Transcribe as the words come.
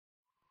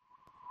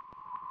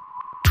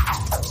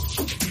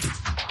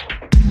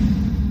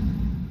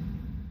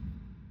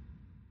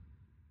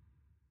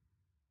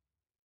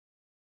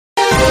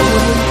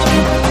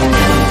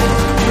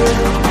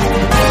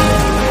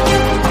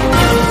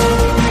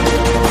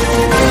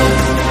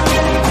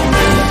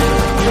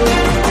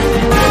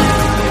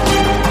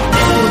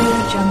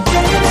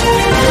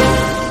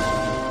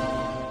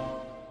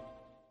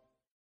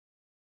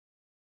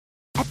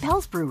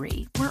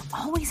Brewery, we're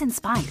always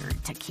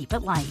inspired to keep it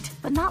light,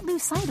 but not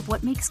lose sight of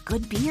what makes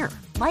good beer.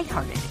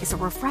 Lighthearted is a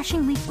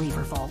refreshingly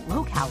flavorful,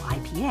 low-cal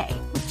IPA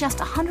with just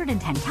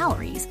 110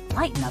 calories.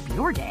 Lighten up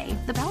your day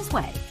the Bell's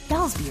way.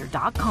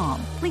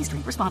 BellsBeer.com. Please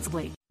drink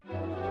responsibly.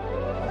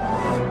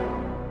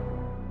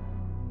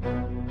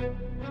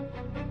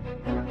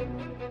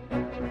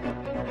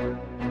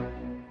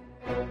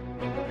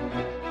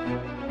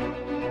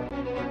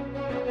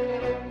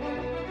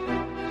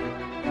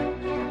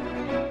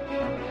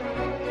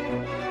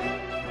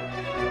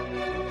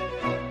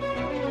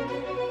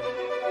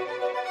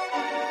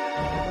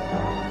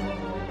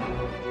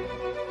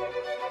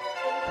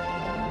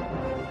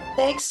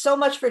 Thanks so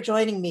much for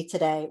joining me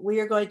today. We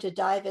are going to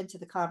dive into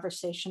the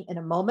conversation in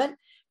a moment.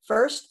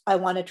 First, I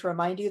wanted to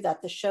remind you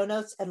that the show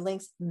notes and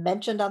links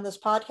mentioned on this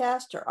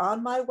podcast are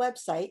on my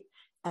website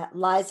at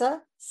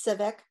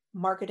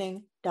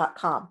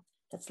lizacivicmarketing.com.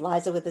 That's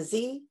Liza with a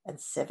Z and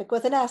Civic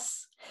with an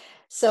S.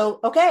 So,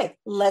 okay,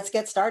 let's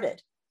get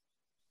started.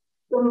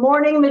 Good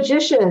morning,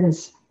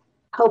 magicians.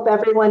 Hope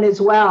everyone is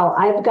well.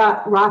 I've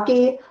got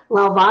Rocky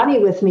Lalvani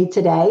with me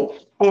today.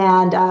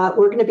 And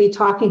we're going to be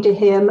talking to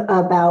him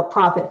about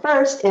Profit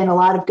First and a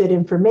lot of good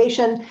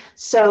information.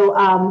 So,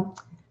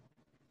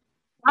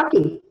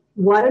 Rocky,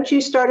 why don't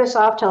you start us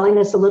off telling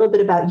us a little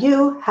bit about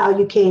you, how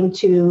you came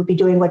to be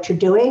doing what you're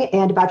doing,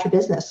 and about your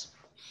business.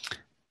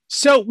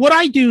 So what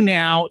I do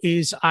now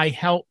is I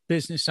help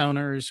business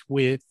owners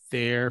with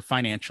their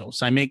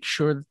financials. I make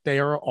sure that they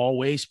are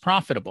always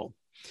profitable.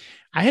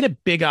 I had a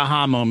big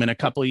aha moment a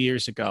couple of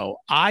years ago.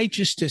 I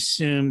just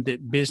assumed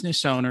that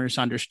business owners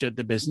understood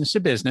the business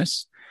of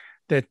business,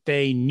 that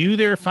they knew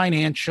their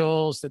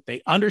financials, that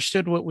they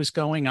understood what was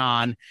going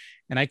on.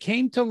 And I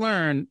came to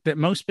learn that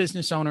most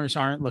business owners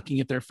aren't looking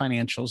at their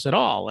financials at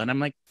all. And I'm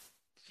like,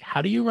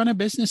 how do you run a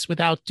business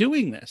without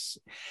doing this?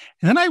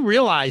 And then I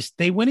realized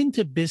they went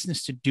into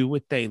business to do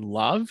what they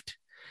loved.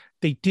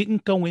 They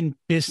didn't go in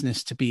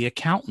business to be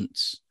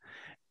accountants.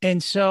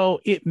 And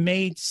so it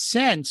made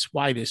sense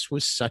why this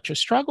was such a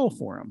struggle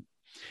for them.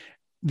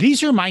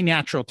 These are my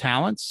natural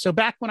talents. So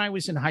back when I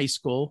was in high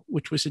school,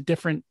 which was a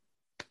different,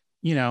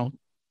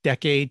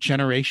 decade,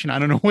 generation, I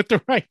don't know what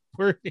the right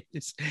word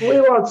is.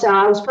 We won't say.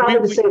 I was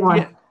probably the same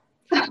one.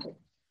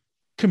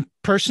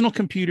 Personal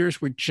computers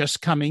were just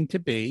coming to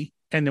be.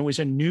 And there was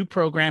a new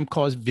program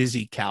called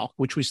VisiCalc,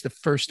 which was the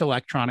first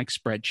electronic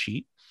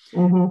spreadsheet.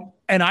 Mm-hmm.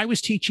 And I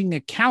was teaching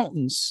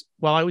accountants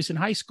while I was in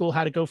high school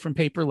how to go from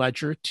paper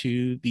ledger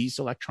to these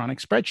electronic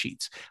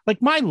spreadsheets.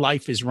 Like my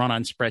life is run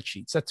on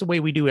spreadsheets. That's the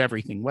way we do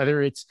everything,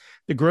 whether it's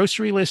the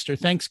grocery list or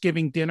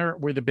Thanksgiving dinner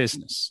or the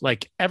business.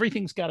 Like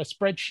everything's got a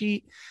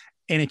spreadsheet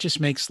and it just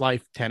makes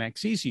life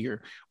 10x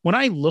easier. When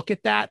I look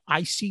at that,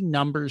 I see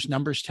numbers.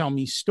 Numbers tell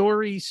me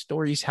stories.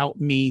 Stories help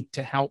me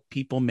to help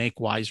people make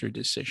wiser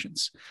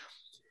decisions.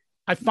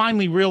 I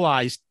finally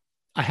realized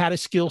I had a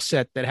skill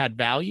set that had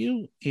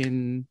value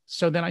in.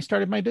 So then I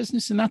started my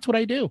business and that's what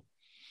I do. Of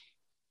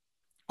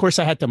course,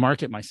 I had to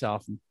market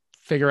myself and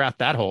figure out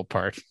that whole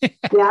part.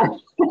 Yeah.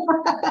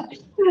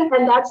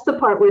 And that's the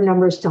part where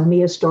numbers tell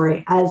me a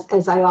story.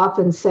 As I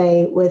often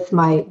say with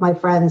my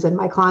friends and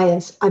my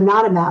clients, I'm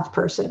not a math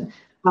person.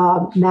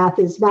 Math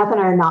and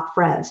I are not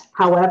friends.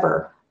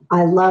 However,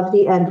 I love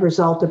the end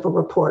result of a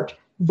report.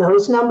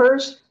 Those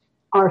numbers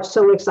are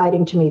so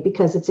exciting to me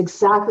because it's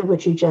exactly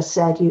what you just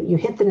said. You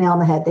hit the nail on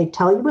the head. They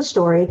tell you a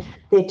story.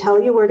 They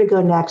tell you where to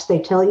go next. They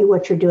tell you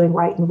what you're doing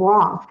right and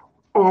wrong.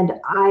 And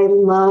I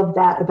love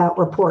that about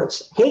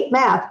reports. Hate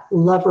math,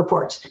 love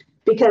reports,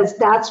 because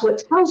that's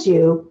what tells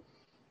you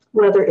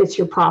whether it's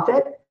your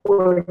profit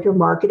or your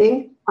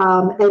marketing.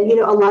 And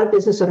a lot of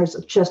business owners,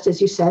 just as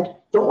you said,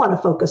 don't want to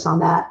focus on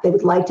that. They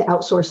would like to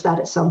outsource that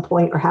at some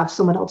point or have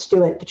someone else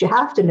do it. But you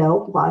have to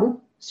know, one,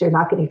 so you're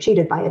not getting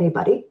cheated by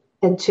anybody.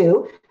 And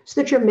two, so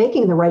that you're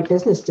making the right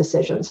business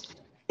decisions.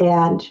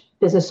 And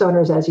business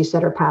owners, as you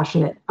said, are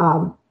passionate.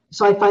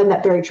 So I find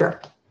that very true.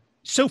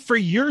 So for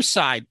your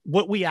side,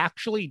 what we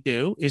actually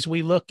do is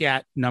we look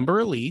at number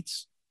of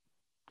leads,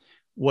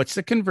 what's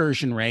the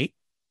conversion rate,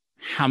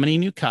 how many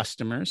new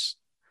customers,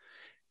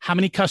 how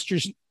many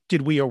customers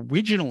did we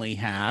originally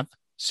have?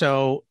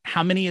 So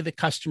how many of the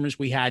customers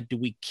we had do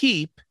we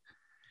keep?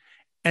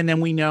 And then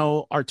we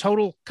know our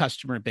total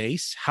customer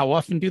base, how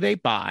often do they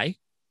buy?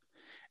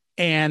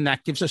 And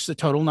that gives us the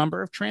total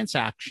number of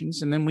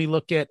transactions. And then we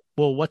look at,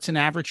 well, what's an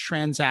average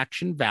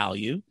transaction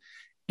value?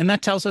 And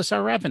that tells us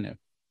our revenue,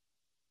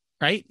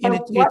 right? And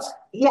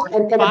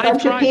and a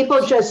bunch of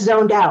people just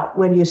zoned out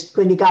when you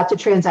got to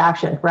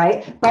transaction,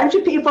 right? A bunch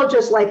of people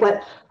just like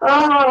went,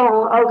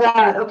 oh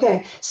God,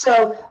 okay.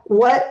 So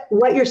what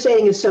you're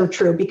saying is so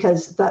true,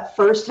 because that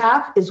first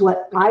half is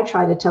what I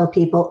try to tell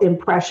people.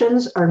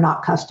 Impressions are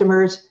not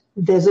customers.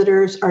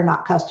 Visitors are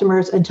not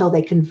customers until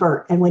they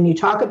convert. And when you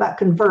talk about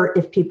convert,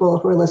 if people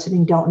who are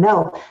listening don't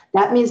know,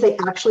 that means they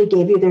actually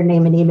gave you their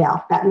name and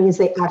email. That means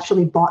they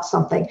actually bought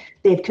something.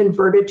 They've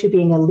converted to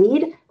being a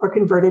lead or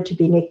converted to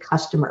being a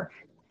customer.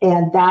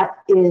 And that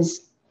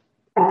is,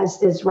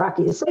 as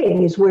Rocky is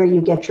saying, is where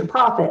you get your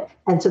profit.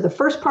 And so the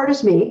first part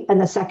is me and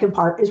the second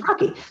part is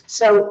Rocky.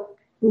 So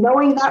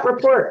knowing that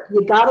report,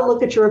 you got to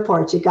look at your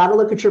reports. You got to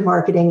look at your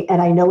marketing.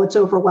 And I know it's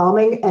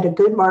overwhelming, and a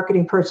good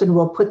marketing person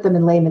will put them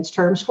in layman's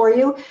terms for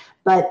you.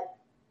 But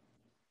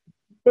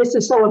this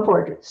is so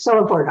important. So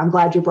important. I'm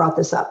glad you brought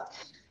this up.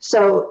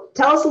 So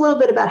tell us a little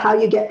bit about how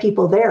you get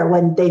people there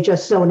when they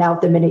just zone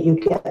out the minute you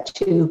get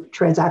to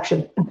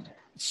transaction.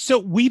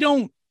 So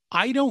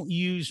I don't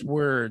use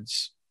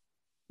words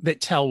that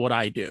tell what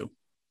I do.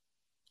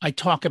 I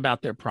talk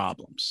about their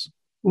problems.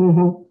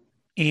 Mm-hmm.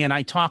 And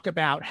I talk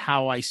about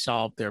how I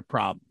solve their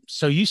problems.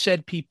 So you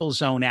said people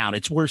zone out.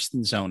 It's worse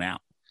than zone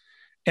out.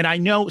 And I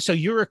know, so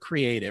you're a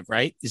creative,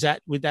 right?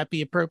 Would that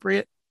be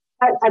appropriate?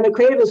 I'm a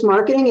creative as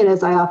marketing. And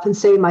as I often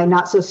say, my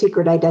not so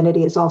secret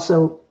identity is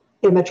also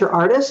amateur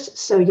artist.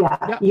 So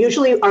yeah,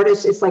 usually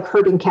artists, it's like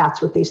herding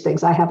cats with these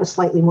things. I have a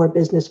slightly more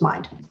business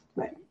mind.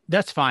 Right.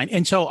 That's fine.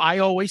 And so I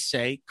always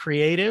say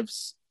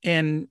creatives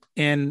and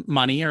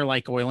money are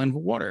like oil and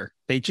water.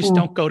 They just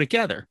don't go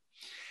together.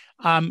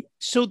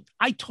 So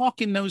I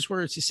talk in those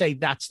words to say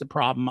that's the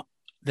problem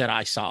that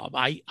I solve.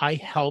 I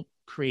help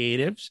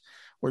creatives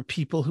or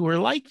people who are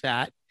like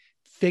that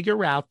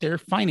figure out their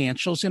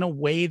financials in a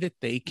way that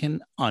they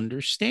can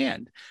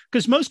understand.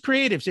 Because most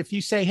creatives, if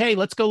you say, hey,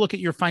 let's go look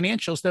at your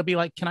financials, they'll be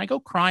like, can I go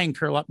cry and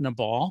curl up in a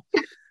ball?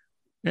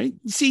 Right?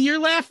 See, you're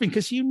laughing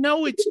because you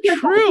know it's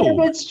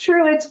true. It's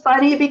true. It's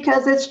funny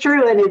because it's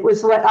true. And it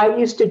was what I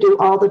used to do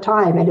all the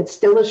time. And it's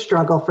still a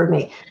struggle for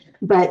me.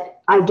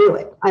 But I do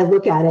it. I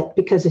look at it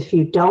because if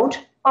you don't,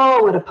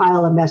 oh, what a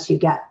pile of mess you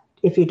get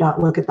if you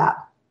don't look at that.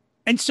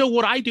 And so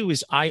what I do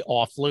is I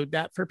offload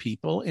that for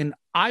people, and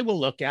I will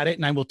look at it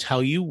and I will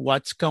tell you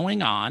what's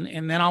going on.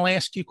 And then I'll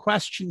ask you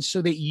questions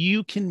so that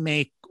you can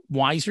make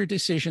wiser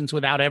decisions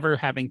without ever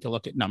having to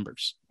look at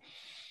numbers.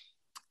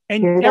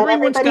 And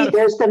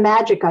there's the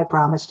magic I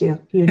promised you.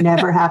 You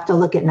never have to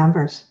look at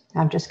numbers.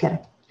 I'm just kidding.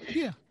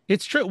 Yeah,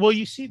 it's true. Well,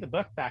 you see the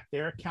book back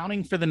there,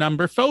 Accounting for the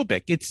Number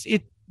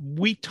Phobic.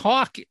 We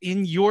talk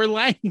in your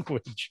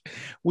language.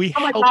 Oh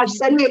my gosh,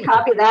 send me a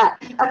copy of that.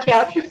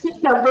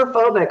 Number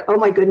phobic. Oh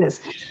my goodness.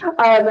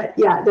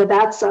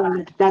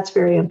 That's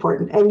very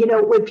important. And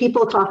when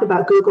people talk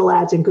about Google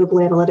Ads and Google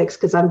Analytics,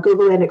 because I'm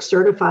Google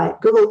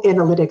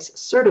Analytics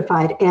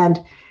certified,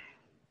 and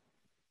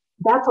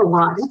that's a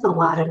lot. It's a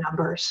lot of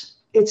numbers.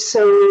 It's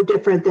so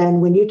different than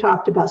when you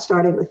talked about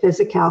starting with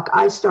VisiCalc.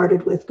 I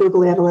started with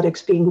Google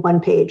Analytics being one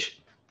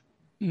page.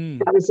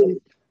 That was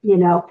it,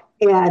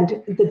 And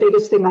the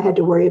biggest thing I had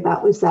to worry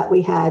about was that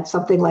we had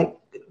something like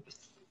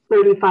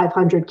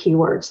 3,500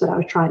 keywords that I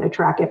was trying to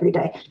track every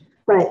day.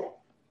 But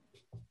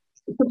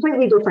it's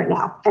completely different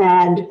now.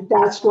 And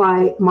that's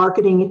why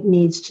marketing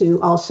needs to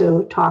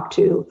also talk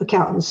to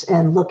accountants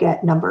and look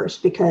at numbers,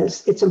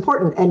 because it's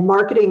important. And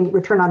marketing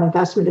return on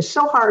investment is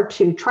so hard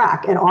to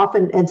track and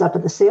often ends up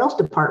in the sales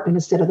department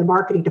instead of the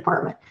marketing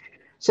department.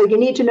 So you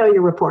need to know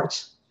your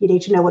reports. You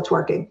need to know what's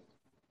working.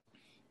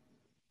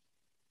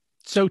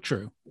 So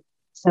true.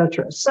 So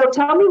true. So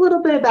tell me a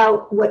little bit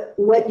about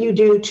what you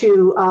do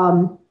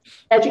to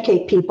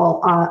educate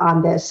people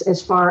on this,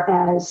 as far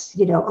as,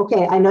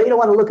 okay, I know you don't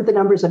want to look at the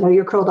numbers. I know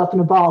you're curled up in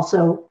a ball.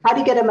 So how do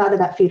you get them out of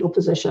that fetal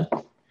position?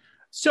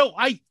 So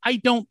I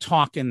don't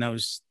talk in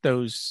those,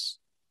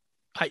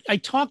 I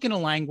talk in a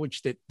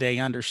language that they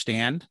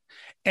understand.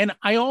 And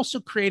I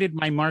also created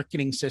my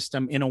marketing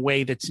system in a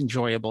way that's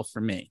enjoyable for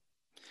me.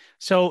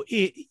 So,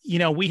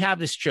 we have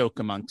this joke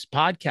amongst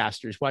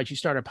podcasters. Why'd you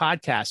start a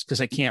podcast?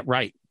 Because I can't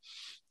write.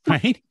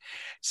 Right.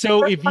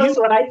 So that's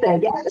what I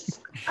said.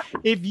 Yes.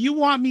 If you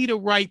want me to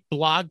write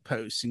blog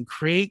posts and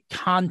create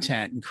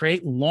content and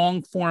create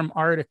long form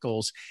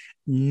articles,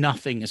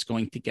 nothing is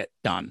going to get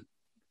done.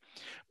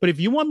 But if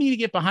you want me to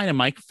get behind a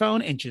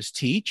microphone and just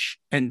teach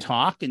and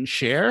talk and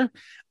share,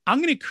 I'm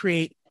going to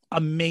create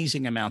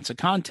amazing amounts of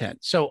content.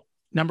 So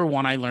number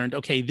one, I learned,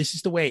 okay, this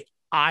is the way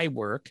I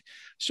work.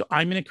 So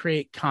I'm going to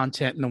create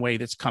content in a way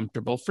that's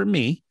comfortable for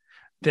me,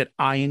 that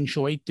I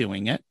enjoy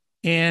doing it.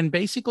 And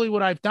basically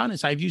what I've done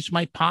is I've used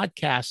my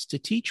podcast to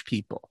teach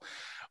people,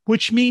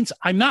 which means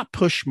I'm not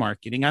push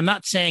marketing. I'm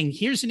not saying,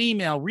 here's an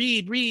email,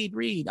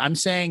 read. I'm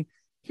saying,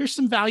 here's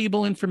some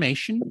valuable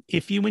information.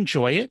 If you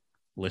enjoy it,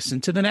 listen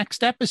to the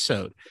next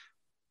episode.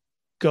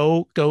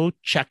 Go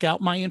check out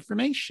my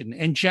information.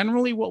 And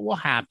generally what will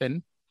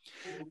happen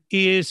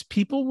is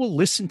people will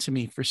listen to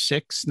me for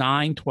 6,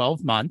 9,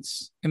 12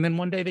 months. And then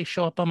one day they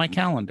show up on my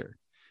calendar.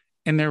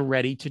 And they're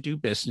ready to do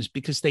business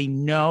because they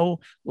know,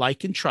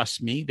 like, and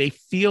trust me. They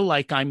feel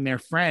like I'm their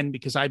friend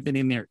because I've been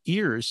in their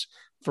ears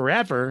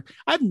forever.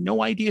 I have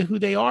no idea who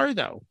they are,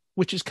 though,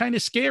 which is kind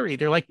of scary.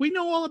 They're like, we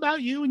know all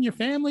about you and your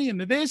family and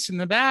the this and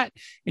the that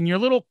and your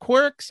little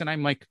quirks. And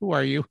I'm like, who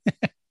are you?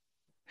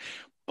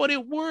 But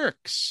it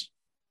works.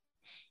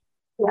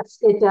 Yes,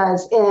 it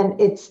does.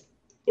 And it's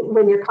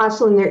when you're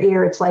constantly in their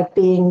ear, it's like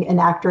being an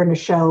actor in a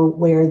show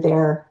where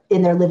they're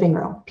in their living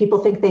room. People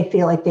think they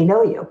feel like they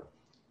know you.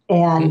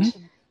 And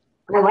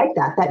I like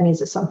that. That means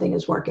that something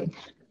is working.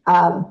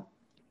 I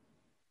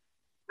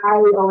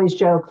always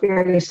joke,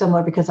 very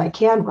similar, because I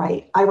can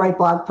write. I write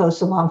blog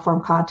posts and long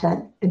form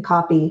content and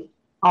copy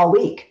all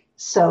week.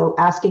 So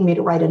asking me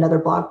to write another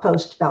blog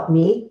post about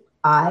me,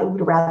 I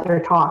would rather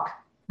talk.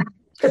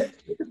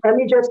 Let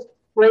me just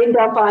brain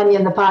dump on you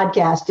in the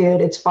podcast, dude.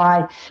 It's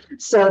fine.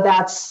 So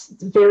that's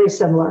very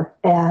similar.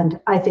 And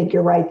I think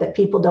you're right that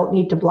people don't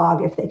need to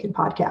blog if they can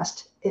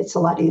podcast. It's a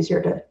lot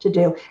easier to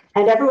do.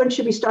 And everyone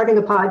should be starting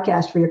a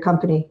podcast for your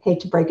company.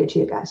 Hate to break it to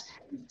you guys.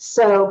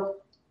 So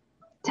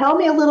tell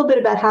me a little bit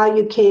about how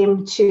you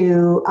came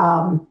to,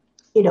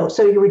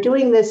 so you were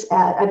doing this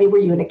were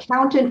you an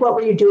accountant? What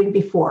were you doing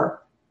before?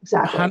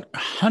 Exactly.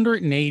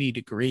 180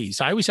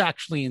 degrees. I was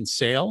actually in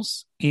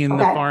sales in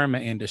the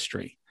pharma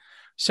industry.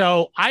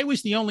 So I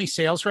was the only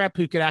sales rep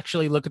who could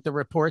actually look at the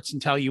reports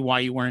and tell you why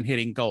you weren't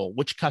hitting goal,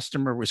 which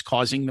customer was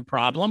causing the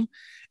problem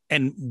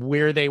and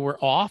where they were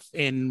off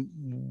and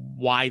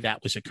why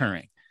that was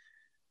occurring.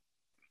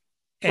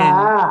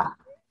 And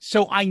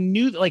so I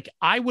knew,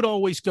 I would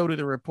always go to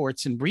the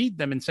reports and read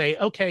them and say,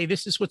 okay,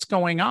 this is what's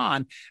going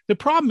on. The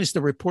problem is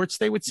the reports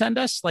they would send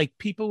us,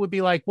 people would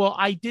be like, well,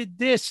 I did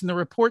this and the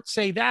reports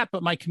say that,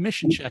 but my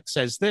commission check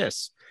says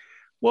this.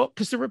 Well,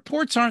 because the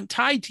reports aren't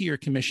tied to your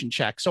commission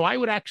check. So I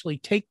would actually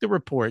take the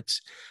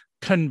reports,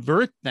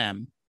 convert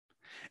them,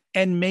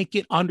 and make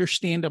it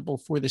understandable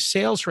for the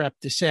sales rep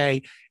to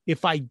say,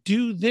 if I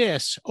do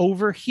this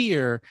over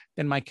here,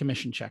 then my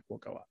commission check will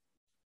go up.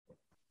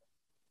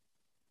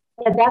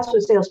 And that's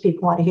what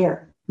salespeople want to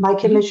hear. My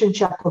commission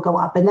check will go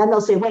up. And then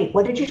they'll say, wait,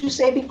 what did you just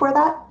say before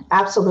that?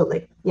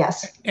 Absolutely.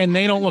 Yes. And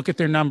they don't look at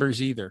their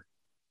numbers either.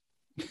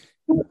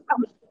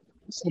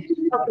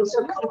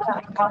 So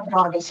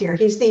Dog is here.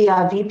 He's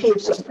the VP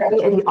of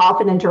security, and he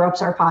often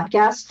interrupts our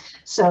podcast.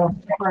 So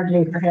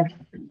pardon me for him,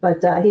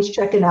 but he's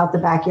checking out the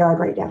backyard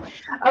right now.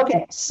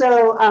 Okay,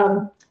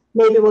 so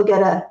maybe we'll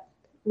get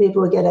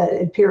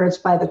an appearance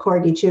by the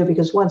corgi too,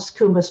 because once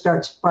Kuma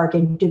starts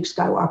barking, Duke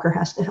Skywalker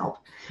has to help.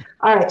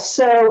 All right,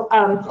 so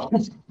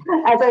as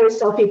I always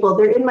tell people,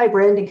 they're in my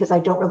branding because I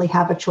don't really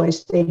have a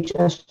choice. They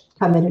just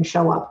come in and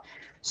show up.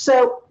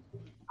 So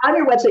on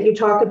your website, you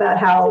talk about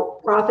how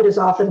profit is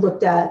often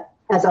looked at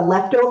as a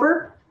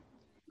leftover,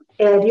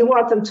 and you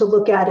want them to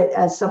look at it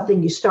as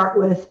something you start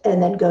with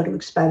and then go to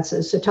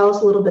expenses. So tell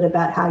us a little bit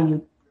about how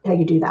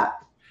you do that.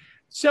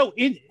 So,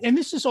 and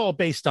this is all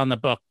based on the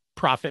book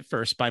Profit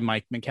First by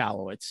Mike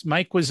Michalowicz.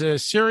 Mike was a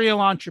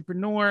serial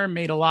entrepreneur,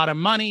 made a lot of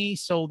money,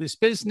 sold his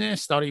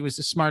business, thought he was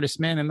the smartest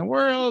man in the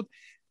world.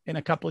 And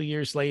a couple of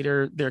years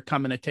later, they're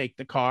coming to take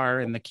the car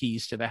and the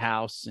keys to the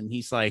house. And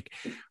he's like,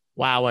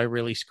 wow, I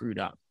really screwed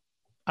up.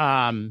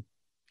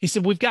 He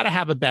said, we've got to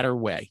have a better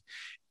way.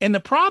 And the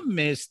problem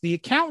is the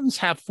accountants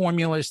have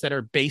formulas that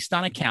are based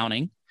on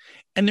accounting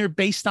and they're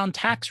based on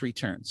tax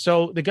returns.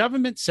 So the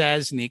government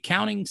says, and the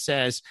accounting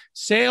says,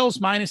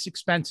 sales minus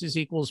expenses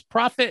equals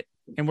profit,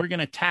 and we're going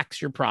to tax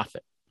your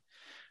profit.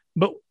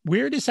 But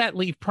where does that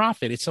leave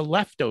profit? It's a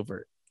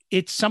leftover.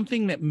 It's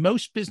something that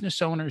most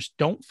business owners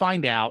don't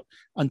find out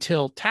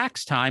until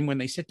tax time when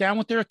they sit down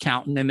with their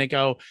accountant and they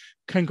go,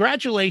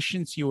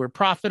 congratulations, you were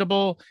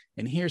profitable,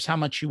 and here's how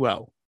much you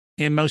owe.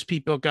 And most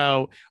people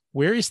go,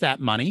 where is that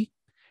money?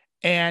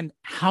 And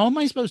how am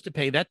I supposed to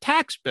pay that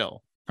tax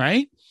bill,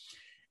 right?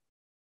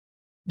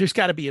 There's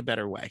got to be a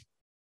better way.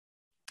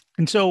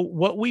 And so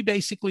what we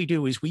basically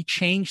do is we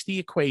change the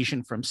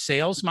equation from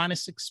sales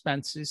minus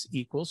expenses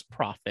equals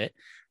profit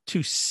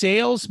to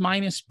sales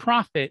minus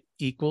profit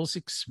equals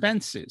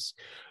expenses.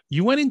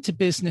 You went into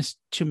business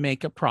to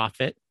make a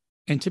profit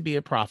and to be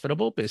a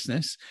profitable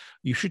business.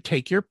 You should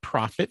take your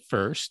profit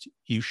first.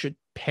 You should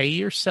pay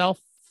yourself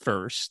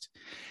first.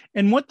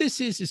 And what this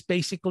is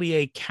basically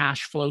a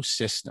cash flow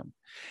system.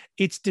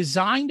 It's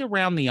designed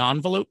around the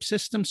envelope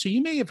system. So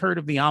you may have heard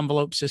of the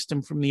envelope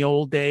system from the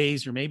old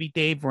days, or maybe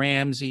Dave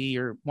Ramsey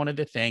or one of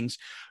the things.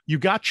 You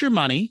got your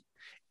money,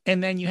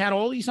 and then you had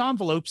all these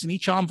envelopes, and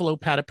each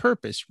envelope had a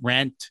purpose: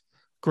 rent,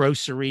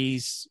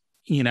 groceries,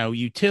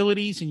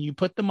 utilities, and you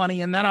put the money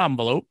in that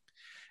envelope.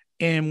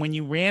 And when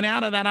you ran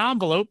out of that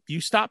envelope,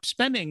 you stopped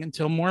spending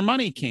until more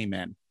money came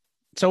in.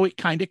 So it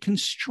kind of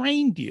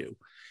constrained you.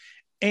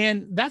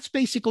 And that's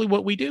basically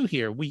what we do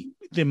here.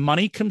 The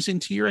money comes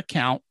into your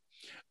account.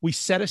 We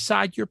set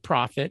aside your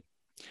profit.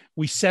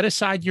 We set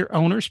aside your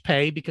owner's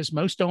pay, because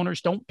most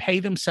owners don't pay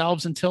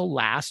themselves until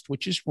last,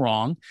 which is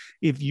wrong.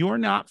 If you're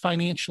not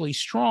financially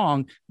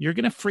strong, you're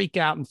going to freak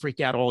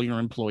out all your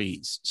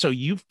employees. So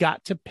you've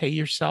got to pay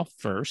yourself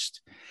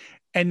first.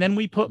 And then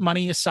we put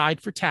money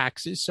aside for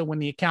taxes. So when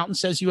the accountant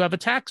says you have a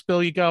tax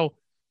bill, you go,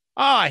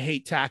 oh, I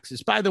hate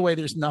taxes. By the way,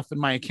 there's enough in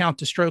my account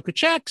to stroke a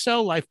check.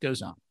 So life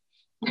goes on.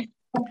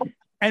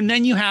 And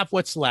then you have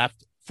what's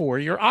left for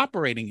your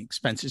operating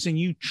expenses, and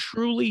you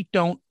truly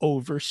don't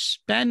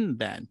overspend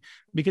then,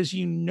 because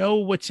you know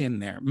what's in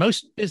there.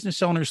 Most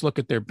business owners look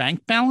at their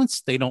bank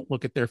balance. They don't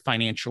look at their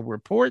financial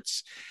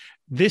reports.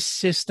 This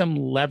system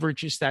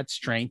leverages that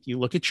strength. You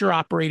look at your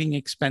operating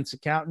expense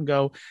account and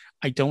go,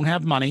 I don't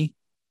have money.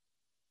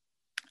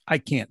 I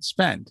can't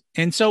spend.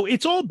 And so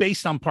it's all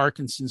based on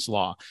Parkinson's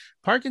law.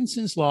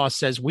 Parkinson's law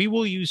says we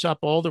will use up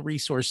all the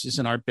resources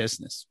in our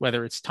business,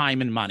 whether it's time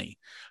and money.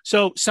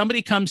 So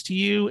somebody comes to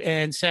you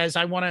and says,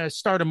 I want to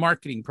start a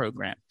marketing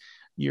program.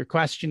 Your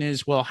question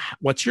is, well,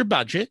 what's your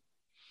budget?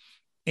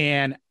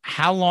 And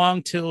how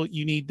long till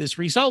you need this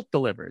result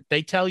delivered?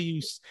 They tell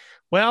you,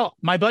 well,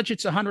 my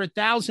budget's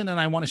 100,000 and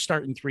I want to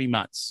start in 3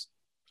 months.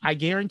 I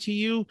guarantee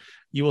you,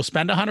 you will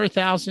spend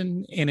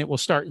 100,000 and it will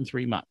start in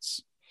 3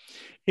 months.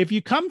 If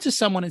you come to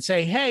someone and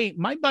say, hey,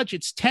 my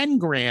budget's 10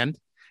 grand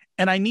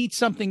and I need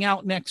something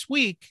out next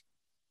week,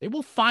 they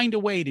will find a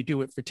way to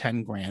do it for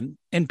 10 grand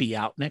and be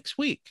out next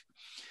week.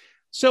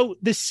 So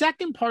the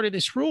second part of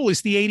this rule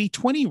is the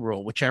 80-20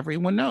 rule, which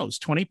everyone knows.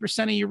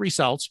 20% of your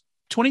results,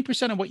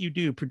 20% of what you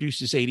do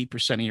produces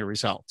 80% of your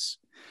results,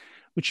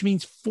 which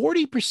means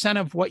 40%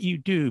 of what you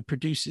do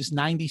produces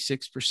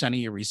 96% of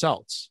your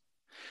results,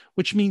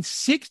 which means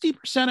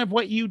 60% of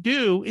what you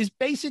do is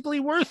basically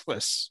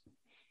worthless.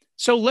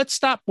 So let's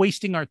stop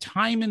wasting our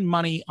time and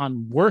money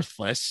on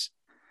worthless,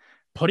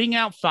 putting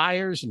out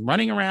fires and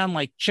running around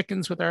like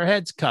chickens with our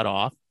heads cut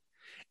off.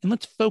 And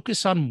let's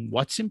focus on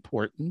what's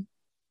important.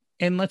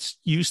 And let's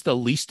use the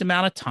least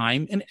amount of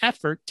time and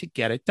effort to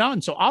get it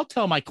done. So I'll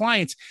tell my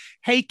clients,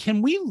 hey,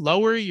 can we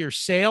lower your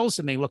sales?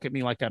 And they look at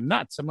me like I'm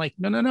nuts. I'm like,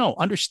 no.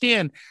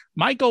 Understand,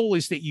 my goal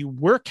is that you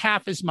work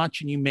half as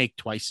much and you make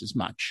twice as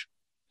much.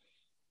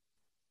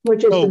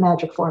 Which is the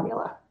magic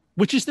formula.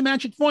 Which is the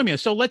magic formula.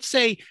 So let's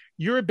say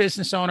you're a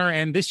business owner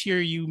and this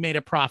year you made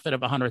a profit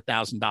of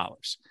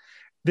 $100,000.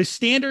 The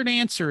standard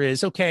answer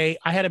is, okay,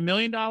 I had $1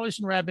 million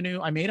in revenue.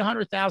 I made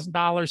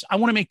 $100,000. I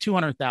want to make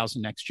 $200,000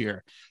 next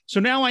year. So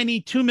now I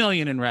need $2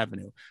 million in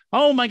revenue.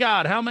 Oh my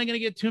God, how am I going to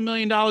get $2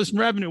 million in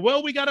revenue?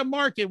 Well, we got to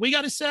market. We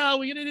got to sell.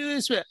 We got to do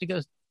this. He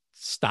goes,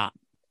 stop.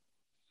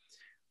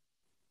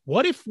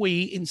 What if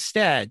we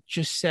instead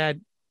just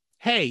said,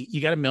 hey,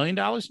 you got $1 million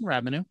in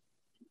revenue.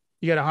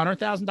 You got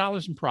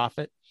 $100,000 in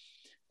profit.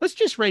 Let's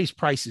just raise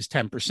prices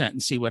 10%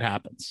 and see what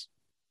happens.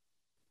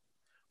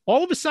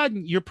 All of a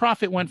sudden, your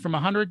profit went from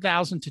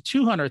 100,000 to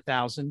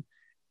 200,000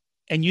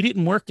 and you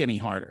didn't work any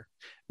harder.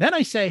 Then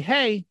I say,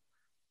 hey,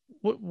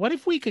 what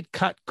if we could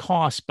cut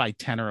costs by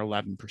 10 or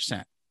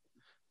 11%?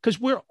 Because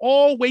we're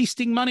all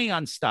wasting money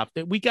on stuff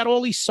that we got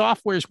all these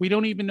softwares we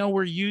don't even know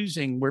we're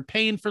using. We're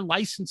paying for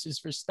licenses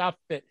for stuff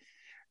that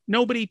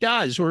nobody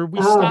does. Or we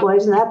boy,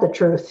 isn't that the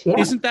truth? Yeah.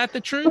 Isn't that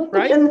the truth,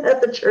 right? Isn't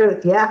that the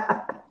truth?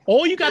 Yeah.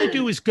 All you got to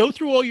do is go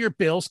through all your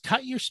bills,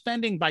 cut your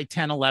spending by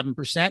 10,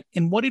 11%.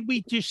 And what did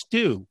we just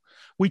do?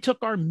 We took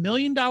our $1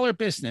 million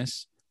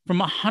business from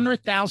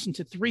 100,000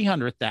 to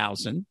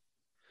 300,000,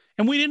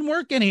 and we didn't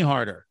work any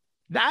harder.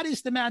 That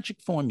is the magic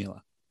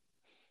formula.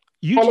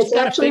 And it's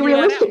actually a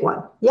realistic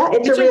one. Yeah,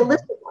 it's a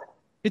realistic one.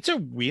 It's a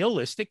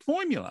realistic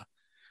formula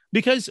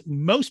because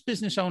most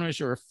business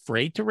owners are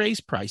afraid to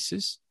raise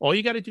prices. All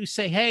you got to do is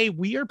say, hey,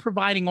 we are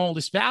providing all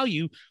this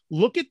value.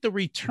 Look at the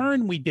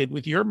return we did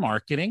with your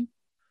marketing.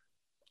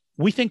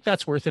 We think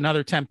that's worth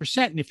another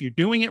 10%. And if you're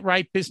doing it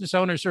right, business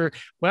owners are,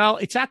 well,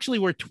 it's actually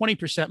worth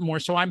 20% more.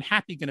 So I'm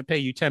happy going to pay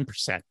you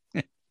 10%.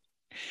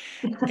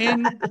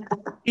 And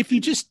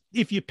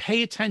if you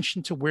pay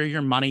attention to where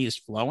your money is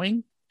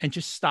flowing and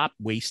just stop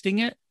wasting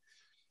it,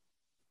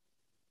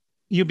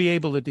 you'll be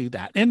able to do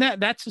that. And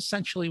that's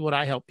essentially what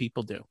I help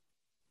people do.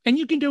 And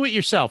you can do it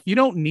yourself. You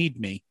don't need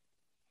me.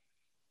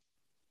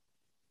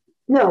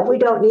 No, we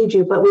don't need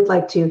you, but we'd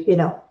like to,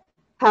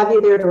 have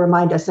you there to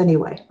remind us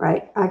anyway,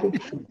 right?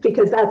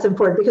 Because that's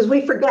important, because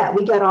we forget,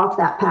 we get off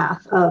that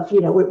path of,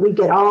 we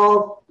get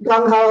all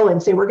gung-ho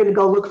and say, we're going to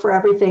go look for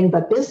everything.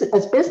 But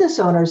as business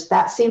owners,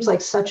 that seems like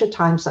such a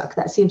time suck.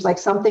 That seems like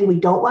something we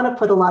don't want to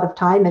put a lot of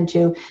time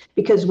into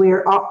because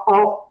we're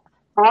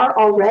are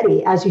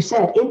already, as you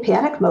said, in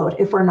panic mode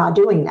if we're not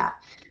doing that.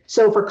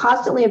 So if we're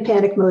constantly in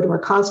panic mode and we're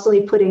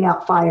constantly putting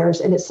out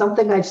fires, and it's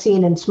something I've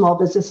seen in small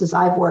businesses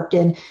I've worked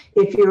in,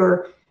 if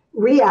you're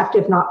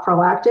reactive, not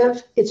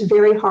proactive, it's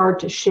very hard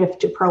to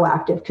shift to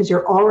proactive because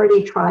you're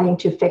already trying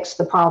to fix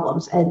the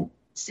problems and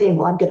saying,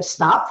 well, I'm going to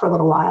stop for a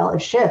little while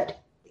and shift.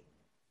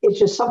 It's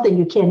just something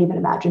you can't even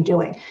imagine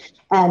doing.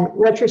 And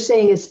what you're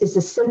saying is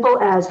as simple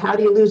as, how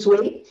do you lose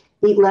weight?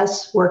 Eat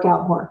less, work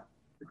out more.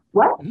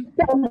 What? I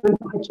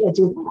can't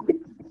do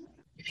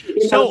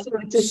that. So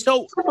it's as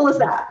simple as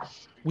that.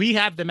 We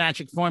have the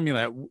magic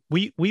formula.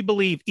 We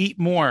believe eat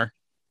more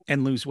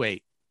and lose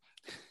weight.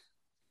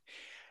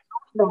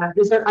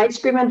 Is there ice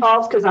cream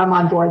involved? Because I'm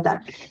on board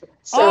then.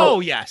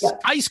 Yes. Yeah.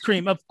 Ice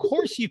cream. Of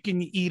course you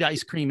can eat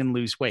ice cream and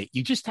lose weight.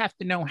 You just have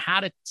to know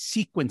how to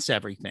sequence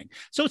everything.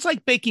 So it's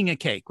like baking a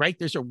cake, right?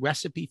 There's a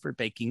recipe for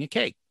baking a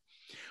cake.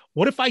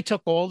 What if I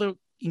took all the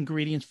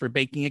ingredients for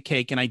baking a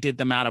cake and I did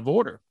them out of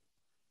order?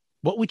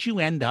 What would you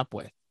end up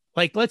with?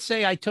 Like, let's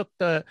say I took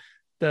the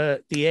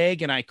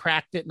egg and I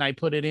cracked it and I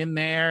put it in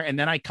there and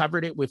then I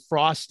covered it with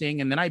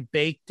frosting and then I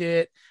baked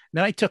it. And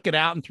then I took it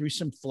out and threw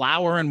some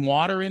flour and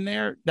water in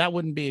there. That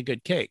wouldn't be a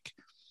good cake.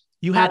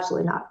 You had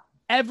absolutely not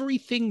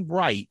everything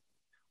right,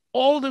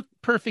 all the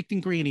perfect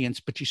ingredients,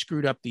 but you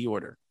screwed up the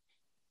order.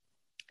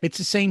 It's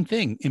the same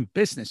thing in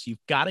business.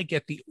 You've got to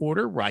get the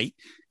order right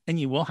and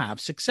you will have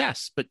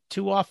success. But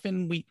too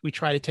often we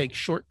try to take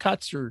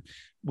shortcuts or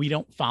we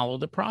don't follow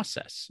the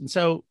process. And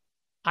so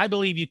I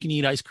believe you can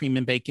eat ice cream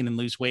and bacon and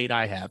lose weight.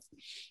 I have.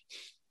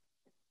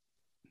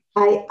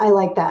 I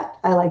like that.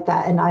 I like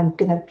that. And I'm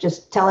going to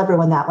just tell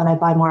everyone that when I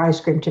buy more ice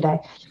cream today.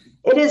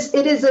 It is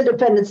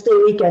Independence Day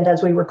weekend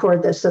as we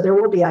record this, so there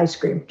will be ice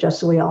cream, just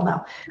so we all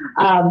know.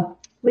 At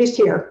least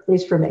here, at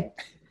least for me.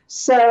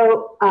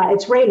 So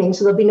it's raining,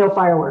 so there'll be no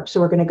fireworks. So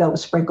we're going to go with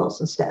sprinkles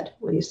instead.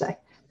 What do you say?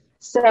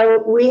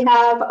 So we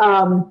have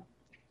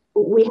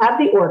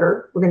the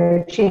order. We're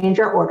going to change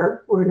our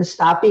order. We're going to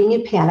stop being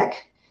in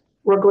panic.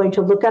 We're going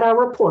to look at our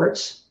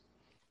reports.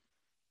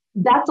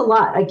 That's a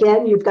lot.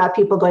 Again, you've got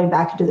people going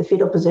back into the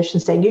fetal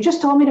position saying, you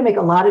just told me to make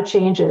a lot of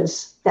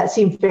changes that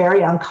seem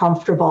very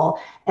uncomfortable.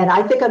 And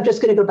I think I'm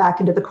just going to go back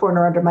into the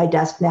corner under my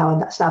desk now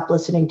and stop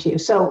listening to you.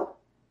 So,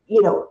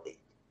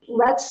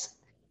 let's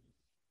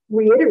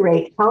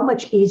reiterate how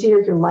much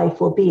easier your life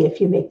will be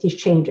if you make these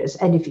changes.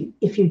 And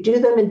if you do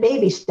them in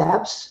baby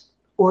steps,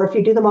 or if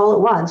you do them all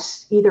at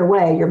once, either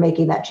way, you're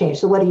making that change.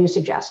 So what do you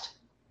suggest?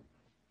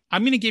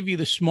 I'm going to give you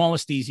the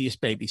smallest,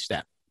 easiest baby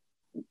step.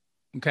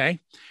 Okay.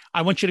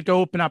 I want you to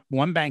go open up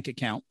one bank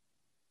account.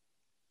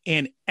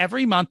 And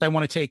every month I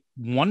want to take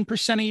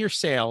 1% of your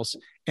sales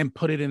and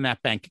put it in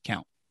that bank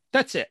account.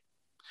 That's it.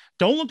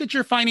 Don't look at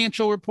your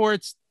financial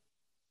reports.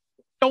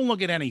 Don't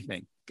look at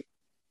anything.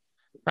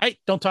 Right?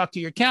 Don't talk to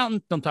your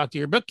accountant. Don't talk to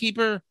your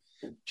bookkeeper.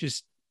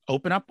 Just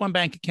open up one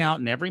bank account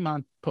and every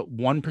month put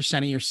 1%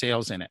 of your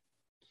sales in it.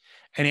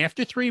 And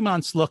after 3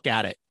 months, look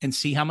at it and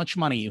see how much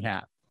money you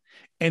have.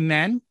 And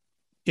then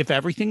if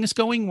everything is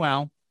going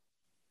well,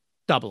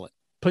 double it.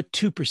 Put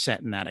 2%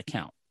 in that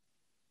account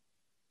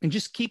and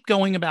just keep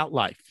going about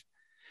life.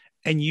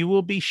 And you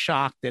will be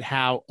shocked at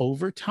how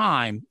over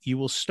time you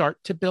will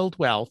start to build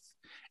wealth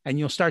and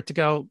you'll start to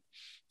go,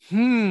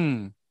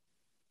 I'm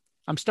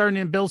starting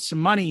to build some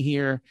money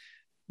here.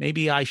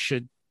 Maybe I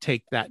should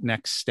take that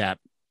next step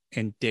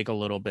and dig a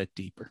little bit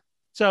deeper.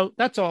 So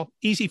that's all.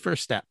 Easy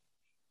first step.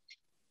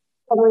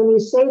 And when you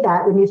say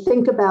that, when you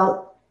think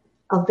about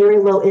a very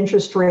low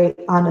interest rate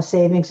on a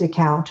savings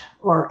account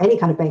or any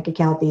kind of bank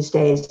account these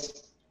days,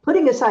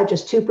 putting aside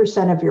just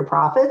 2% of your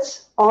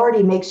profits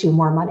already makes you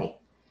more money.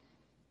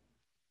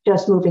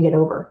 Just moving it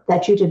over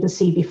that you didn't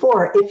see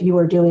before if you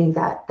were doing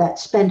that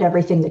spend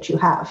everything that you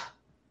have.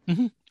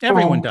 Mm-hmm.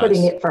 Everyone does.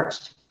 Putting it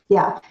first.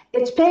 Yeah.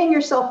 It's paying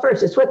yourself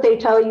first. It's what they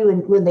tell you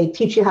when they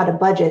teach you how to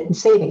budget and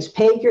savings.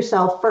 Pay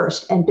yourself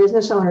first. And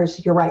business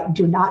owners, you're right,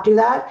 do not do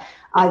that.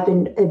 I've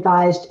been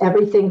advised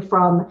everything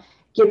from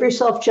give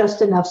yourself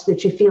just enough so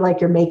that you feel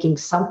like you're making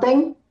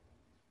something,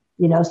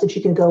 so that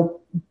you can go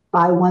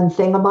buy one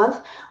thing a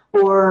month,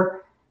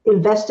 or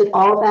invest it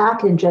all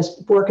back and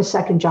just work a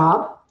second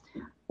job,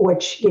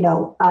 which,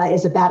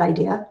 is a bad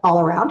idea all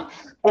around.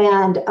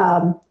 And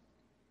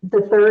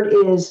the third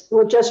is,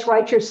 just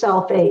write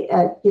yourself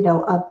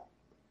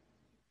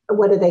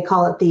what do they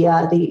call it?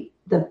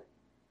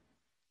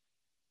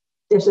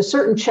 There's a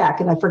certain check,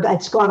 and I forgot,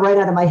 it's gone right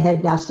out of my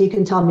head now. So you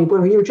can tell me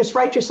where you just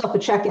write yourself a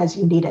check as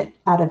you need it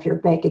out of your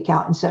bank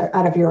account and so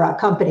out of your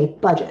company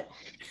budget.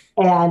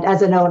 And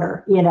as an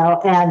owner,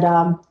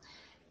 and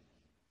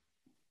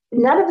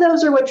none of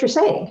those are what you're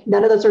saying.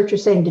 None of those are what you're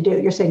saying to do.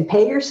 You're saying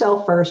pay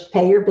yourself first,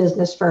 pay your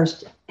business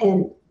first,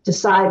 and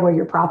decide where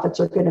your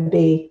profits are going to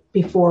be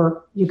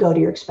before you go to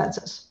your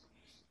expenses.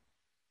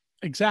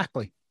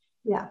 Exactly.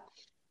 Yeah.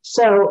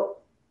 So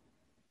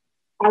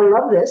I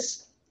love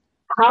this.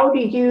 How do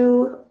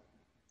you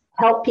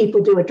help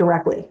people do it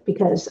directly?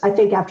 Because I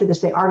think after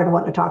this, they are going to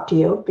want to talk to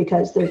you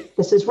because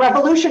this is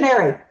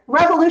revolutionary.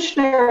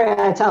 Revolutionary,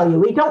 I tell you.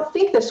 We don't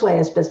think this way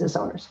as business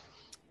owners.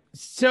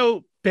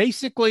 So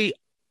basically,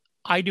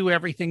 I do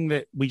everything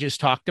that we just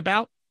talked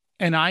about.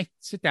 And I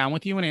sit down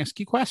with you and ask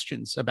you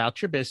questions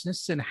about your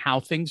business and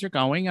how things are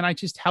going. And I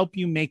just help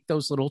you make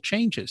those little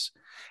changes.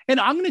 And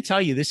I'm going to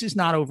tell you, this is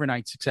not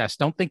overnight success.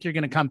 Don't think you're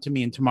going to come to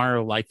me and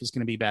tomorrow life is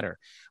going to be better.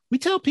 We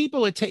tell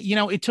people it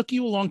took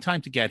you a long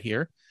time to get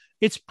here.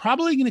 It's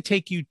probably going to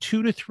take you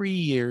 2 to 3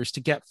 years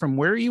to get from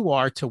where you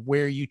are to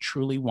where you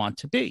truly want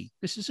to be.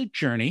 This is a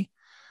journey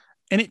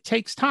and it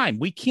takes time.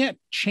 We can't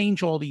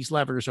change all these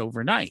levers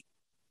overnight,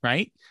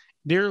 right?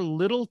 They're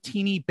little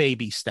teeny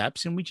baby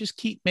steps, and we just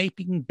keep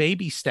making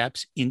baby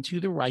steps into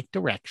the right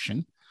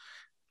direction.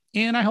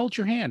 And I hold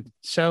your hand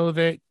so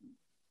that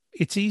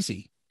it's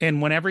easy.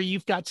 And whenever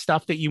you've got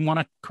stuff that you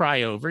want to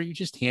cry over, you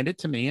just hand it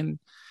to me. And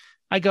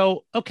I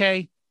go,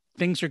 okay,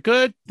 things are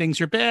good. Things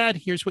are bad.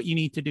 Here's what you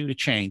need to do to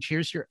change.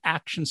 Here's your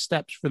action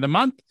steps for the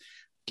month.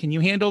 Can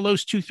you handle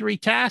those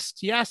 2-3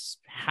 tasks? Yes.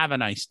 Have a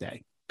nice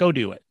day. Go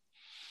do it.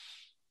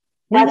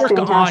 We work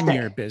on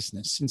your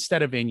business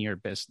instead of in your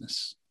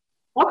business.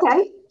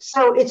 Okay.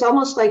 So it's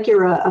almost like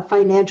you're a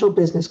financial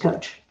business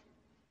coach.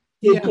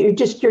 Yeah.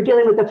 You're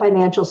dealing with the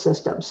financial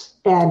systems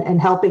and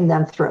helping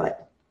them through it.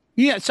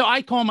 Yeah. So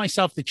I call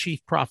myself the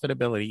chief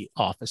profitability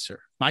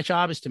officer. My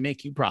job is to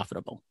make you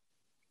profitable.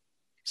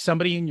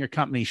 Somebody in your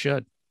company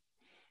should.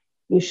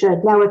 You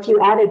should. Now, if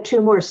you added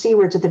 2 more C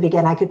words at the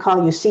beginning, I could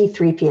call you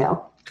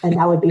C3PO and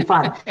that would be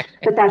fun.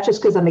 But that's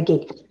just because I'm a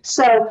geek.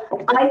 So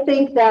I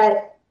think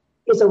that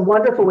is a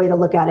wonderful way to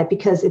look at it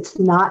because it's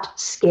not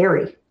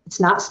scary. It's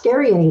not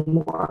scary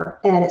anymore.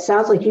 And it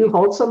sounds like you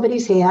hold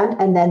somebody's hand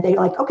and then they're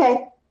like,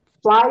 okay,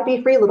 fly,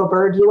 be free, little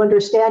bird. You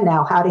understand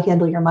now how to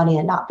handle your money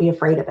and not be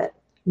afraid of it,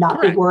 not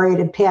Correct. Be worried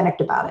and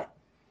panicked about it.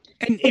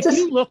 And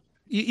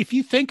if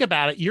you think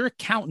about it, your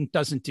accountant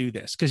doesn't do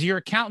this because your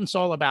accountant's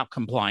all about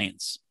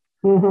compliance,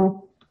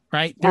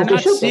 right? They're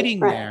not sitting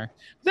there.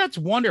 That's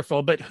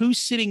wonderful. But who's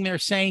sitting there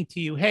saying to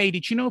you, hey,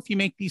 did you know if you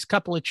make these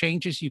couple of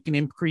changes, you can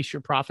increase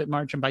your profit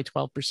margin by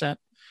 12%?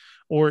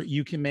 Or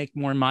you can make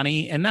more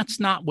money. And that's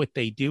not what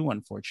they do,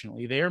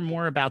 unfortunately. They're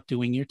more about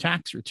doing your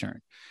tax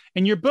return.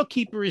 And your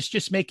bookkeeper is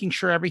just making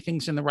sure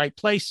everything's in the right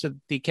place so that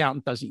the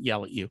accountant doesn't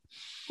yell at you.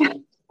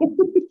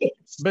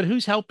 But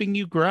who's helping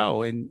you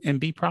grow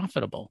and be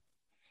profitable?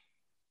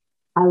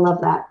 I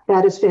love that.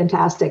 That is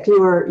fantastic.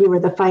 You were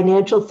the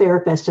financial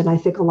therapist, and I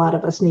think a lot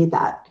of us need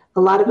that.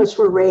 A lot of us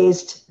were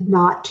raised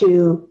not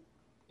to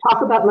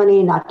talk about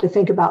money, not to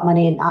think about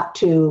money, not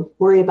to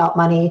worry about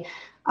money.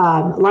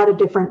 A lot of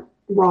different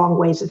wrong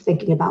ways of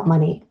thinking about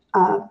money.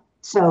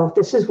 So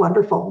this is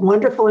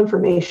wonderful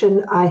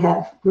information. I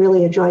have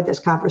really enjoyed this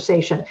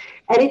conversation.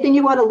 Anything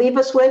you want to leave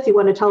us with? You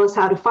want to tell us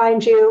how to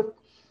find you?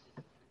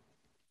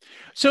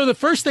 So the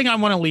first thing I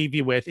want to leave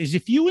you with is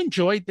if you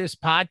enjoyed this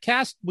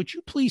podcast, would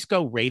you please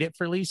go rate it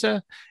for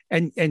Lisa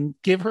and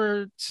give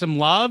her some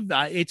love?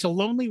 It's a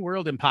lonely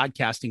world in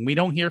podcasting. We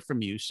don't hear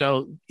from you.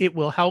 So it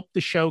will help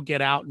the show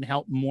get out and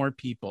help more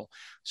people.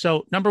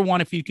 So number one,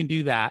 if you can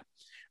do that.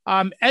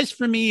 As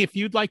for me, if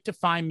you'd like to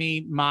find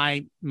me,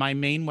 my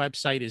main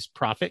website is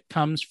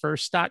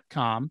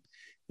profitcomesfirst.com.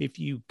 If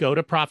you go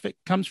to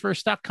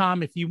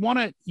profitcomesfirst.com, if you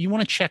want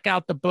to check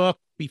out the book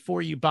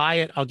before you buy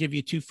it, I'll give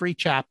you 2 free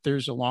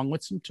chapters along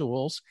with some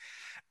tools.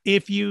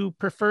 If you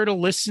prefer to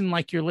listen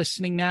like you're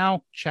listening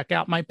now, check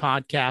out my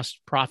podcast,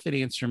 Profit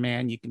Answer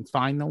Man. You can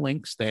find the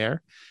links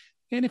there.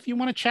 And if you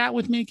want to chat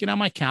with me, get on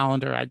my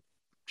calendar.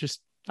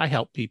 I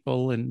help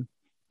people, and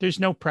there's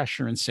no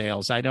pressure in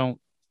sales. I don't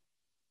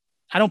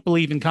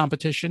believe in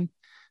competition.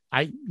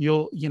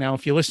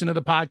 If you listen to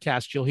the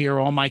podcast, you'll hear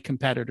all my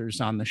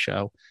competitors on the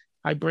show.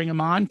 I bring them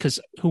on because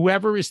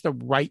whoever is the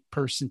right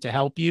person to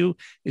help you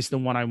is the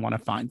one I want to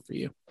find for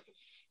you.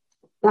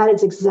 That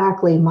is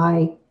exactly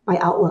my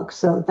outlook.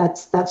 So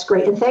that's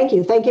great. And thank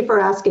you for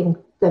asking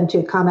them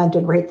to comment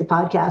and rate the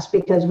podcast,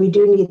 because we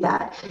do need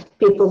that.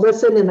 People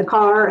listen in the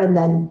car and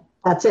then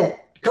that's it.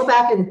 Go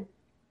back and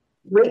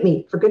rate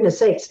me, for goodness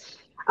sakes,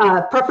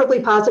 preferably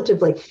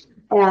positively.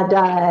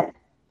 And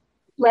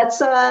let's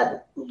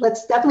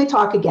definitely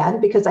talk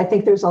again, because I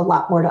think there's a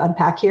lot more to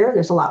unpack here.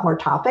 There's a lot more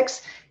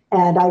topics.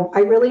 And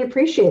I really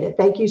appreciate it.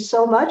 Thank you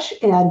so much.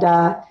 And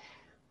go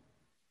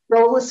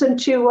listen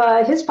to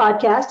his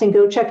podcast and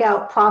go check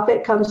out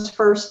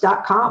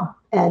profitcomesfirst.com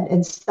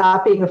and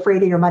stop being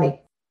afraid of your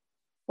money.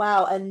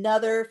 Wow,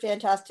 another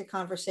fantastic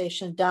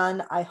conversation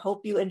done. I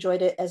hope you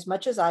enjoyed it as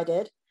much as I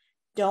did.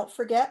 Don't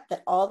forget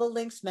that all the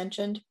links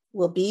mentioned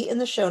will be in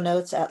the show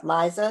notes at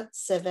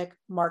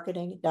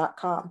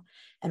LizaCivicMarketing.com.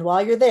 And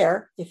while you're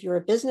there, if you're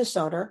a business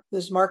owner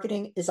whose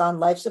marketing is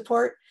on life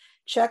support,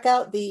 check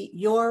out the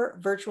Your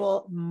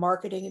Virtual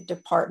Marketing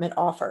Department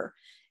offer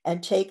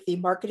and take the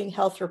Marketing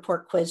Health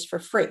Report quiz for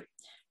free.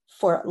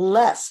 For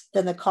less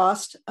than the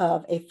cost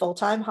of a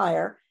full-time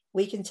hire,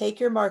 we can take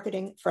your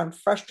marketing from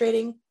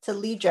frustrating to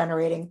lead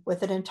generating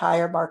with an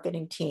entire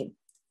marketing team.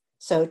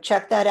 So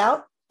check that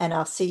out, and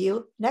I'll see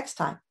you next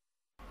time.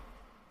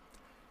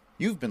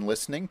 You've been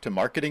listening to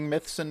Marketing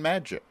Myths and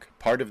Magic,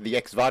 part of the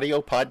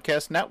Exvadio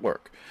Podcast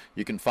Network.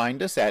 You can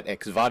find us at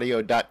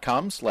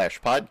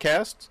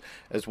exvadio.com/podcasts,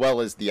 as well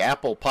as the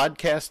Apple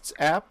Podcasts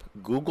app,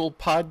 Google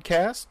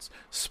Podcasts,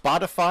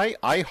 Spotify,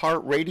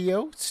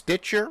 iHeartRadio,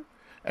 Stitcher,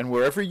 and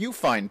wherever you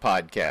find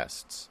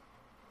podcasts.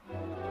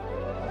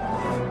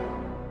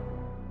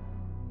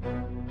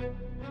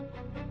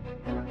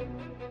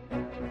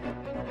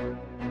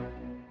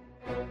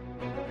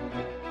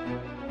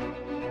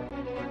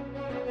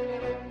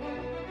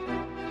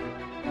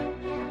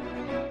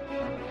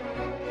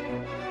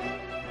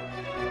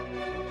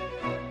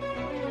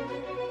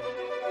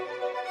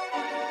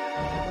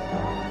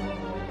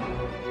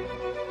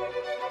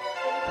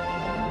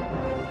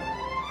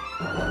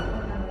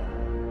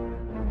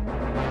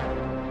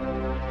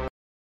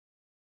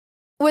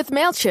 With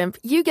MailChimp,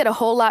 you get a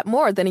whole lot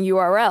more than a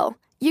URL.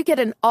 You get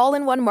an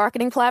all-in-one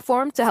marketing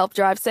platform to help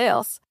drive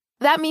sales.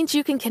 That means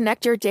you can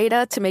connect your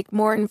data to make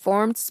more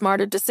informed,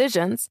 smarter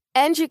decisions.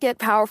 And you get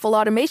powerful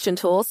automation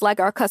tools like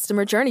our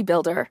Customer Journey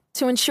Builder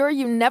to ensure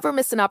you never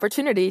miss an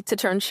opportunity to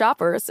turn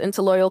shoppers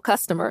into loyal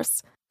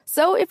customers.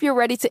 So if you're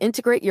ready to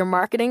integrate your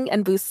marketing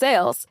and boost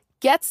sales,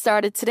 get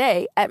started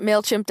today at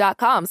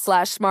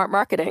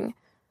MailChimp.com/smartmarketing.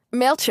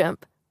 MailChimp,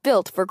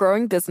 built for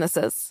growing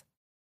businesses.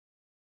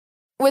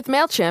 With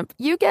MailChimp,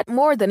 you get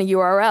more than a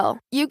URL.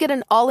 You get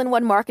an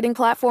all-in-one marketing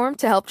platform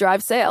to help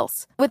drive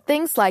sales with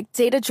things like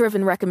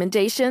data-driven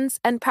recommendations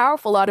and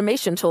powerful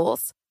automation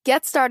tools.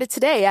 Get started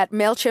today at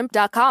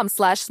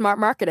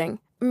MailChimp.com/smartmarketing.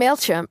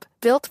 MailChimp,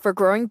 built for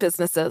growing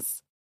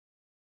businesses.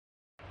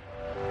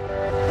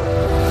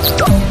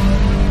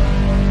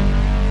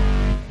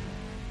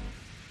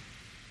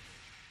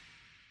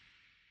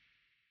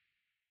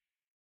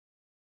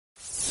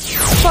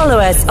 Follow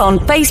us on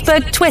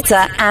Facebook,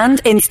 Twitter,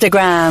 and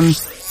Instagram.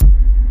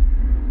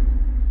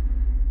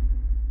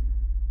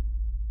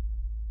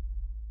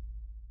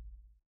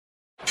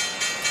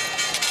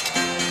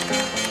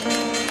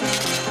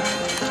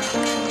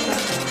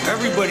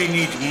 Everybody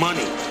needs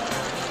money.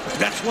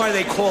 That's why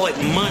they call it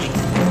money.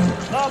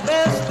 The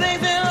best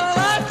things in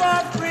life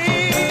are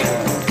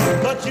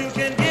free, but you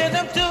can give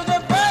them to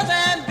the birds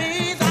and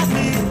bees.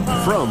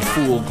 From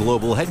Fool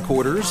Global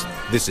Headquarters,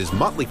 this is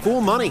Motley Fool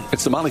Money.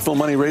 It's the Motley Fool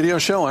Money radio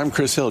show. I'm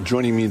Chris Hill.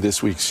 Joining me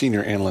this week,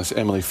 senior analyst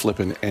Emily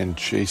Flippen and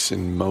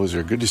Jason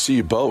Moser. Good to see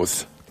you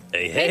both.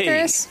 Hey,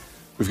 Chris.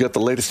 We've got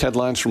the latest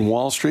headlines from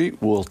Wall Street.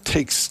 We'll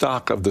take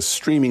stock of the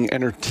streaming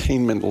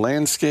entertainment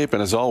landscape.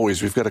 And as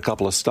always, we've got a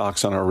couple of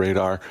stocks on our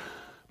radar.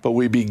 But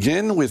we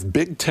begin with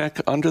big tech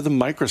under the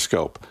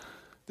microscope.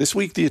 This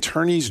week, the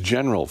attorneys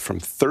general from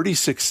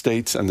 36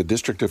 states and the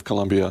District of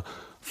Columbia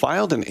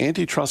filed an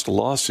antitrust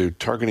lawsuit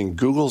targeting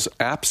Google's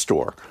App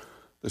Store.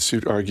 The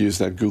suit argues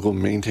that Google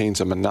maintains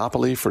a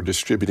monopoly for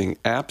distributing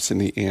apps in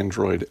the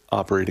Android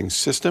operating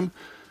system.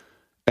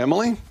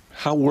 Emily,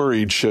 how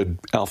worried should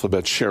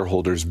Alphabet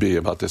shareholders be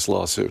about this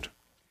lawsuit?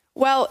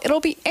 Well,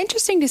 it'll be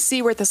interesting to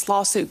see where this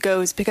lawsuit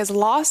goes because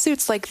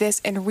lawsuits like this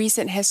in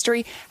recent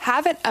history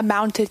haven't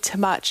amounted to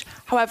much.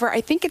 However,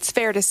 I think it's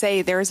fair to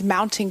say there is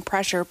mounting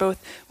pressure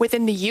both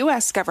within the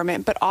U.S.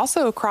 government but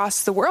also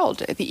across the world,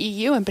 the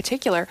EU in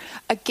particular,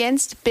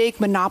 against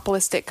big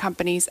monopolistic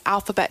companies,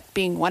 Alphabet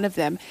being one of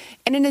them.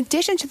 And in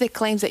addition to the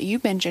claims that you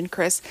mentioned,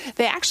 Chris,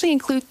 they actually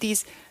include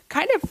these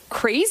kind of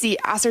crazy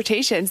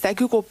assertions that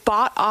Google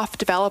bought off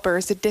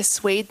developers to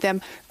dissuade them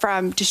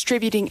from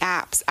distributing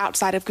apps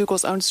outside of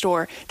Google's own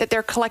store, that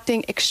they're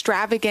collecting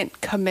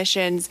extravagant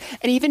commissions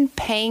and even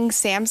paying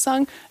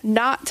Samsung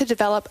not to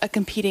develop a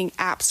competing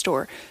app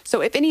store.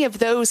 So if any of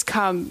those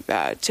come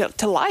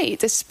to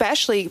light,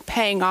 especially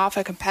paying off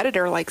a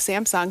competitor like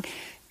Samsung,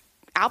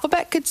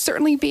 Alphabet could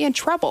certainly be in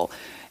trouble.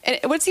 And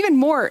what's even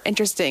more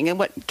interesting and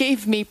what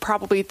gave me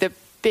probably the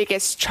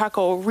biggest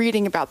chuckle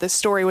reading about this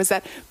story was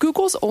that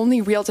Google's only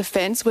real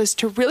defense was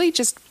to really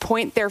just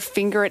point their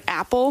finger at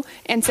Apple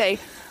and say,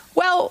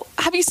 well,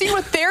 have you seen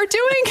what they're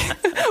doing?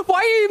 Why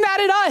are you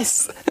mad at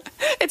us?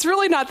 It's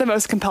really not the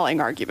most compelling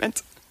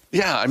argument.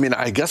 Yeah, I mean,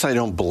 I guess I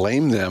don't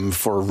blame them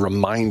for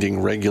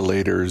reminding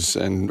regulators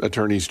and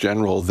attorneys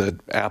general that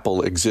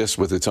Apple exists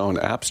with its own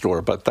app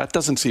store, but that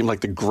doesn't seem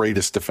like the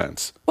greatest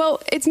defense.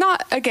 Well, it's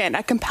not, again,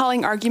 a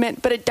compelling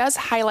argument, but it does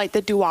highlight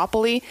the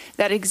duopoly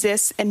that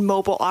exists in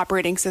mobile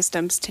operating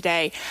systems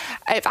today.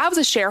 If I was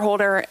a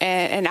shareholder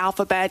in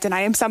Alphabet, and I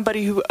am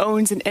somebody who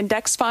owns an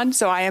index fund,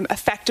 so I am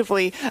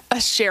effectively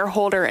a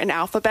shareholder in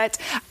Alphabet,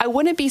 I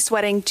wouldn't be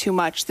sweating too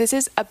much. This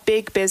is a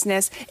big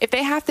business. If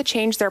they have to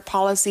change their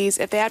policies,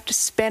 if they have to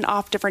spin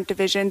off different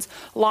divisions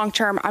long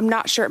term, I'm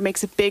not sure it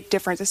makes a big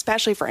difference,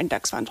 especially for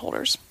index fund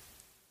holders.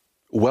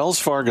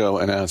 Wells Fargo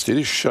announced it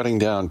is shutting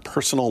down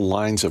personal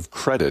lines of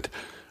credit,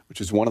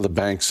 which is one of the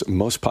bank's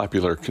most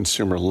popular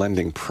consumer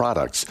lending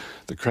products.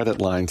 The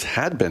credit lines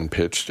had been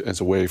pitched as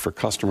a way for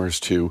customers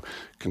to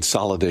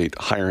consolidate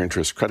higher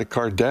interest credit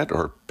card debt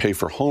or pay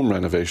for home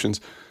renovations.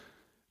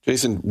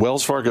 Jason,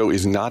 Wells Fargo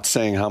is not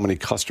saying how many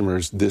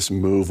customers this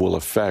move will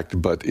affect,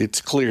 but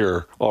it's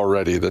clear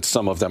already that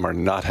some of them are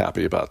not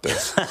happy about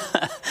this.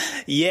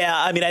 Yeah,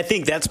 I mean, I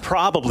think that's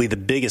probably the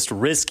biggest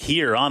risk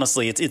here.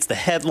 Honestly, it's the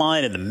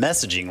headline and the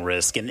messaging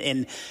risk. And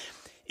it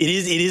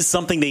is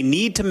something they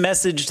need to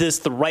message this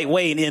the right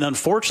way. And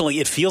unfortunately,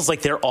 it feels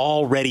like they're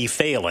already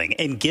failing.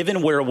 And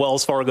given where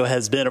Wells Fargo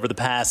has been over the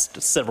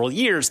past several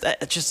years,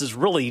 that just is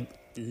really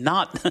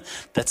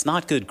that's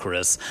not good,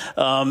 Chris.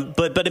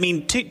 But I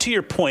mean, to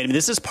your point, I mean,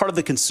 this is part of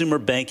the consumer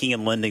banking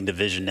and lending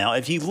division. Now,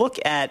 if you look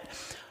at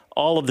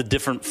all of the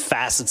different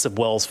facets of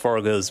Wells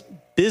Fargo's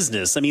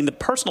business, I mean, the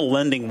personal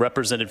lending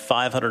represented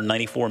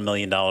 $594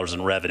 million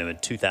in revenue in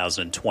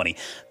 2020.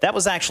 That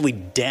was actually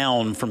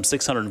down from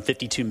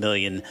 $652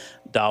 million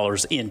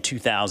in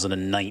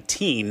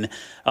 2019.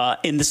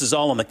 And this is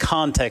all in the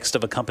context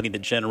of a company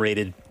that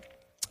generated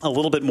a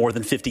little bit more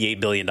than $58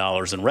 billion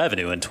in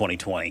revenue in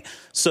 2020.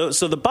 So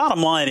the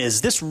bottom line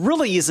is this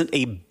really isn't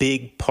a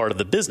big part of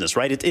the business,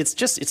 right?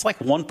 It's like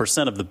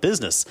 1% of the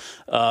business.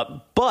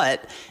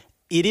 But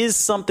it is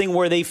something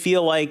where they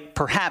feel like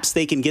perhaps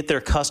they can get their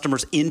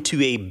customers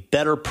into a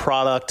better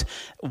product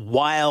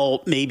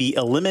while maybe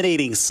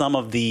eliminating some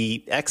of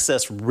the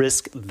excess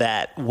risk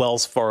that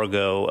Wells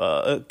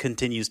Fargo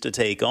continues to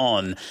take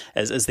on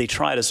as they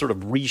try to sort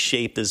of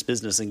reshape this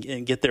business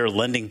and get their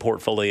lending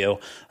portfolio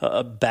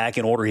back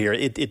in order here.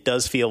 It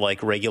does feel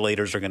like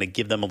regulators are going to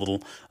give them a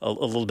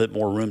little bit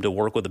more room to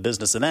work with the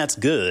business, and that's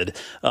good.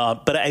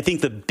 But I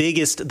think the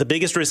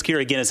biggest risk here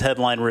again is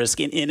headline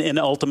risk, and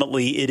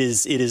ultimately it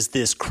is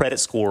this credit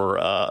score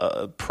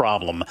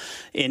problem.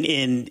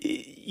 And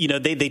you know,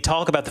 they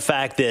talk about the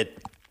fact that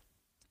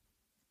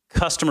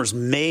customers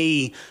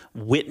may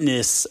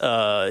witness,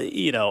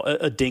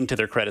 a ding to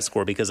their credit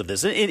score because of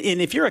this.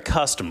 And if you're a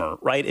customer,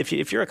 right,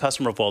 if you're a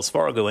customer of Wells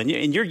Fargo and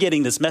you're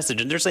getting this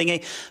message and they're saying,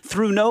 hey,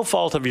 through no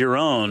fault of your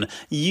own,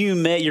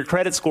 your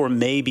credit score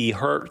may be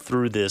hurt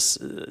through this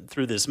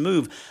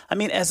move. I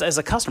mean, as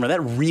a customer,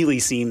 that really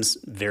seems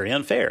very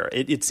unfair.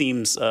 It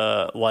seems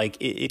like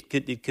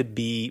it could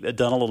be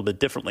done a little bit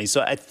differently.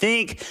 So I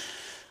think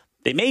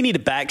they may need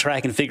to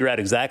backtrack and figure out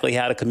exactly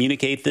how to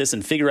communicate this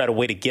and figure out a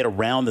way to get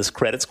around this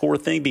credit score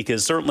thing,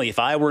 because certainly if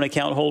I were an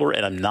account holder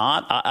and I'm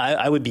not,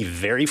 I would be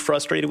very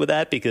frustrated with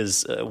that,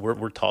 because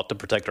we're taught to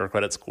protect our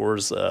credit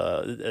scores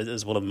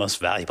as one of the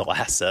most valuable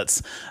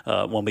assets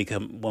when we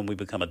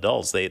become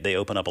adults. They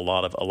open up a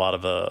lot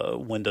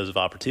of windows of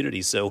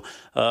opportunity. So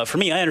for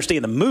me, I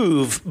understand the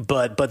move,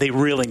 but they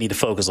really need to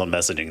focus on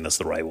messaging this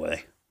the right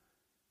way.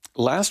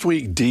 Last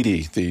week,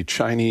 Didi, the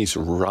Chinese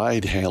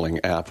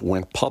ride-hailing app,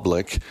 went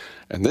public.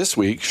 And this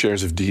week,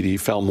 shares of Didi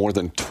fell more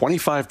than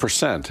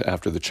 25%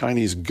 after the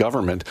Chinese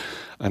government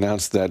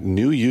announced that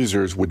new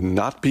users would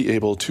not be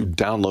able to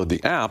download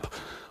the app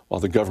while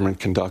the government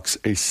conducts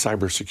a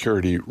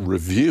cybersecurity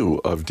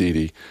review of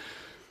Didi.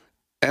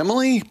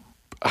 Emily,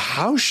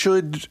 how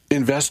should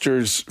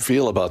investors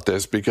feel about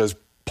this? Because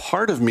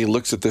part of me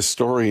looks at this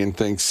story and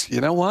thinks,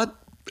 you know what?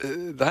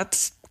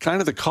 That's kind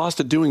of the cost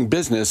of doing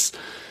business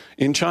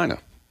in China.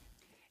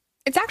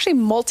 It's actually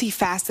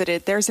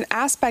multifaceted. There's an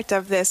aspect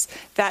of this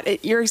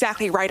that you're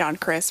exactly right on,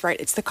 Chris, right?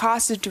 It's the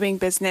cost of doing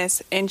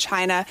business in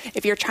China.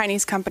 If you're a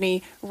Chinese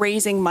company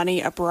raising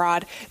money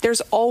abroad,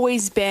 there's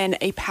always been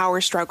a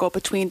power struggle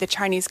between the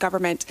Chinese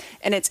government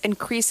and its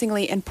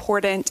increasingly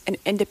important and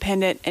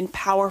independent and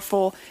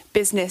powerful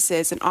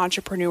businesses and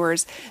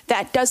entrepreneurs.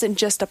 That doesn't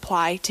just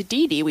apply to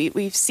Didi.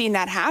 We've seen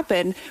that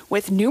happen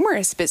with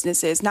numerous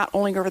businesses, not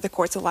only over the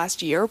course of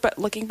last year, but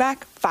looking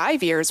back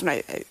 5 years.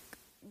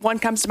 One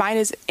comes to mind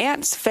is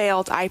Ant's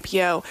failed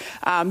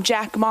IPO.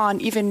 Jack Ma,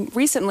 even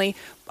recently,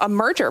 a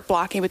merger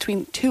blocking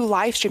between two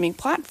live streaming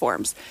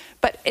platforms.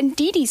 But in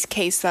Didi's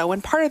case, though,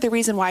 and part of the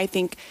reason why I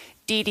think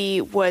Didi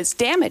was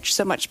damaged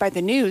so much by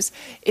the news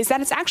is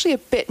that it's actually a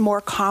bit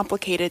more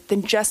complicated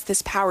than just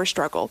this power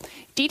struggle.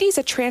 Didi's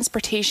a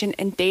transportation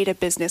and data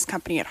business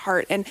company at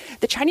heart, and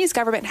the Chinese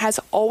government has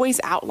always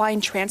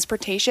outlined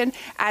transportation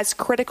as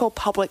critical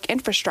public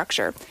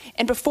infrastructure.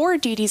 And before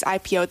Didi's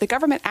IPO, the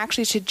government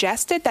actually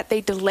suggested that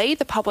they delay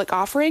the public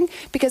offering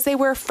because they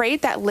were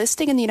afraid that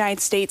listing in the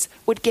United States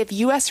would give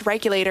U.S.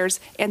 regulators,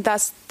 and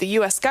thus the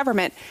U.S.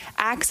 government,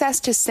 access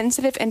to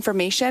sensitive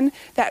information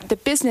that the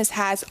business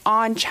has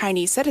on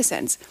Chinese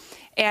citizens.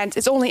 And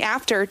it's only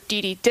after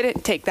Didi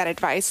didn't take that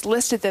advice,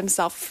 listed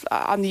themselves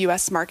on the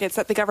U.S. markets,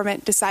 that the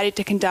government decided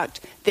to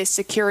conduct this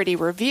security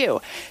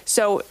review.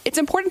 So it's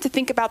important to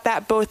think about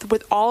that both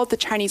with all of the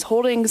Chinese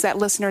holdings that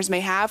listeners may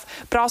have,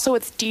 but also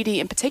with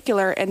Didi in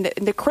particular and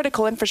the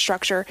critical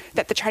infrastructure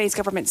that the Chinese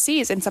government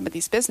sees in some of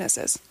these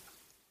businesses.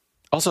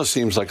 Also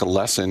seems like a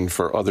lesson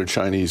for other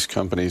Chinese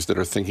companies that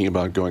are thinking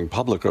about going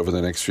public over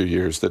the next few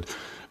years, that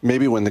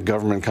maybe when the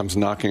government comes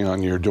knocking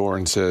on your door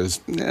and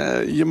says,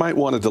 you might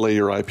want to delay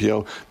your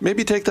IPO,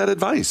 maybe take that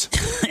advice.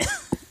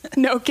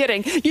 No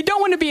kidding. You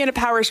don't want to be in a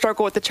power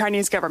struggle with the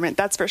Chinese government,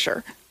 that's for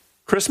sure.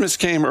 Christmas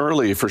came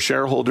early for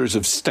shareholders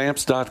of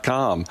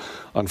Stamps.com.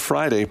 On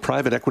Friday,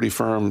 private equity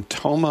firm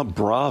Thoma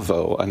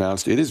Bravo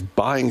announced it is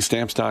buying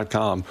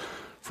Stamps.com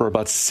for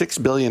about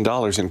 $6 billion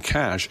in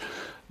cash.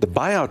 The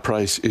buyout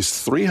price is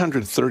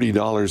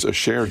 $330 a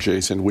share,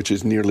 Jason, which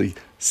is nearly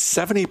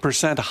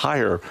 70%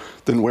 higher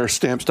than where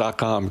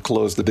Stamps.com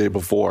closed the day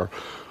before.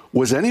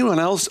 Was anyone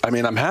else, I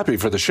mean, I'm happy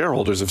for the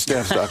shareholders of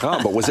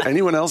Stamps.com, but was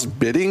anyone else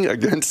bidding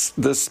against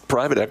this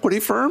private equity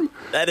firm?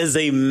 That is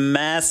a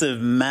massive,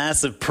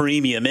 massive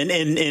premium. And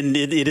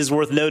it is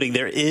worth noting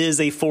there is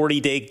a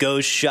 40-day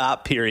go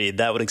shop period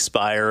that would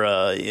expire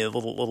a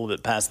little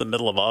bit past the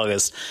middle of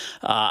August.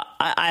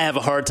 I have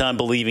a hard time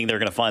believing they're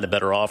going to find a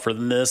better offer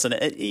than this. And,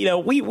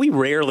 we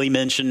rarely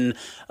mention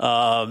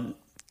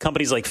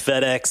companies like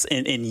FedEx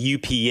and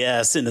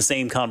UPS in the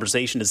same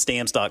conversation as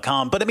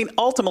Stamps.com. But I mean,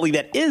 ultimately,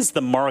 that is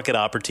the market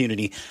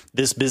opportunity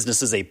this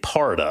business is a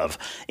part of.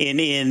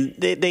 And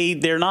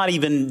they're not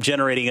even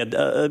generating a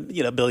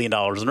 $1 billion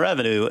in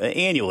revenue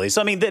annually.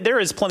 So, I mean,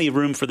 there is plenty of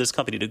room for this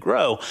company to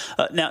grow.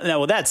 Now,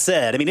 with that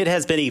said, I mean, it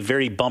has been a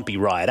very bumpy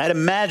ride. I'd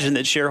imagine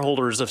that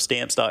shareholders of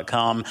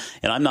Stamps.com,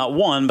 and I'm not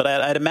one, but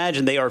I'd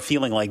imagine they are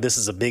feeling like this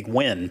is a big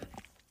win.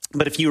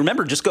 But if you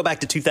remember, just go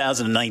back to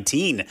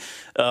 2019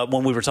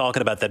 when we were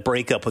talking about that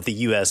breakup with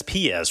the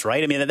USPS,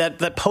 right? I mean,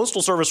 that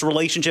Postal Service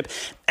relationship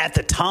at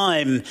the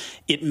time,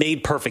 it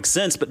made perfect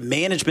sense. But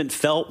management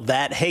felt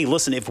that, hey,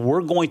 listen, if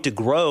we're going to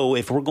grow,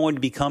 if we're going to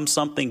become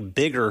something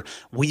bigger,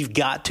 we've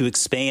got to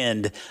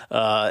expand,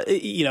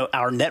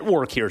 our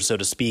network here, so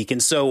to speak.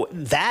 And so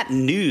that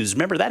news,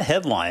 remember that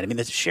headline? I mean,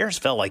 the shares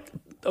fell like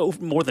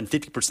more than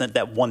 50%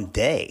 that one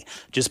day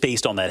just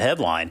based on that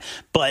headline.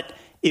 But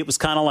it was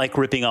kind of like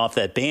ripping off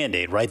that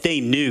Band-Aid, right?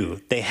 They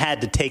knew they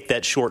had to take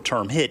that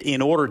short-term hit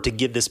in order to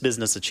give this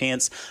business a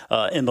chance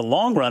in the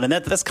long run. And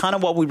that's kind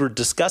of what we were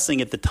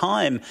discussing at the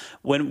time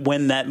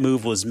when that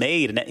move was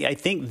made. And I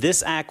think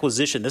this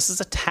acquisition, this is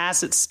a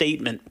tacit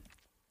statement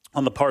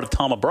on the part of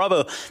Thoma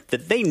Bravo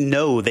that they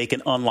know they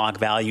can unlock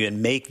value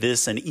and make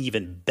this an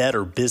even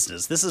better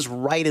business. This is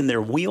right in their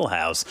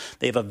wheelhouse.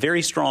 They have a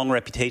very strong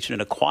reputation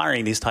in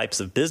acquiring these types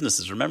of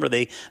businesses. Remember,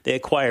 they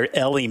acquired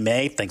Ellie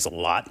Mae, thanks a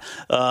lot,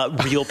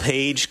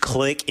 RealPage,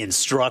 Click,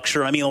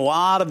 Instructure. I mean, a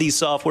lot of these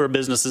software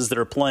businesses that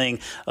are playing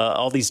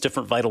all these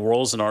different vital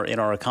roles in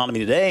our economy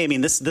today. I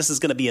mean, this is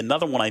going to be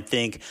another one, I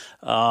think.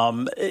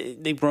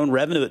 They've grown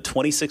revenue at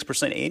 26%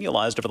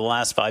 annualized over the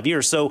last 5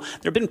 years. So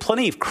there have been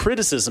plenty of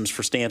criticisms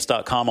for Stamps.com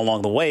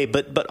along the way,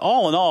 but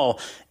all in all,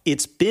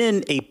 it's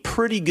been a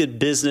pretty good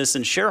business,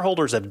 and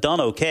shareholders have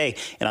done okay.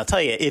 And I'll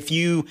tell you, if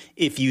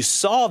you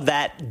saw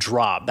that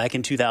drop back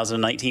in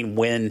 2019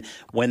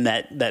 when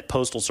that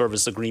Postal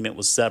Service agreement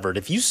was severed,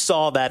 if you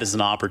saw that as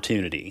an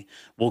opportunity,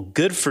 well,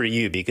 good for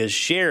you, because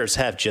shares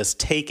have just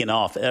taken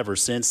off ever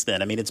since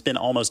then. I mean, it's been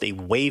almost a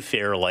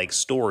Wayfair-like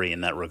story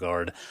in that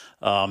regard.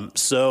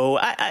 So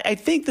I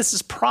think this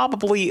is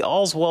probably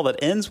all's well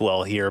that ends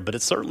well here, but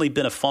it's certainly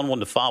been a fun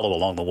one to follow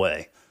along the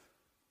way.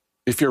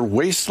 If your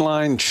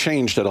waistline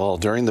changed at all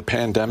during the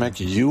pandemic,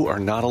 you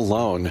are not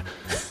alone.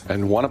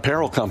 And one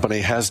apparel company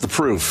has the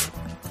proof.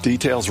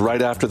 Details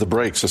right after the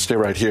break, so stay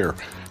right here.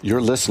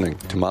 You're listening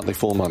to Motley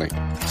Fool Money.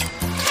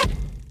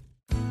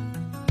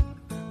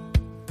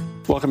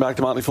 Welcome back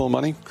to Motley Fool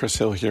Money. Chris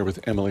Hill here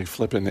with Emily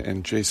Flippen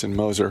and Jason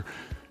Moser.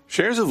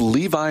 Shares of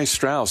Levi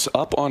Strauss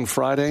up on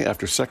Friday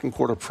after second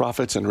quarter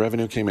profits and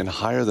revenue came in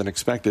higher than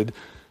expected.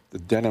 The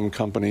denim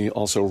company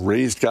also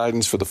raised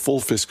guidance for the full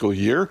fiscal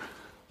year.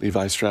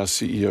 Levi Strauss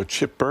CEO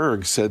Chip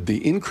Bergh said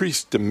the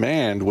increased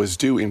demand was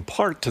due in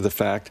part to the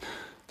fact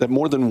that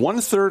more than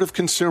 1/3 of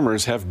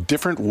consumers have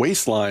different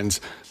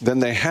waistlines than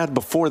they had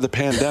before the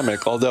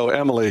pandemic, although,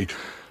 Emily,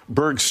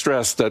 Bergh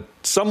stressed that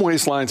some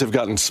waistlines have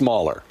gotten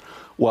smaller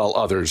while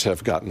others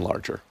have gotten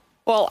larger.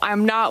 Well,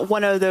 I'm not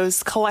one of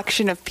those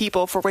collection of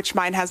people for which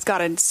mine has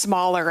gotten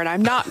smaller, and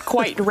I'm not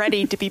quite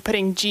ready to be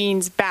putting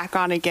jeans back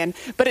on again.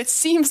 But it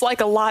seems like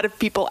a lot of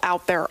people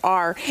out there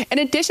are. In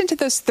addition to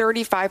those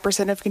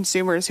 35% of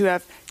consumers who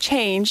have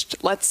changed,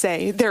 let's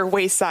say, their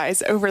waist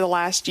size over the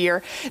last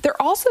year, they're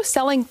also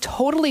selling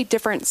totally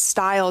different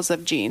styles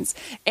of jeans.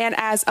 And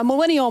as a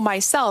millennial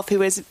myself,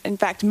 who is in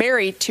fact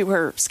married to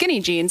her skinny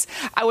jeans,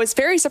 I was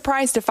very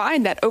surprised to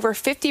find that over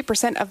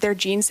 50% of their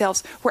jean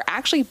sales were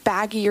actually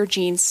baggier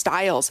jean styles.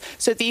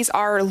 So these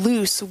are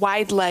loose,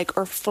 wide leg,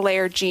 or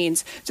flare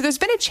jeans. So there's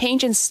been a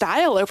change in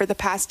style over the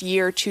past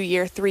year, 2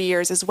 year, 3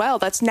 years as well.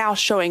 That's now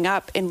showing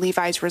up in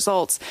Levi's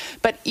results.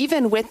 But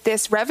even with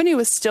this, revenue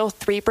is still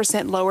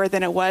 3% lower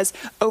than it was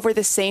over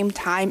the same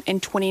time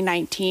in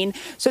 2019.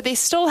 So they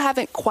still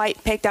haven't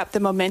quite picked up the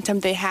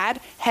momentum they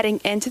had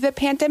heading into the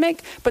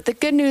pandemic. But the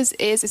good news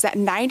is that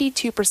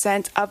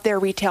 92% of their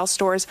retail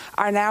stores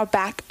are now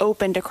back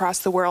opened across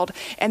the world,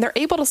 and they're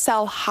able to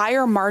sell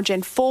higher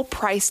margin,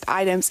 full-priced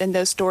items in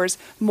those stores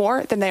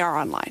more than they are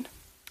online.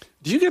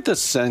 Do you get the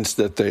sense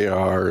that they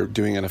are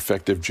doing an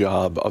effective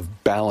job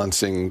of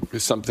balancing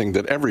something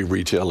that every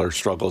retailer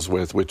struggles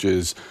with, which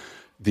is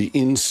the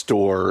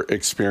in-store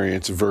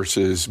experience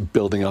versus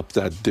building up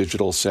that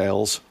digital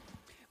sales?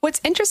 What's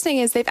interesting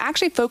is they've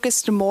actually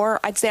focused more,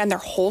 I'd say, on their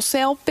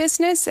wholesale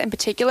business in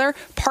particular,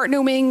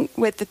 partnering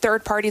with the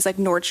third parties like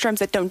Nordstrom's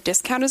that don't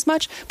discount as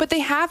much, but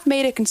they have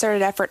made a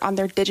concerted effort on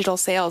their digital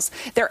sales.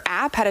 Their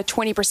app had a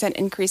 20%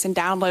 increase in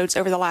downloads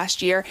over the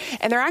last year,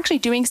 and they're actually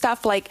doing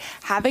stuff like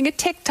having a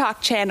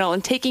TikTok channel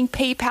and taking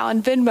PayPal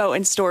and Venmo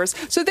in stores.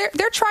 So they're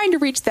trying to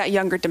reach that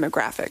younger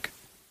demographic.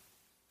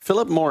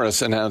 Philip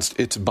Morris announced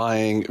it's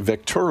buying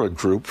Vectura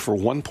Group for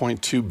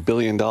 $1.2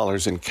 billion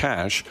in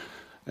cash.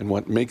 And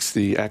what makes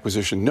the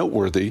acquisition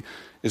noteworthy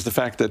is the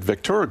fact that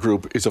Vectura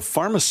Group is a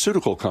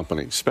pharmaceutical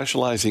company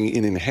specializing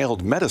in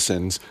inhaled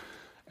medicines,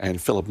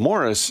 and Philip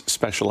Morris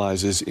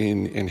specializes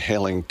in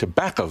inhaling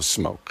tobacco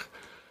smoke.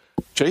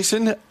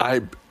 Jason,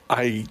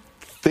 I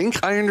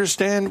think I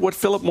understand what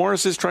Philip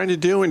Morris is trying to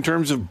do in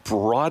terms of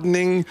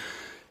broadening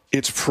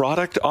its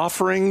product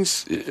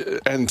offerings,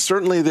 and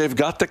certainly they've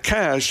got the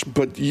cash,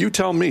 but you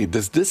tell me,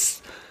 is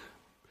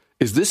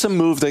this a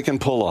move they can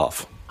pull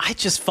off? I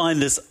just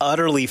find this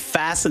utterly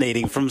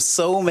fascinating from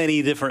so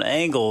many different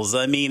angles.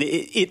 I mean,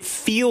 it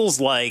feels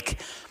like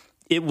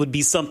it would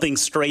be something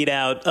straight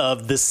out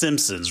of The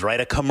Simpsons, right?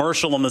 A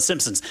commercial on The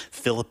Simpsons.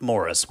 Philip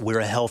Morris, we're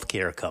a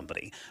healthcare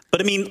company. But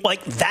I mean,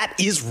 like, that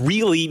is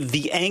really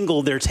the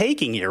angle they're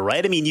taking here,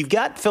 right? I mean, you've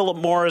got Philip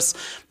Morris,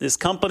 this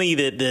company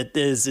that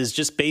is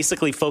just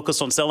basically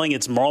focused on selling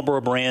its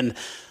Marlboro brand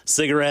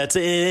cigarettes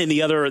and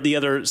the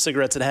other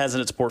cigarettes it has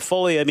in its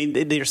portfolio. I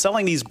mean, they're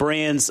selling these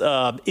brands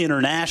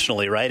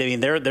internationally, right? I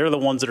mean, they're the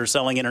ones that are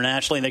selling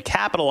internationally, and they're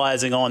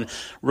capitalizing on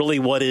really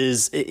what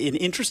is an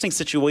interesting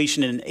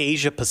situation in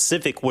Asia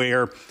Pacific,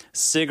 where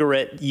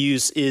cigarette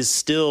use is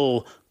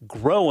still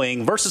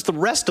growing versus the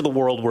rest of the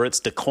world where it's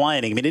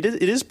declining. I mean, it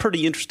is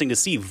pretty interesting to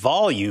see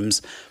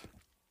volumes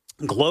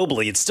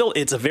globally.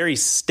 It's a very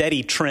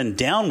steady trend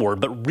downward,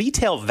 but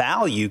retail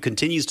value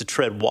continues to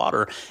tread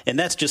water, and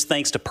that's just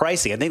thanks to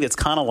pricing. I think it's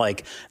kind of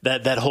like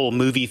that whole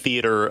movie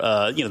theater,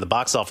 the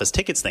box office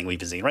tickets thing we've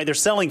been seeing, right? They're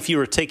selling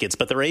fewer tickets,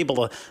 but they're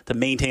able to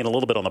maintain a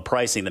little bit on the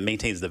pricing that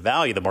maintains the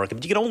value of the market.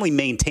 But you can only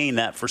maintain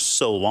that for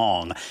so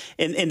long,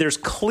 and there's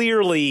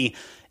clearly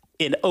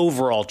an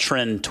overall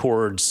trend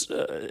towards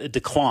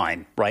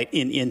decline, right,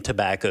 in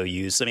tobacco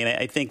use. I mean,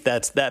 I think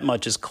that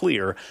much is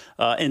clear.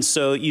 And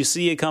so you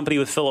see a company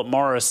with Philip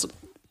Morris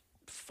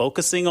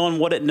focusing on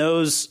what it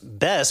knows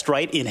best,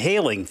 right,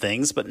 inhaling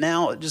things, but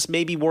now just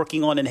maybe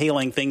working on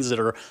inhaling things that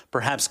are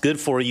perhaps good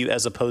for you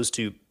as opposed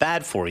to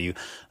bad for you.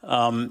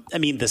 I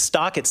mean, the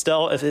stock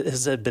itself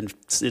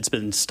it's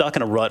been stuck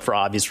in a rut for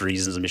obvious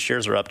reasons. I mean,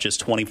 shares are up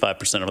just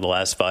 25% over the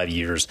last 5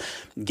 years,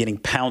 getting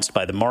pounced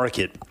by the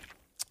market.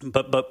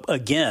 But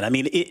again, I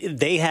mean,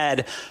 they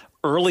had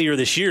earlier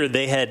this year,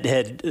 they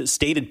had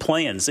stated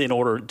plans in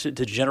order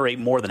to generate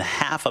more than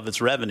half of its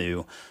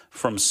revenue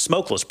from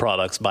smokeless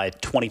products by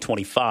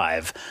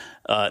 2025.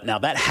 Now,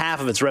 that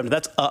half of its revenue,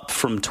 that's up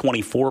from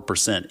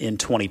 24% in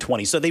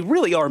 2020. So they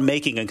really are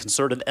making a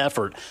concerted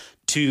effort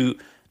to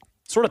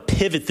sort of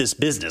pivot this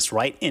business,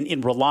 right,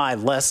 and rely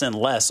less and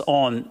less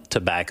on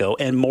tobacco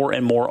and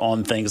more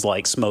on things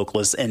like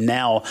smokeless. And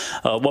now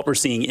what we're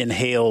seeing,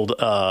 inhaled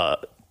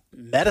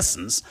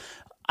medicines.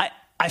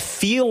 I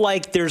feel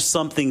like there's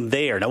something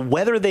there. Now,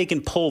 whether they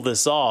can pull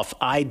this off,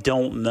 I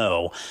don't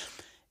know.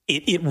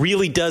 It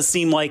really does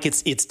seem like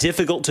it's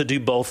difficult to do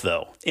both,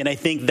 though. And I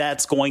think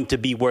that's going to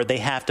be where they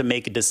have to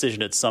make a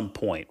decision at some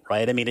point,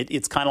 right? I mean,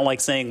 it's kind of like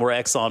saying we're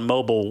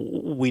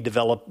ExxonMobil, we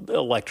develop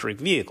electric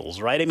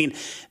vehicles, right? I mean,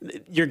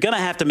 you're going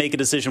to have to make a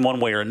decision one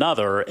way or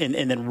another and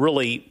then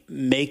really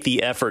make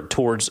the effort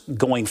towards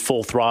going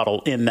full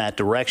throttle in that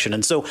direction.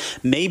 And so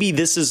maybe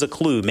this is a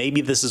clue.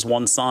 Maybe this is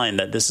one sign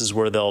that this is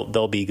where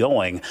they'll be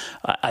going.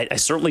 I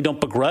certainly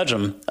don't begrudge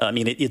them. I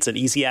mean, it's an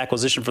easy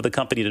acquisition for the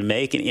company to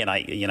make. And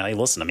I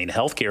listen, I mean,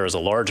 healthcare is a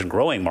large and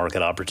growing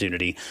market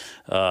opportunity,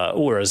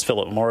 whereas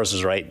Philip Morris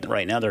is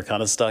right now they're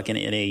kind of stuck in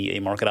a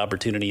market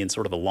opportunity in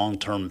sort of a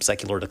long-term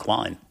secular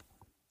decline.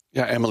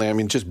 Yeah, Emily, I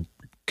mean, just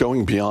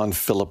going beyond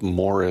Philip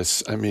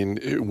Morris, I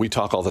mean, we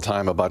talk all the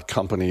time about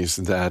companies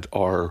that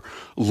are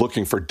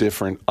looking for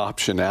different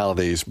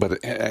optionalities,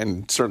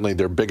 and certainly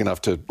they're big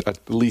enough to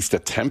at least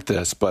attempt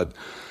this, but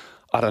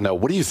I don't know.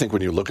 What do you think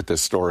when you look at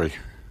this story?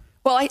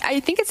 Well, I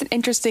think it's an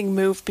interesting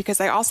move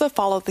because I also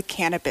follow the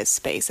cannabis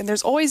space. And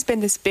there's always been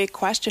this big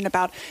question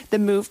about the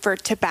move for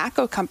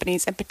tobacco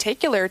companies in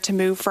particular to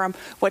move from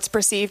what's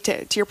perceived,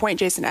 to your point,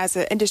 Jason, as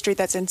an industry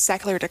that's in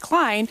secular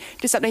decline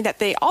to something that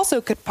they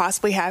also could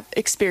possibly have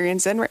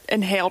experience in,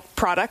 inhaled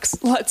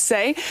products, let's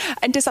say,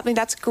 and to something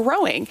that's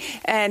growing.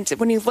 And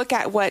when you look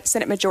at what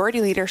Senate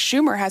Majority Leader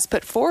Schumer has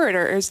put forward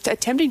or is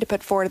attempting to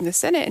put forward in the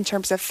Senate in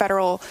terms of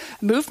federal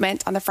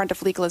movement on the front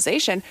of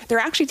legalization, they're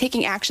actually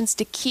taking actions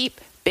to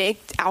keep big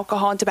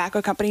alcohol and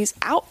tobacco companies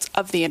out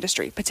of the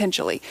industry,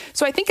 potentially.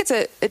 So I think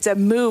it's a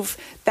move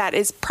that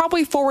is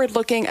probably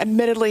forward-looking,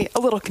 admittedly a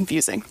little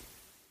confusing.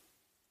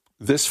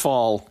 This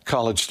fall,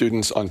 college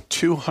students on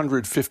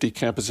 250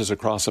 campuses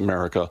across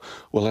America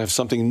will have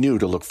something new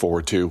to look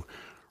forward to: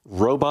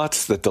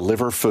 robots that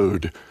deliver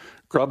food.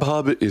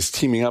 Grubhub is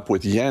teaming up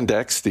with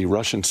Yandex, the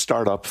Russian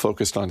startup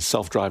focused on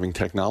self-driving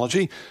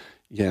technology.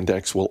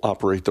 Yandex will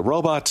operate the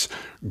robots.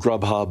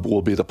 Grubhub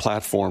will be the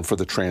platform for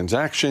the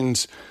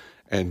transactions.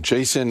 And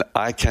Jason,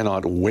 I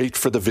cannot wait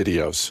for the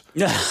videos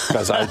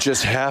because I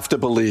just have to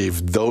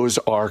believe those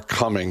are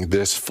coming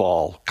this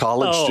fall.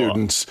 College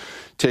students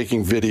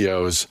taking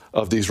videos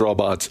of these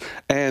robots,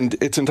 and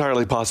it's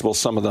entirely possible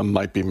some of them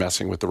might be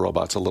messing with the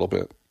robots a little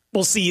bit.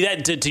 Well, see,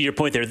 that to your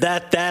point there,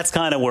 that's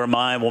kind of where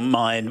my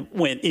mind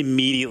went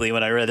immediately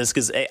when I read this,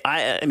 because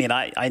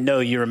I know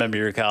you remember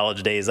your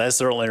college days. I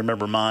certainly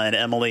remember mine,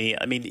 Emily.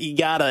 I mean, you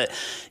gotta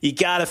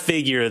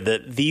figure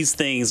that these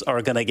things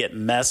are going to get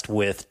messed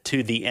with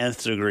to the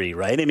nth degree,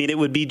 right? I mean, it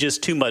would be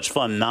just too much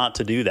fun not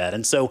to do that.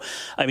 And so,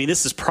 I mean,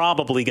 this is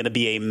probably going to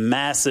be a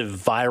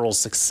massive viral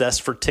success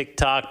for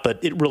TikTok,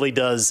 but it really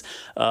does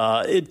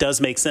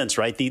make sense,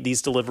 right?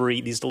 These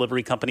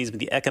delivery companies,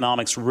 the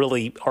economics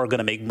really are going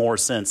to make more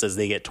sense as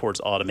they get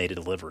towards automated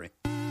delivery.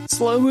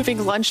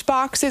 Slow-moving lunch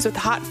boxes with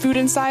hot food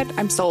inside,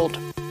 I'm sold.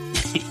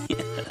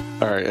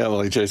 All right,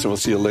 Emily, Jason, we'll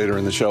see you later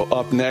in the show.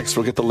 Up next,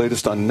 we'll get the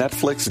latest on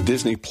Netflix,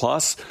 Disney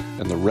Plus,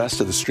 and the rest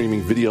of the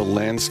streaming video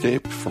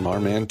landscape from our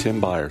man,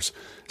 Tim Byers.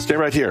 Stay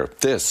right here.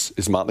 This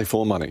is Motley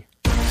Fool Money.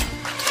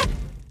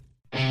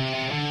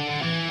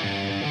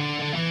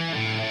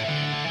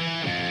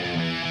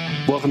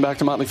 Welcome back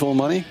to Motley Fool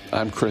Money.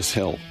 I'm Chris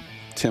Hill.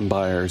 Tim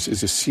Byers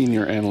is a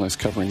senior analyst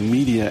covering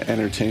media,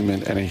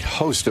 entertainment, and a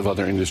host of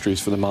other industries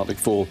for the Motley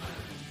Fool.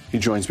 He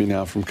joins me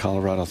now from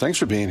Colorado. Thanks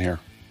for being here.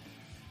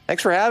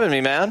 Thanks for having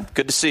me, man.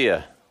 Good to see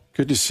you.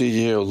 Good to see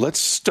you. Let's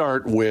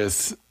start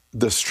with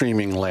the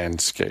streaming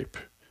landscape,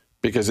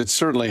 because it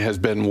certainly has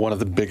been one of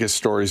the biggest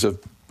stories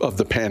of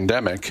the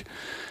pandemic.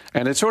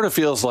 And it sort of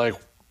feels like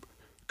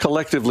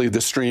collectively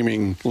the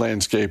streaming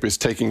landscape is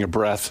taking a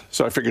breath.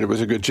 So I figured it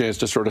was a good chance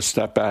to sort of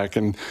step back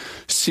and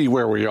see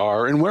where we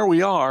are. And where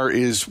we are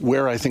is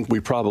where I think we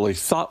probably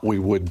thought we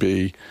would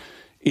be,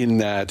 in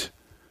that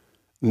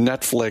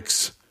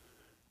Netflix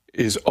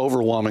is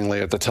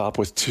overwhelmingly at the top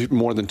with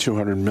more than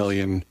 200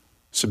 million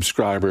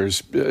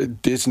subscribers.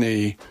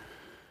 Disney,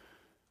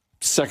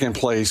 second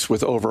place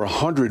with over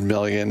 100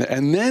 million.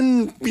 And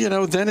then,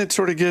 then it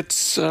sort of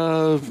gets, I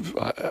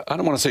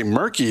don't want to say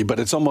murky, but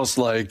it's almost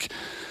like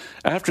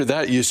after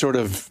that, you sort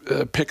of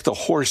pick the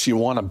horse you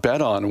want to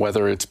bet on,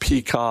 whether it's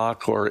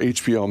Peacock or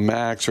HBO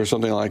Max or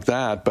something like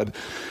that. But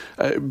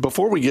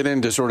before we get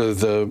into sort of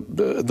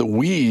the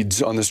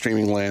weeds on the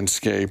streaming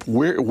landscape,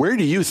 where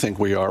do you think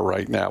we are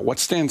right now? What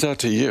stands out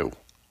to you?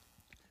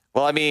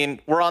 Well, I mean,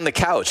 we're on the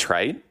couch,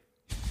 right?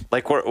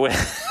 Like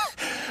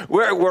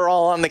we're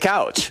all on the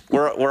couch.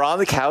 We're on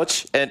the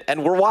couch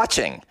and we're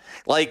watching.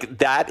 Like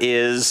that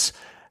is.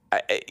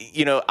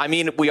 I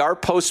mean, we are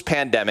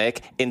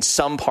post-pandemic in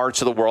some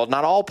parts of the world,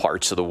 not all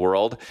parts of the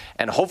world,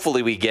 and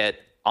hopefully we get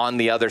on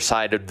the other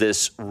side of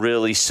this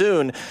really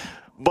soon.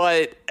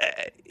 But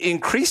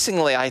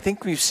increasingly, I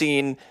think we've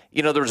seen,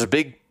 there was a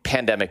big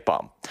pandemic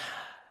bump,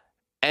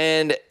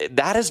 and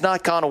that has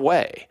not gone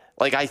away.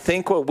 Like, I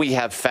think what we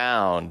have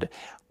found,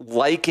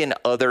 like in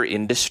other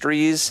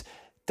industries,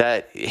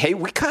 that, hey,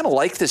 we kind of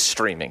like this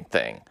streaming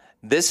thing.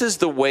 This is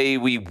the way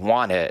we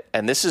want it,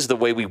 and this is the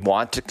way we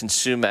want to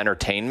consume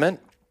entertainment.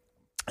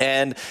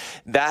 And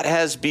that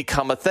has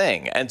become a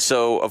thing. And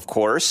so, of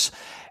course,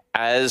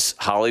 as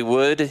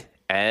Hollywood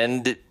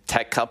and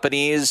tech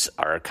companies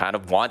are kind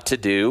of want to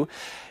do,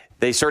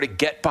 they sort of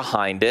get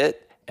behind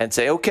it and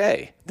say,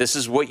 okay, this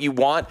is what you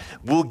want.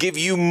 We'll give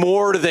you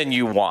more than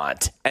you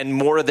want and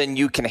more than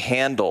you can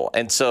handle.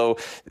 And so,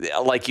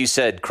 like you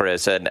said,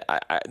 Chris, and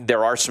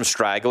there are some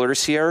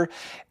stragglers here,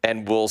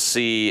 and we'll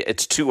see.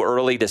 It's too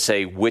early to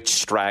say which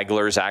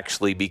stragglers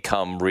actually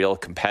become real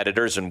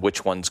competitors and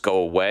which ones go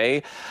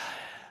away.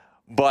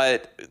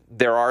 But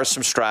there are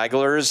some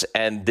stragglers,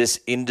 and this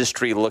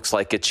industry looks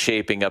like it's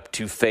shaping up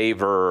to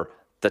favor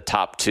the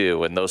top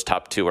two, and those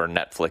top two are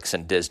Netflix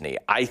and Disney.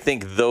 I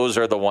think those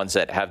are the ones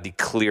that have the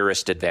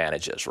clearest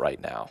advantages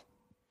right now.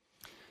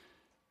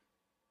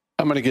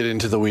 I'm going to get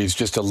into the weeds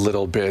just a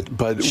little bit,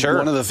 but sure.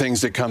 One of the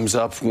things that comes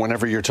up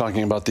whenever you're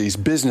talking about these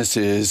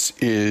businesses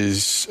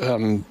is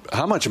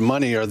how much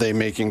money are they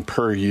making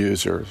per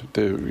user,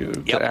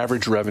 the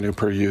average revenue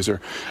per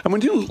user. And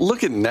when you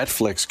look at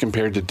Netflix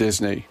compared to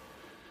Disney,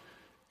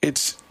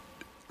 it's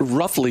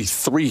roughly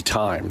 3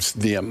 times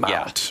the amount.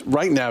 Yeah.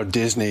 Right now,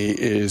 Disney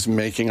is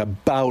making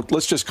about,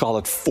 let's just call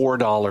it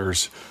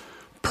 $4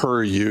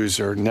 per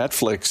user.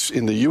 Netflix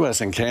in the U.S.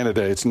 and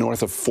Canada, it's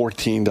north of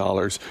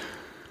 $14.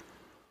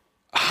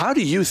 How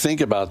do you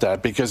think about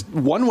that? Because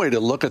one way to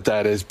look at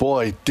that is,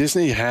 boy,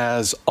 Disney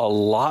has a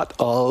lot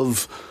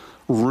of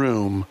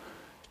room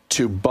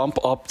to bump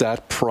up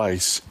that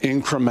price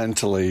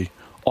incrementally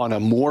on a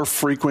more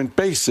frequent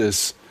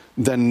basis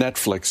than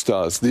Netflix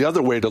does. The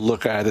other way to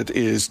look at it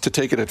is to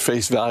take it at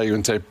face value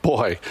and say,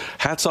 boy,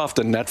 hats off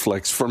to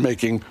Netflix for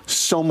making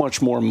so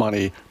much more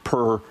money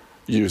per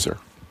user.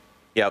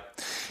 Yep.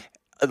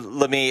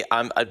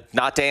 I'm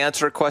not to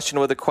answer a question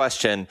with a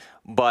question,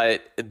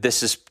 but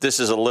this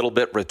is a little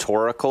bit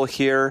rhetorical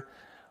here.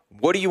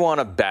 What do you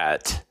want to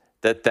bet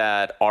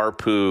that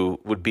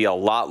ARPU would be a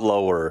lot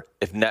lower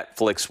if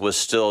Netflix was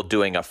still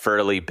doing a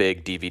fairly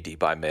big DVD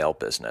by mail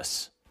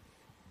business?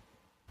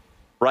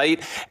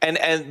 Right?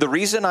 And the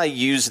reason I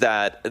use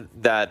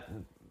that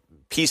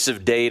piece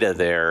of data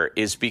there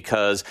is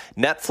because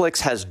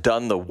Netflix has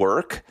done the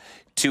work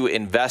to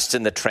invest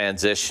in the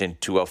transition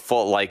to a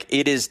full,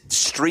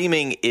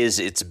 streaming is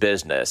its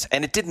business.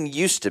 And it didn't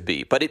used to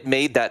be, but it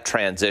made that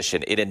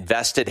transition. It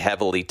invested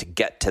heavily to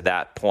get to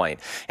that point.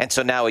 And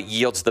so now it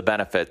yields the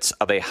benefits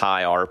of a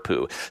high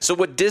ARPU. So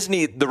what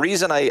Disney, the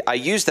reason I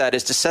use that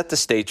is to set the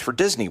stage for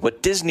Disney.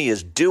 What Disney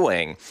is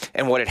doing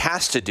and what it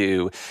has to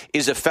do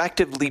is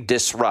effectively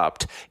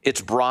disrupt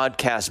its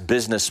broadcast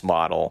business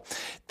model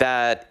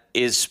that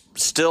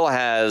still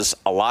has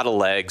a lot of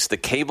legs. The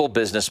cable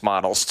business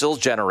model still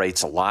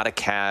generates a lot of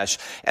cash,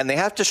 and they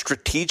have to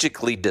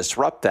strategically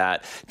disrupt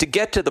that to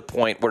get to the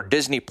point where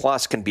Disney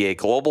Plus can be a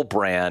global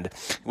brand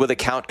with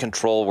account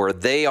control, where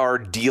they are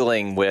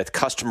dealing with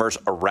customers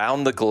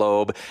around the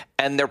globe,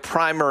 and their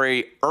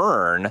primary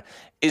earn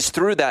is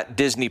through that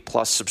Disney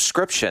Plus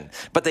subscription.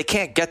 But they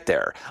can't get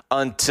there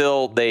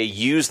until they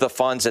use the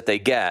funds that they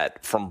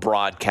get from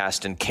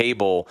broadcast and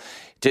cable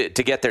to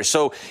get there.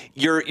 So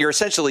you're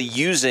essentially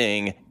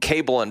using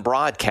cable and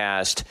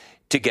broadcast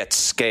to get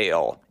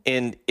scale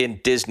in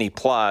Disney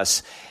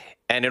Plus.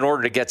 And in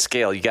order to get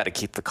scale, you got to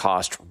keep the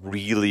cost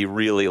really,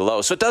 really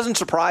low. So it doesn't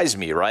surprise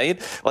me,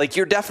 right? Like,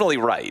 you're definitely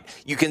right.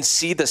 You can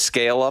see the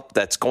scale up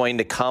that's going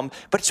to come,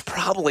 but it's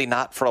probably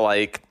not for,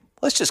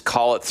 let's just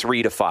call it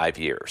 3 to 5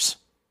 years.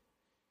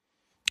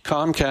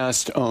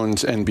 Comcast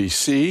owns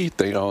NBC.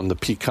 They own the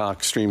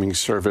Peacock streaming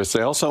service.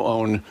 They also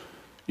own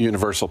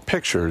Universal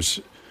Pictures.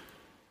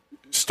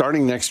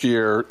 starting next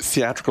year,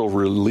 theatrical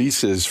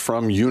releases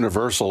from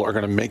Universal are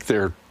going to make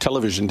their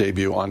television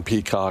debut on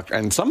Peacock.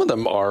 And some of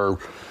them are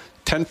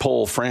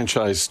tentpole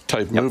franchise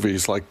type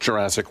movies like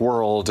Jurassic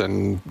World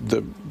and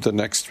the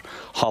next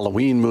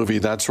Halloween movie,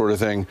 that sort of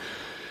thing.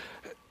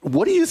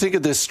 What do you think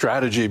of this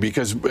strategy?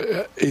 Because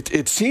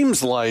it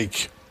seems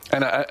like,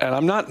 and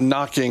I'm not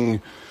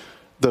knocking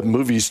the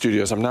movie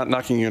studios, I'm not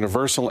knocking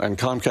Universal and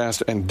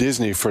Comcast and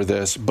Disney for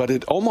this, but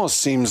it almost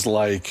seems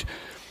like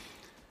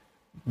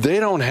they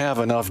don't have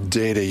enough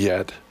data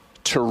yet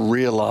to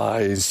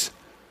realize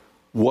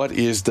what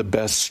is the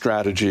best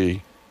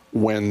strategy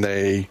when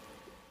they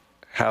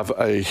have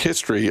a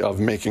history of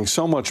making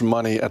so much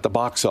money at the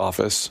box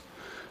office,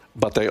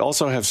 but they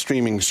also have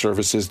streaming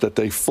services that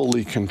they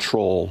fully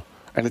control.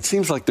 And it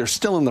seems like they're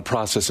still in the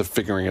process of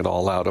figuring it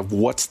all out, of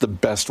what's the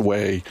best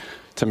way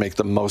to make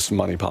the most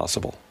money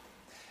possible.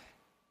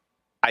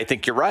 I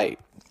think you're right.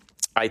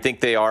 I think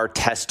they are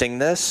testing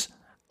this.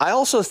 I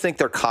also think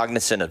they're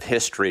cognizant of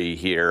history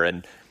here.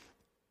 And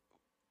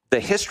the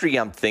history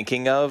I'm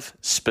thinking of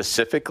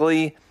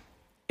specifically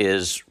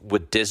is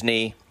with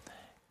Disney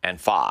and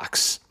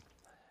Fox.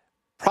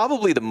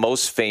 Probably the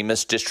most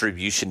famous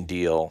distribution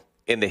deal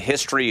in the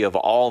history of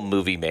all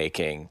movie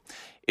making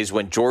is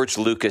when George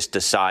Lucas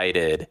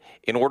decided,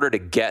 in order to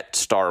get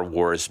Star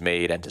Wars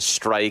made and to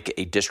strike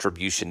a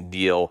distribution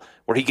deal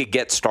where he could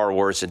get Star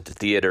Wars into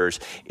theaters,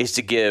 is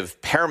to give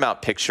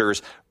Paramount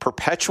Pictures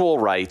perpetual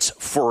rights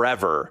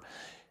forever.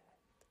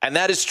 And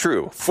that is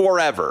true,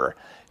 forever,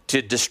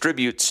 to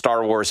distribute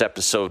Star Wars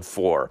Episode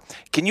 4.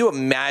 Can you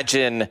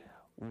imagine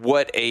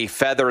what a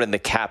feather in the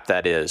cap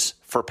that is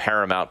for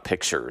Paramount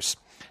Pictures?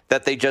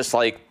 That they just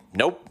like,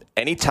 nope.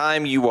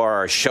 Anytime you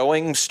are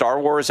showing Star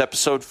Wars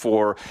Episode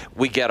 4,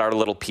 we get our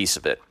little piece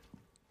of it.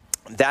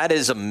 That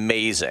is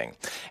amazing.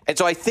 And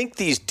so I think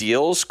these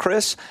deals,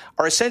 Chris,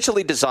 are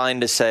essentially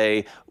designed to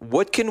say,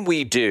 what can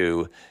we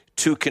do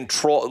to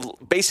control,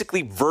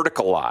 basically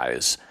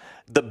verticalize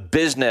the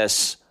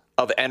business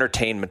of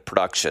entertainment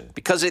production?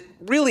 Because it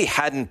really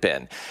hadn't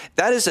been.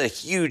 That is a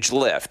huge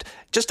lift.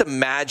 Just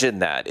imagine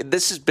that.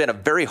 This has been a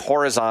very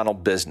horizontal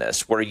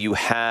business where you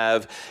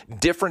have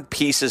different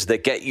pieces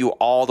that get you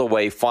all the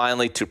way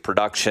finally to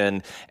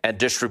production and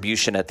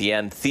distribution at the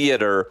end,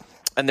 theater.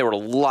 And there were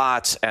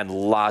lots and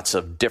lots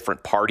of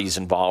different parties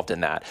involved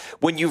in that.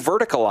 When you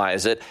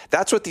verticalize it,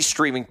 that's what these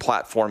streaming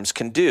platforms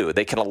can do.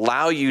 They can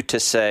allow you to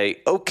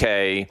say,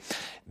 okay,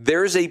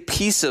 there's a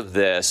piece of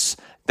this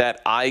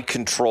that I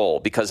control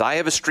because I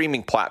have a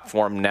streaming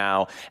platform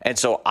now, and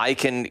so I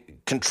can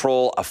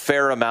control a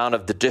fair amount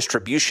of the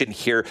distribution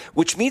here,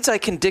 which means I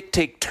can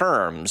dictate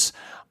terms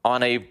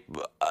on a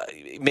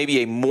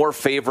maybe a more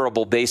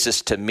favorable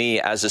basis to me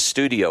as a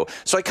studio.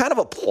 So I kind of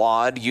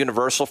applaud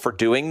Universal for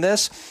doing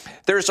this.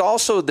 There's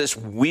also this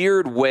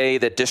weird way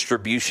that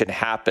distribution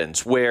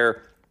happens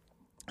where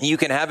you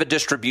can have a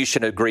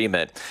distribution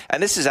agreement.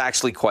 And this is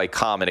actually quite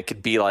common. It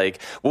could be like,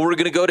 well, we're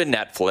going to go to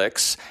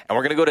Netflix and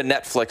we're going to go to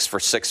Netflix for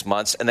 6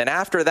 months. And then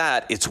after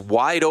that, it's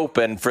wide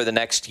open for the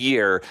next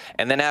year.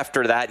 And then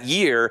after that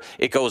year,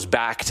 it goes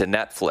back to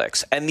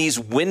Netflix. And these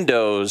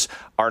windows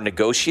are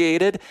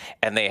negotiated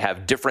and they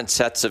have different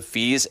sets of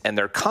fees and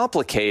they're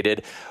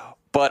complicated.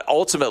 But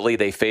ultimately,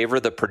 they favor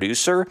the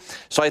producer.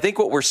 So I think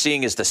what we're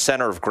seeing is the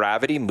center of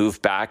gravity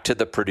move back to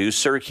the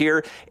producer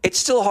here. It's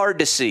still hard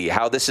to see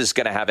how this is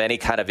going to have any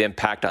kind of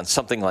impact on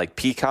something like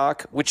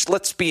Peacock, which,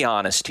 let's be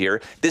honest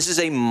here, this is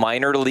a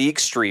minor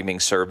league streaming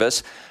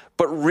service.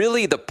 But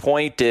really, the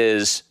point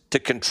is to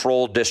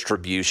control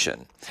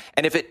distribution.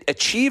 And if it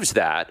achieves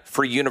that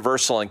for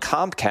Universal and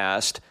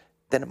Comcast,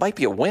 then it might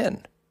be a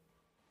win.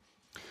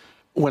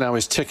 When I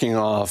was ticking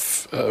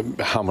off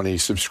how many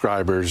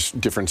subscribers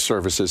different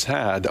services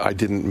had, I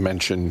didn't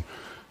mention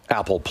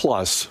Apple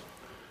Plus.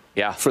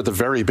 Yeah. For the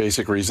very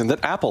basic reason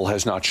that Apple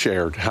has not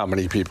shared how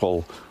many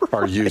people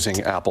are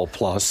using Apple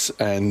Plus.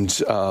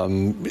 And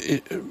I'm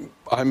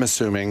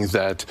assuming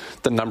that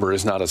the number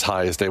is not as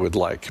high as they would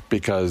like,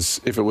 because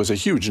if it was a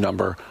huge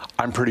number,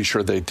 I'm pretty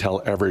sure they'd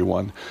tell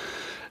everyone.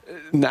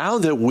 Now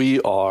that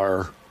we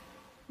are,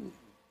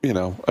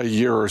 a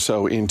year or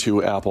so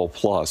into Apple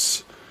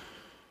Plus,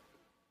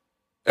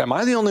 am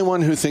I the only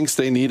one who thinks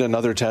they need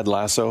another Ted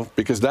Lasso?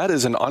 Because that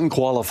is an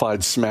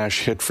unqualified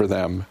smash hit for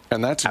them.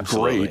 And that's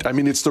Absolutely. Great. I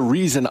mean, it's the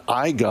reason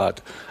I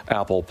got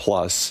Apple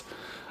Plus.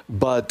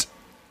 But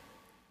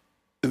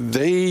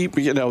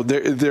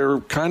they're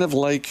kind of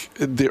like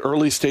the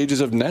early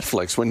stages of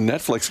Netflix, when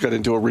Netflix got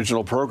into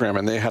original program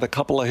and they had a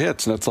couple of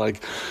hits. And it's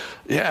like,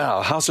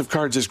 yeah, House of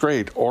Cards is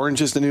great.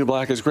 Orange is the New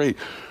Black is great.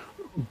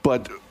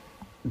 But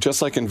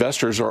just like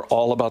investors are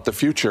all about the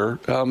future,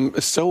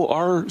 so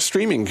are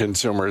streaming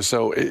consumers.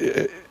 So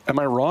am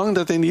I wrong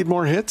that they need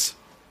more hits?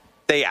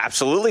 They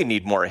absolutely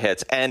need more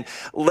hits. And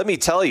let me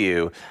tell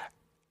you,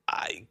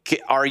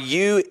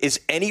 is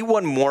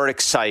anyone more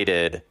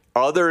excited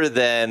other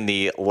than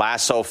the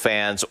Lasso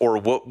fans, or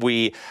what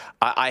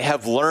I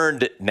have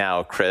learned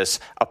now, Chris,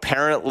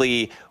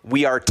 apparently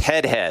we are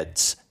Ted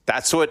heads.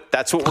 That's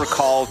what we're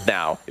called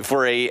now. If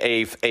we're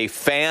a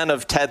fan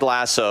of Ted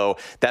Lasso,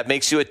 that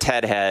makes you a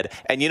Ted head.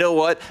 And you know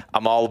what?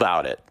 I'm all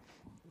about it.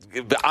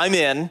 I'm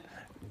in.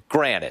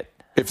 Granted.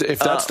 If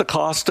that's the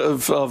cost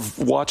of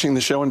watching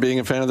the show and being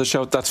a fan of the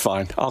show, that's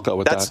fine. I'll go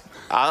with that.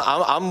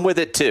 I'm with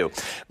it too.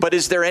 But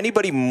is there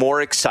anybody more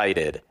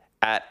excited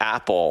at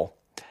Apple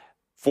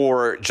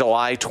for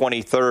July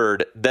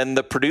 23rd than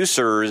the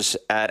producers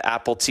at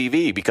Apple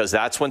TV? Because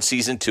that's when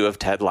season 2 of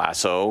Ted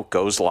Lasso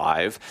goes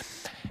live.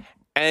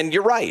 And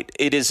you're right.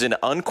 It is an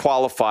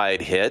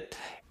unqualified hit.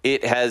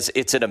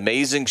 It's an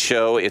amazing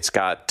show. It's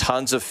got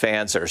tons of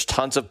fans. There's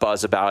tons of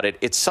buzz about it.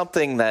 It's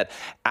something that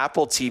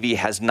Apple TV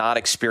has not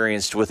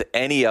experienced with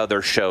any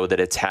other show that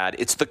it's had.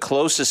 It's the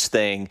closest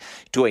thing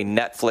to a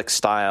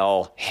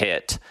Netflix-style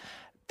hit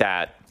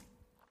that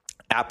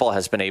Apple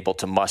has been able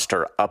to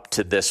muster up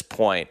to this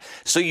point.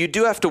 So you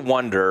do have to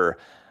wonder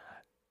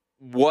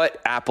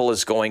what Apple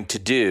is going to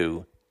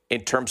do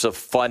in terms of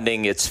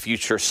funding its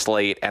future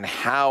slate and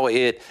how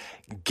it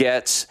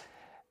gets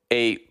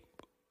a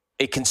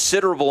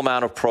considerable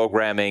amount of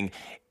programming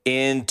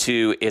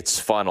into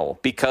its funnel.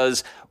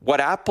 Because what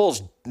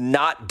Apple's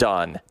not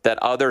done that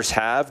others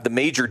have, the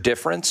major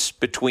difference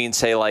between,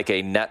 say, like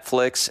a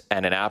Netflix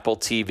and an Apple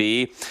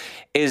TV,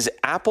 is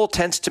Apple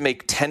tends to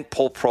make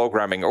tentpole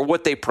programming, or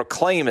what they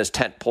proclaim as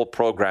tentpole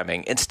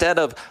programming, instead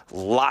of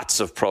lots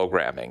of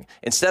programming.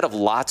 Instead of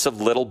lots of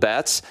little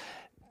bets,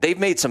 they've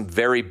made some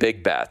very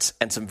big bets,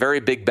 and some very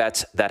big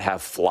bets that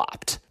have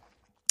flopped.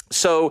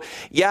 So,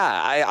 yeah,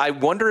 I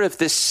wonder if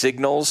this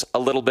signals a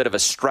little bit of a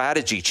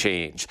strategy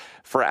change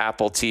for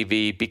Apple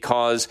TV,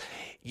 because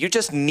you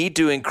just need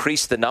to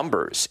increase the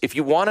numbers. If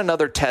you want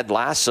another Ted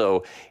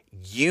Lasso,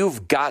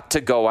 you've got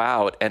to go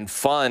out and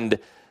fund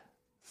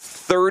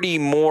 30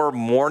 more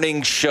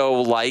morning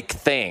show-like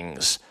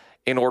things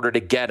in order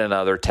to get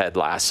another Ted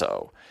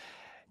Lasso.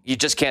 You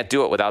just can't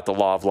do it without the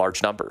law of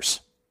large numbers.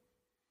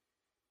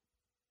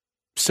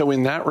 So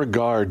in that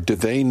regard, do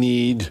they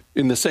need,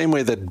 in the same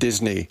way that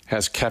Disney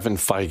has Kevin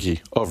Feige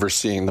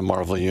overseeing the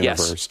Marvel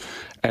Universe, yes,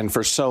 and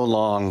for so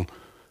long,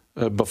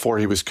 before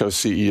he was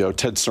co-CEO,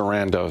 Ted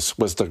Sarandos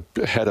was the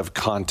head of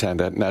content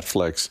at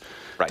Netflix.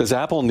 Right. Does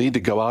Apple need to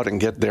go out and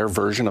get their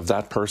version of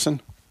that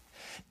person?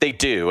 They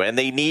do, and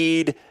they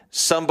need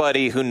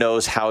somebody who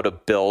knows how to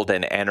build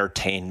an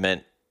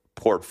entertainment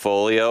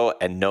portfolio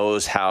and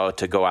knows how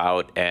to go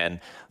out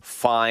and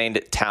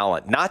find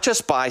talent, not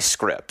just buy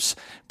scripts,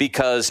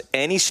 because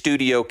any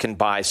studio can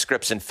buy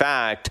scripts. In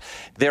fact,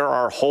 there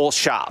are whole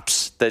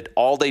shops that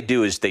all they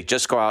do is they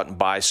just go out and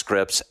buy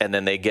scripts, and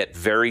then they get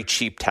very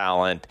cheap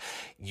talent,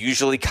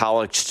 usually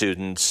college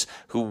students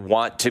who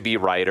want to be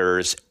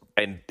writers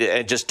and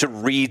just to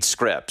read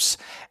scripts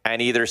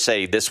and either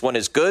say, this one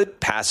is good,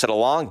 pass it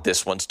along,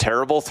 this one's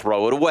terrible,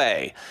 throw it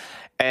away.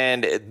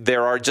 And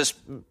there are just,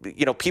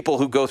 people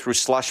who go through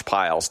slush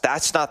piles.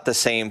 That's not the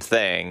same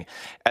thing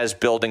as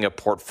building a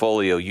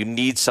portfolio. You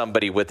need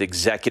somebody with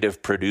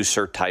executive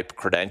producer type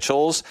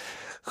credentials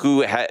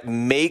who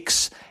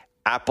makes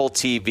Apple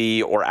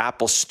TV or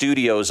Apple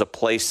Studios a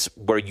place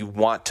where you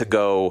want to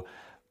go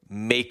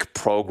make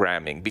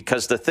programming.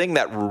 Because the thing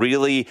that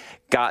really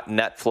got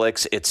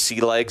Netflix its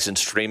sea legs in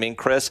streaming,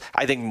 Chris,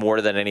 I think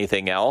more than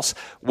anything else,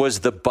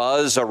 was the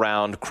buzz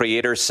around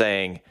creators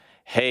saying,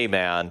 hey,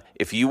 man,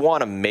 if you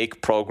want to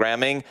make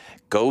programming,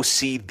 go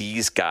see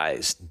these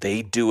guys.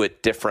 They do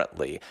it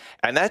differently.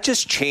 And that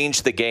just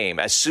changed the game.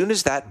 As soon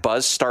as that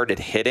buzz started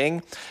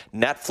hitting,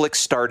 Netflix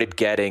started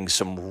getting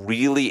some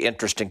really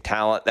interesting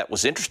talent that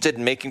was interested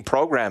in making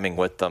programming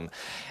with them.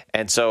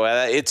 And so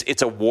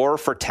it's a war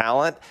for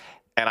talent,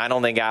 and I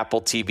don't think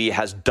Apple TV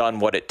has done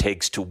what it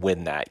takes to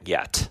win that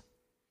yet.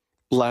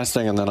 Last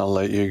thing, and then I'll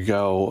let you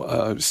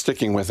go.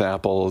 Sticking with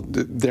Apple,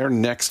 their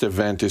next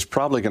event is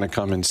probably going to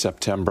come in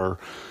September.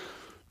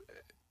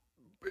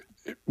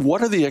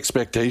 What are the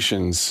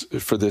expectations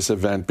for this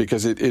event?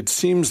 Because it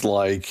seems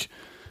like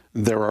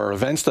there are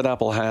events that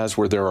Apple has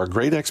where there are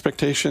great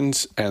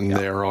expectations, and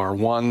there are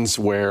ones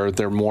where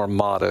they're more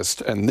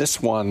modest. And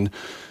this one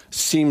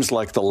seems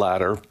like the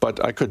latter,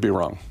 but I could be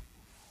wrong.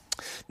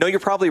 No, you're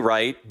probably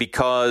right,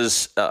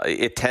 because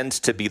it tends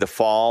to be the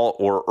fall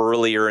or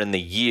earlier in the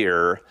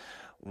year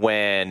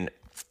when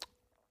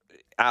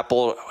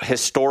Apple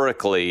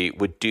historically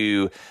would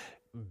do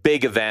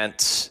big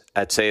events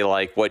at, say,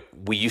 like what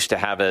we used to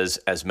have as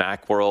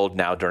Macworld.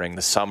 Now during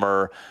the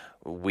summer,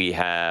 we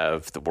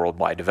have the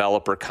Worldwide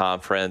Developer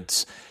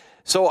Conference.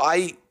 So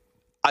I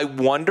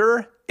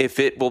wonder if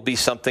it will be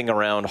something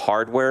around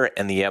hardware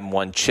and the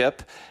M1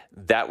 chip.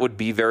 That would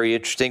be very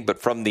interesting. But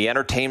from the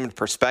entertainment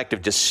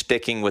perspective, just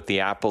sticking with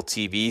the Apple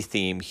TV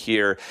theme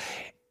here,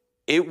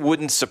 it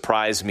wouldn't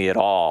surprise me at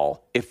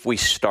all if we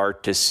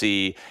start to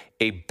see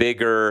a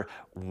bigger,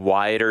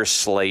 wider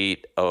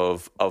slate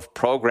of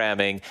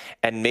programming,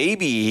 and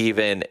maybe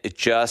even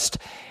just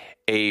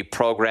a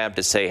program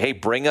to say, hey,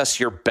 bring us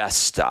your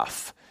best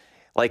stuff.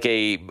 like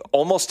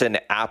almost an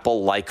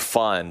Apple-like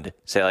fund,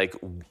 say like,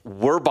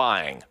 we're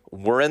buying,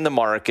 we're in the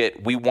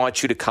market, we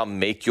want you to come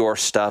make your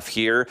stuff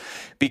here,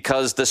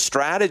 because the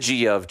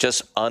strategy of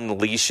just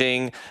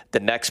unleashing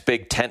the next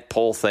big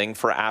tentpole thing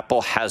for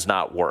Apple has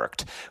not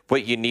worked.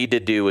 What you need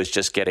to do is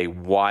just get a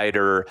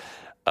wider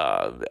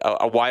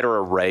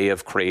array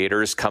of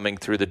creators coming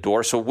through the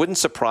door. So it wouldn't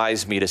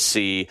surprise me to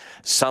see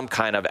some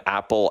kind of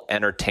Apple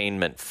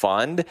Entertainment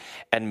Fund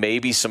and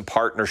maybe some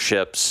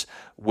partnerships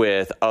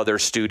with other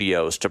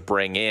studios to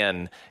bring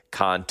in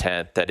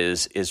content that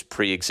is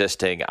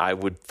pre-existing. I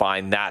would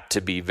find that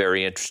to be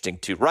very interesting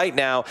too. Right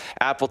now,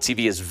 Apple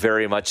TV is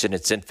very much in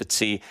its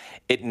infancy.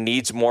 It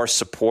needs more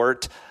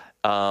support.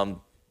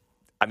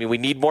 We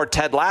need more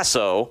Ted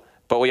Lasso,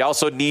 but we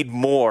also need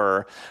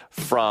more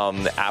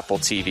from Apple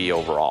TV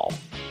overall.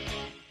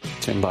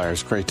 Tim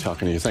Byers, great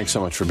talking to you. Thanks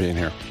so much for being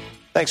here.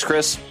 Thanks,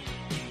 Chris.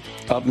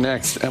 Up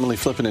next, Emily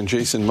Flippen and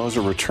Jason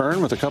Moser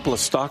return with a couple of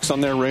stocks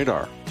on their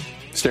radar.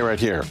 Stay right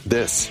here.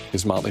 This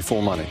is Motley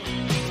Fool Money.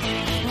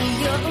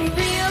 You're a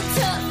real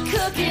tough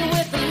cookie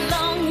with a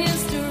long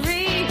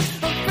history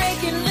of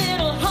breaking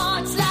little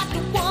hearts like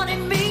the one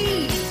in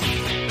me.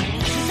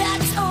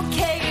 That's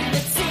okay,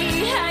 let's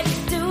see how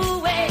you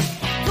do it.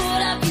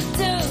 Put up your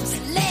dues,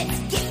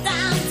 let's get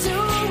down to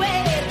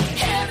it.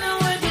 Hit me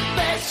with your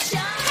best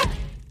shot.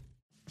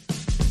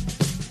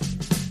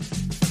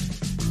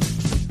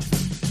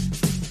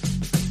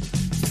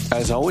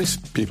 As always,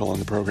 people on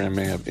the program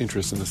may have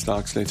interest in the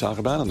stocks they talk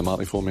about, and the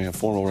Motley Fool may have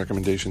formal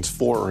recommendations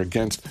for or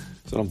against,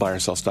 so don't buy or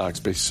sell stocks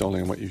based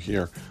solely on what you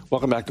hear.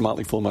 Welcome back to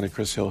Motley Fool Money.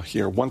 Chris Hill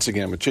here once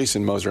again with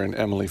Jason Moser and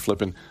Emily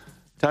Flippen.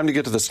 Time to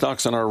get to the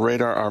stocks on our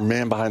radar. Our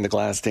man behind the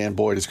glass, Dan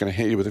Boyd, is going to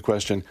hit you with a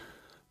question.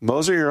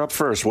 Moser, you're up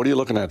first. What are you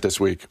looking at this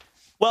week?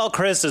 Well,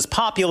 Chris, as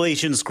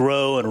populations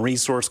grow and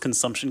resource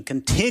consumption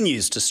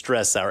continues to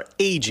stress our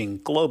aging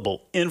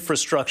global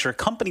infrastructure,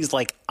 companies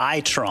like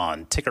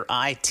Itron, ticker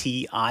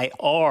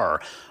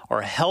ITIR,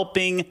 are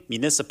helping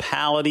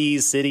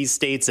municipalities, cities,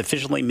 states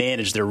efficiently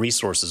manage their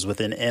resources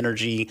within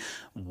energy,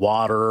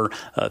 water,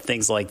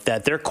 things like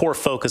that. Their core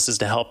focus is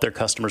to help their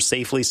customers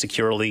safely,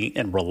 securely,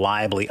 and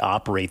reliably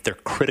operate their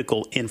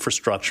critical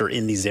infrastructure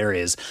in these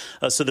areas.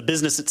 So the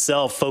business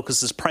itself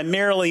focuses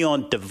primarily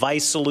on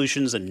device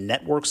solutions and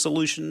network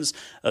solutions.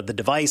 The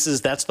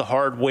devices, that's the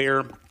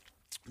hardware,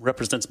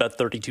 represents about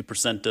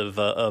 32%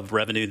 of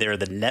revenue there.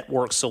 The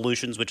network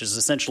solutions, which is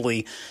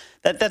essentially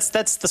that's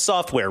the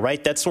software,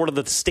 right? That's sort of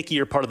the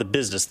stickier part of the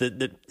business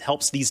that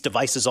helps these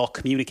devices all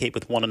communicate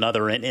with one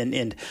another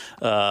in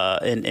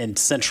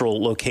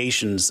central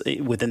locations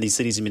within these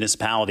cities and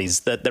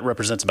municipalities. That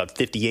represents about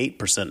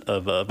 58%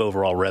 of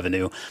overall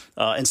revenue.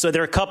 And so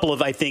there are a couple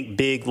of, I think,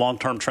 big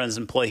long-term trends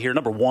in play here.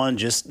 Number one,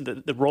 just the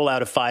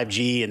rollout of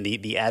 5G and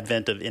the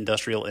advent of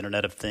industrial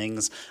Internet of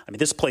Things. I mean,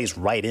 this plays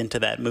right into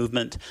that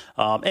movement.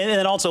 And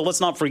then also,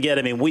 let's not forget,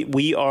 I mean,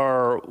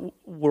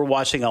 we're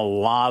watching a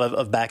lot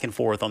of back and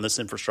forth on this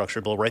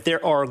infrastructure bill, right?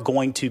 There are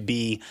going to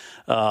be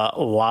a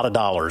lot of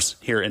dollars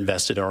here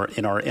invested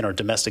in our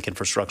domestic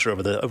infrastructure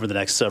over the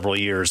next several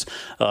years,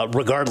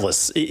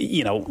 regardless,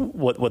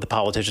 what the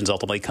politicians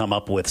ultimately come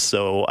up with.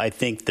 So I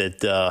think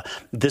that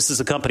this is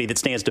a company that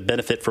stands to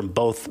benefit from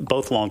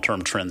both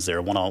long-term trends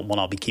there. One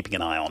I'll be keeping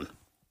an eye on.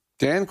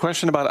 Dan,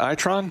 question about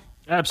Itron?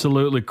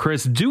 Absolutely,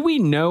 Chris. Do we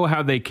know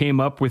how they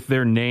came up with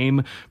their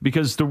name?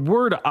 Because the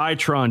word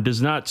Itron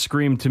does not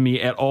scream to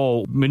me at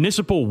all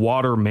municipal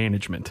water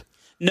management.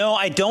 No,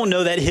 I don't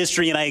know that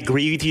history, and I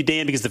agree with you,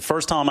 Dan, because the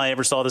first time I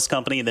ever saw this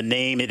company and the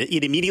name,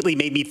 it immediately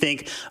made me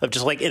think of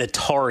just like an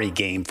Atari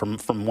game from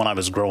when I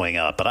was growing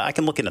up. But I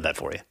can look into that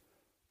for you.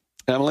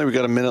 Emily, we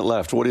got a minute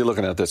left. What are you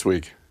looking at this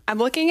week? I'm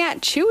looking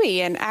at Chewy,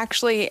 and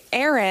actually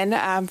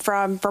Aaron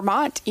from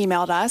Vermont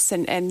emailed us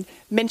and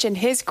mentioned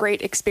his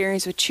great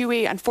experience with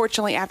Chewy,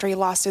 unfortunately, after he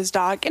lost his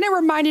dog. And it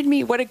reminded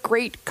me what a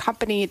great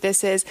company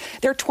this is.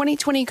 Their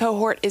 2020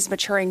 cohort is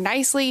maturing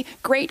nicely,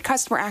 great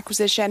customer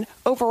acquisition,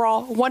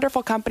 overall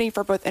wonderful company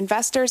for both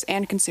investors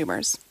and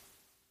consumers.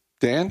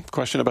 Dan,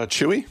 question about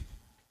Chewy?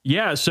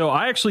 Yeah, so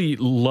I actually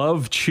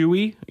love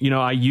Chewy.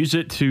 I use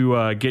it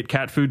to get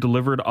cat food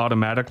delivered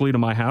automatically to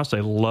my house.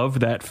 I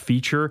love that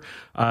feature.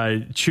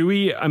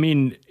 Chewy, I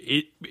mean,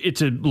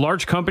 it's a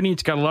large company.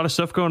 It's got a lot of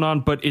stuff going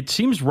on, but it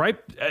seems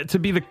ripe to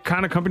be the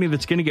kind of company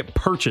that's going to get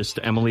purchased,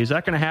 Emily. Is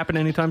that going to happen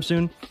anytime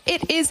soon?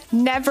 It is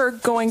never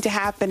going to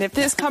happen. If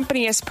this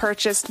company is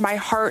purchased, my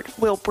heart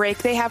will break.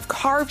 They have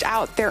carved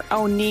out their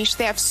own niche.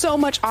 They have so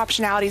much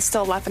optionality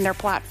still left in their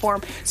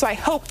platform, so I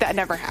hope that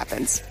never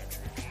happens.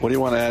 What do you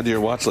want to add to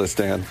your watch list,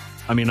 Dan?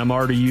 I mean, I'm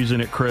already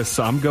using it, Chris,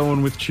 so I'm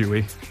going with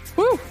Chewy.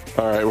 Woo!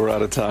 All right, we're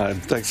out of time.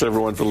 Thanks,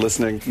 everyone, for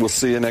listening. We'll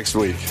see you next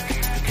week.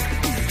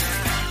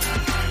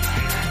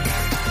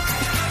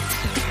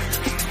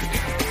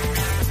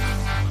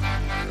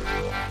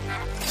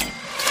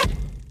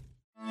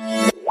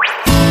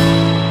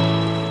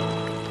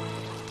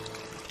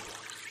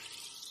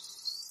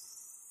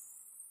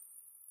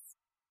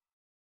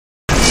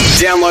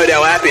 Download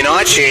our app in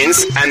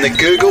iTunes and the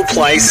Google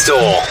Play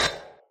Store.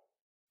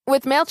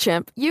 With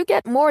MailChimp, you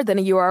get more than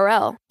a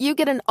URL. You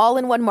get an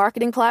all-in-one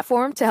marketing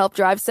platform to help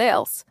drive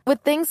sales with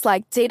things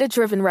like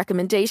data-driven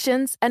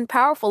recommendations and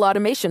powerful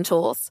automation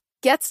tools.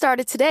 Get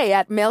started today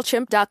at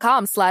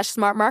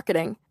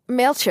MailChimp.com/smartmarketing.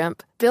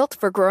 MailChimp, built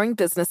for growing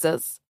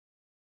businesses.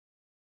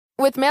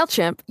 With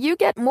MailChimp, you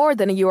get more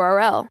than a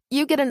URL.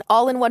 You get an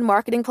all-in-one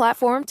marketing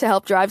platform to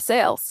help drive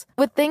sales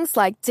with things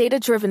like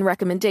data-driven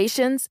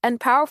recommendations and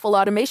powerful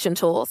automation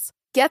tools.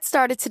 Get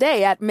started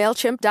today at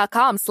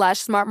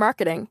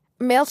MailChimp.com/smartmarketing.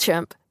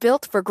 MailChimp,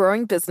 built for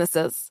growing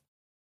businesses.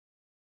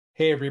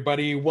 Hey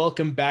everybody,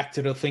 welcome back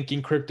to the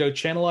Thinking Crypto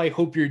channel. I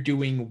hope you're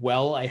doing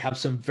well. I have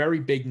some very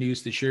big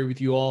news to share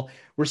with you all.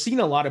 We're seeing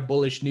a lot of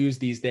bullish news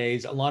these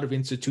days, a lot of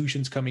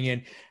institutions coming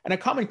in. And a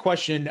common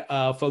question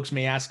folks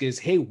may ask is,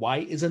 hey, why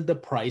isn't the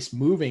price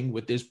moving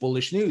with this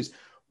bullish news?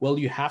 Well,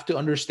 you have to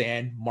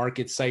understand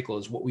market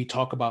cycles, what we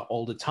talk about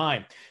all the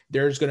time.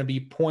 There's going to be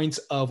points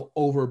of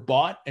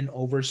overbought and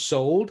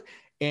oversold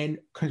and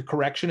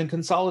correction and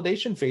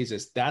consolidation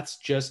phases. That's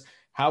just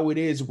how it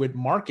is with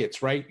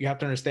markets, right? You have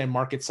to understand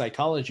market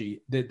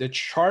psychology. The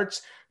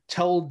charts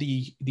tell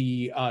the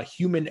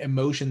human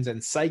emotions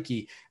and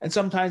psyche. And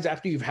sometimes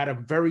after you've had a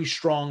very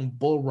strong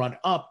bull run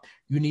up,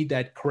 you need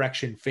that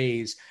correction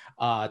phase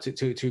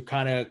to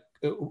kind of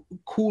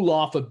cool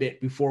off a bit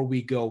before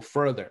we go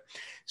further.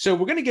 So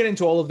we're going to get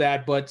into all of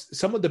that, but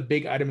some of the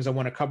big items I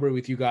want to cover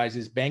with you guys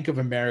is Bank of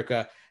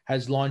America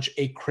has launched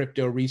a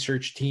crypto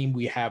research team.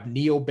 We have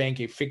Neobank,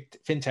 a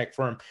fintech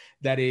firm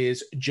that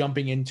is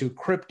jumping into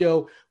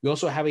crypto. We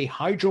also have a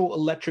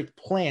hydroelectric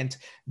plant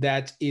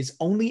that is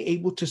only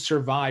able to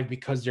survive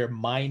because they're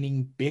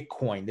mining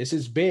Bitcoin. This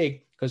is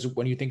big because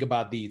when you think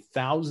about the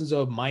thousands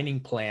of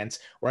mining plants,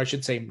 or I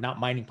should say not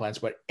mining plants,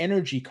 but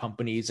energy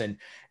companies and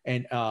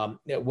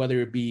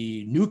whether it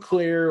be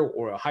nuclear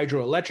or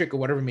hydroelectric or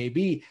whatever it may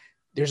be,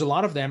 there's a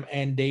lot of them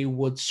and they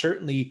would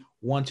certainly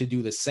want to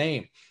do the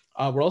same.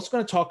 We're also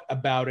going to talk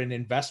about an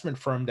investment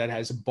firm that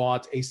has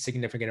bought a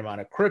significant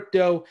amount of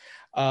crypto.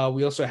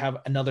 We also have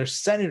another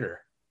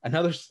senator,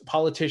 another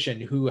politician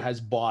who has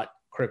bought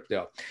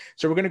crypto.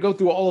 So we're going to go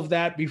through all of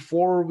that.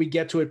 Before we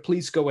get to it,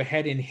 please go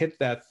ahead and hit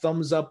that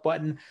thumbs up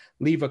button,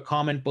 leave a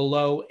comment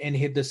below, and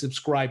hit the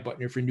subscribe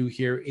button if you're new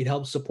here. It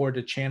helps support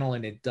the channel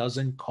and it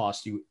doesn't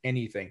cost you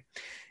anything.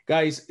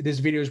 Guys, this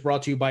video is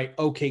brought to you by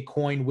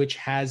OKCoin, which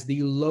has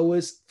the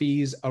lowest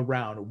fees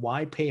around.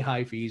 Why pay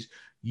high fees?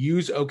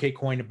 Use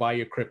OKCoin to buy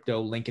your crypto,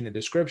 link in the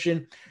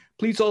description.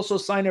 Please also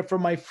sign up for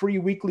my free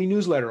weekly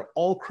newsletter,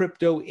 all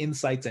crypto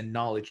insights and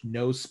knowledge,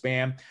 no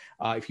spam.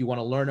 If you want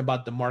to learn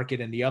about the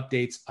market and the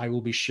updates, I will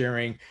be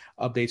sharing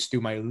updates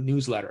through my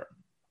newsletter.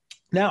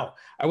 Now,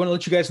 I want to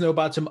let you guys know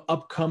about some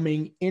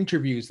upcoming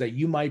interviews that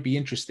you might be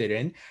interested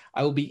in.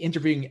 I will be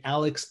interviewing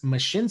Alex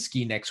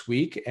Mashinsky next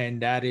week,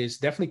 and that is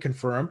definitely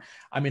confirmed.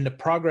 I'm in the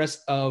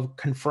progress of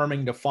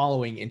confirming the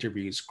following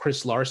interviews.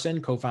 Chris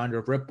Larson, co-founder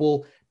of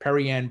Ripple,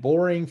 Perry-Ann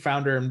Boring,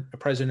 founder and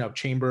president of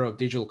Chamber of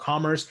Digital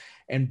Commerce,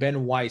 and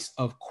Ben Weiss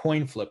of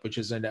CoinFlip, which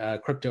is a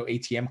crypto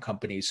ATM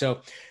company.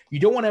 So you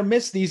don't want to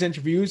miss these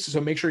interviews,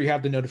 so make sure you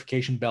have the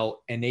notification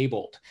bell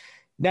enabled.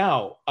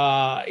 Now,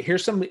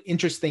 here's some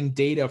interesting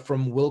data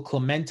from Will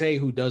Clemente,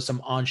 who does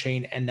some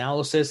on-chain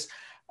analysis.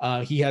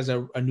 He has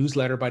a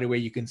newsletter, by the way,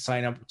 you can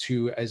sign up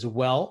to as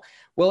well.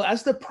 Well,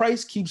 as the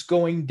price keeps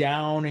going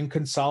down and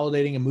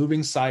consolidating and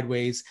moving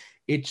sideways,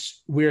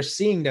 we're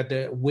seeing that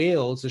the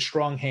whales, the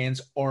strong hands,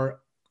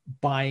 are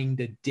buying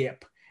the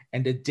dip,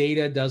 and the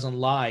data doesn't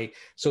lie.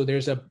 So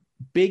there's a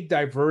big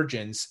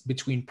divergence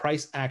between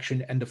price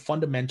action and the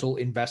fundamental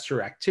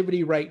investor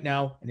activity right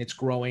now, and it's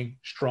growing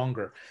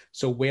stronger.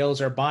 So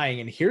whales are buying.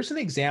 And here's an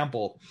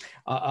example.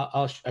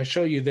 I'll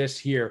show you this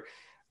here.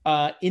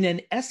 In an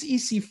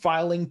SEC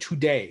filing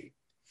today,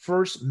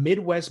 First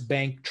Midwest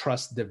Bank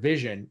Trust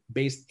Division,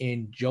 based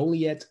in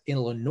Joliet,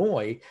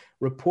 Illinois,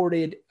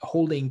 reported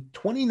holding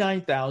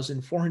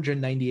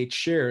 29,498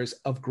 shares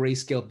of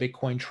Grayscale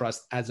Bitcoin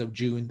Trust as of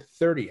June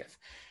 30th.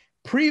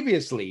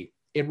 Previously,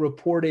 it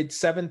reported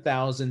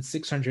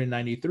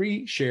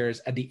 7,693 shares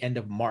at the end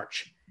of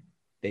March.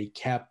 They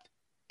kept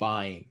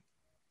buying.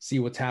 See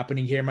what's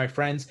happening here, my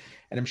friends?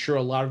 And I'm sure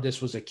a lot of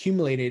this was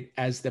accumulated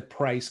as the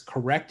price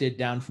corrected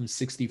down from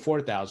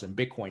 64,000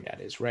 Bitcoin,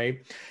 that is, right?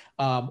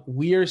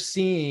 We are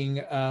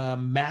seeing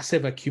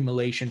massive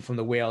accumulation from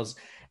the whales.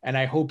 And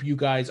I hope you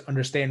guys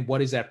understand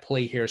what is at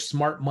play here.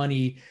 Smart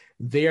money,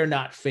 they're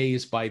not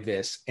fazed by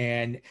this.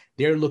 And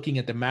they're looking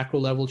at the macro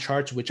level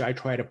charts, which I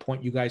try to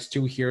point you guys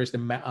to. Here's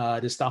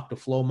the stock to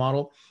flow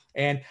model.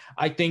 And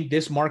I think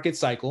this market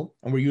cycle,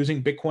 and we're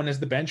using Bitcoin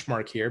as the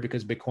benchmark here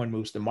because Bitcoin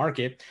moves the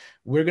market,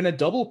 we're going to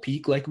double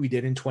peak like we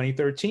did in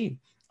 2013.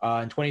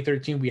 In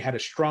 2013, we had a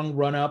strong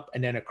run up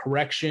and then a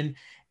correction,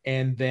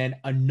 and then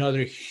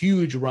another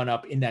huge run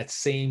up in that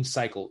same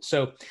cycle.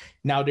 So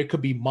now there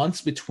could be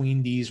months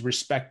between these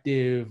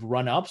respective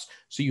run ups.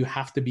 So you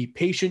have to be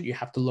patient. You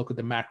have to look at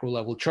the macro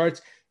level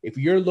charts. If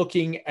you're a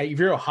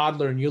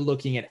hodler and you're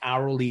looking at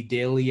hourly,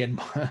 daily,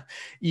 and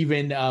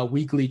even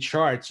weekly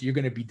charts, you're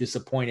going to be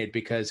disappointed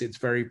because it's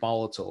very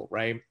volatile,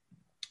 right?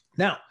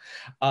 Now,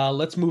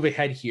 let's move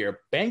ahead here.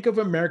 Bank of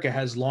America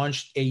has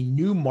launched a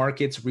new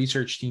markets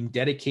research team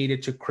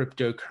dedicated to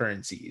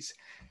cryptocurrencies.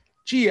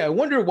 Gee, I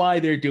wonder why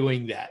they're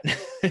doing that.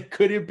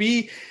 Could it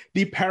be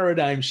the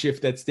paradigm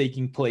shift that's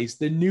taking place,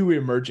 the new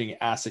emerging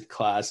asset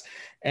class,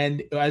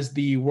 and as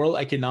the World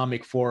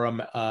Economic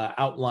Forum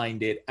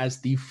outlined it, as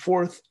the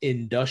fourth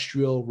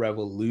industrial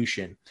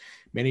revolution?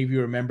 Many of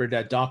you remember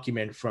that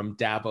document from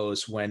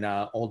Davos when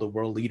all the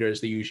world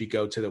leaders, they usually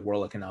go to the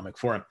World Economic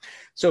Forum.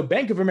 So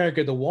Bank of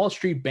America, the Wall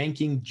Street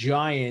banking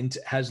giant,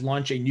 has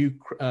launched a new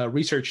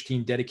research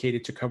team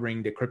dedicated to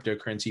covering the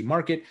cryptocurrency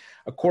market.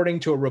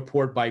 According to a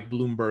report by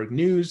Bloomberg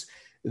News,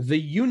 the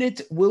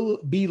unit will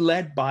be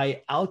led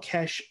by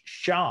Alkesh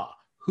Shah,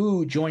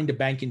 who joined the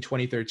bank in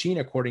 2013,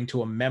 according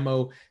to a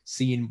memo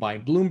seen by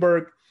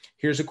Bloomberg.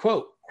 Here's a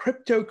quote.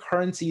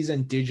 Cryptocurrencies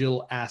and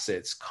digital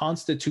assets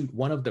constitute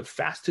one of the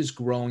fastest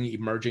growing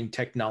emerging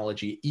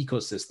technology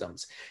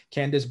ecosystems.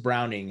 Candace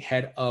Browning,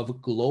 head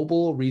of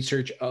global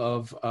research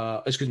for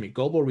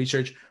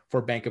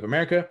Bank of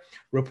America,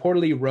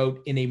 reportedly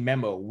wrote in a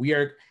memo, "We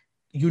are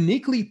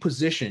uniquely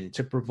positioned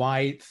to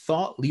provide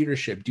thought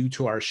leadership due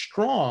to our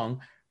strong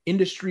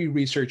industry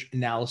research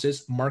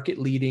analysis,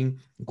 market-leading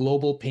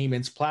global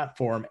payments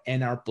platform,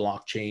 and our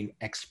blockchain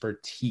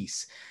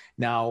expertise."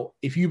 Now,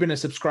 if you've been a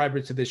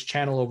subscriber to this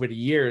channel over the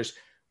years,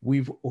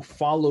 we've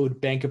followed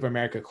Bank of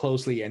America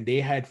closely, and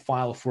they had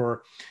filed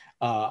for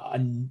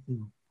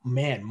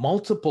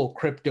multiple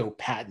crypto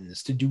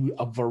patents to do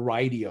a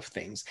variety of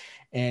things.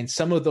 And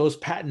some of those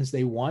patents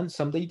they won,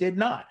 some they did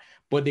not.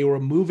 But they were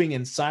moving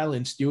in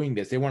silence doing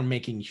this. They weren't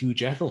making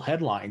huge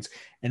headlines,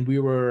 and we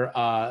were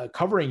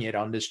covering it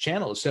on this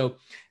channel. So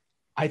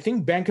I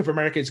think Bank of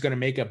America is going to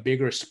make a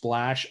bigger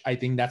splash. I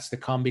think that's to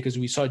come because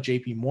we saw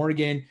JP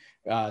Morgan,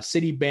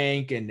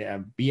 Citibank,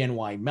 and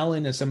BNY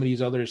Mellon, and some of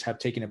these others have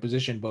taken a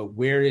position. But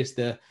where is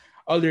the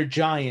other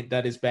giant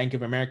that is Bank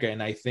of America?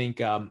 And I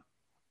think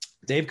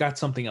they've got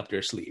something up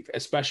their sleeve,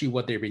 especially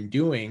what they've been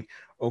doing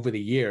over the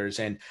years.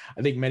 And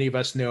I think many of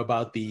us know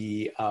about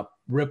the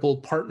Ripple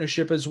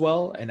partnership as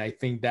well. And I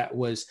think that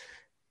was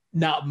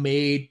not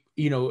made,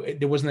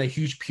 there wasn't a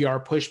huge PR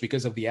push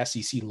because of the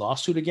SEC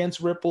lawsuit against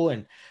Ripple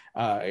and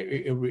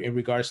in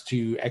regards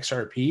to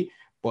XRP,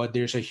 but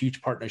there's a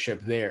huge partnership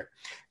there.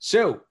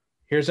 So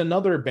here's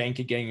another bank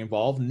getting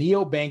involved.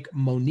 Neobank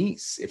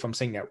Monese, if I'm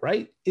saying that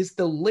right, is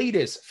the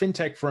latest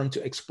fintech firm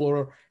to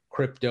explore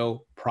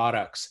crypto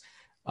products.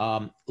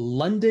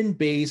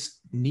 London-based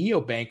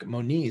Neobank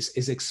Monese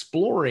is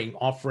exploring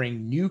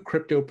offering new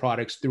crypto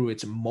products through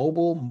its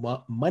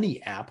mobile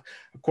money app,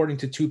 according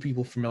to two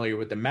people familiar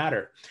with the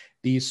matter.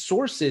 These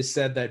sources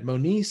said that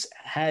Monese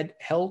had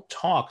held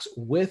talks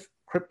with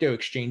crypto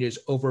exchanges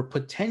over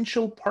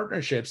potential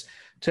partnerships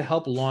to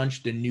help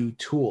launch the new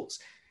tools.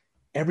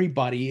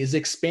 Everybody is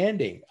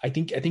expanding. I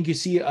think you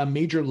see a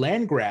major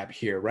land grab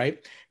here,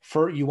 right?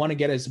 You want to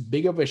get as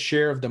big of a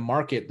share of the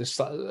market,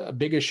 the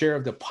biggest share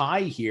of the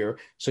pie here,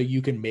 so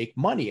you can make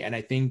money. And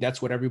I think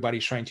that's what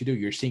everybody's trying to do.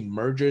 You're seeing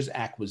mergers,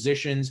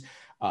 acquisitions,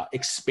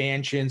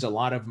 expansions, a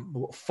lot of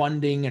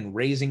funding and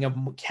raising of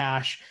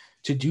cash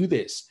to do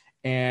this.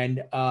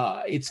 And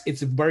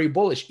it's very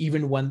bullish,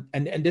 even when,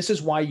 and this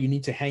is why you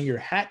need to hang your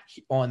hat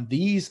on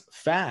these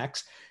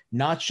facts,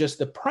 not just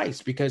the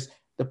price, because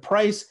the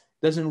price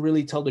doesn't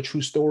really tell the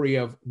true story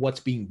of what's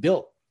being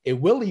built. It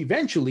will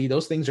eventually,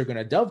 those things are going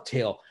to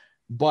dovetail,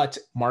 but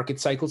market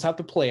cycles have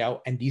to play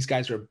out, and these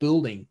guys are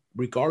building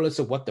regardless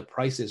of what the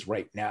price is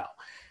right now.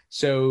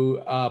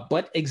 So,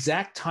 but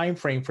exact time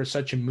frame for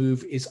such a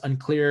move is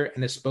unclear,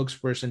 and a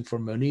spokesperson for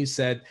Monese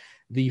said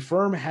the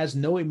firm has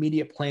no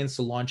immediate plans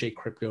to launch a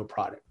crypto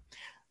product,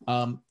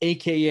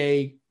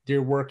 aka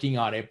they're working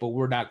on it, but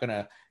we're not going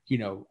to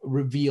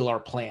reveal our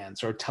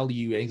plans or tell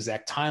you an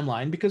exact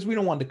timeline because we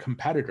don't want the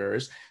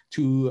competitors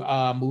to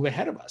move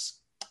ahead of us.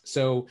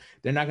 So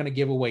they're not going to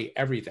give away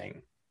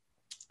everything.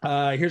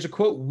 Here's a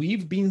quote.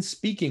 "We've been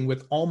speaking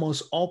with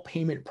almost all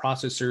payment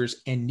processors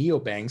and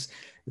neobanks.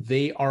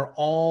 They are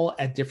all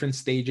at different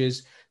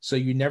stages, so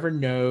you never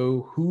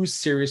know who's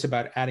serious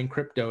about adding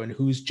crypto and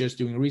who's just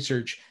doing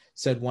research,"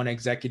 said one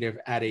executive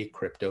at a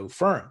crypto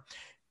firm.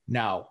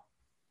 Now,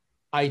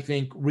 I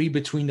think read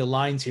between the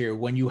lines here.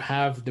 When you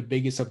have the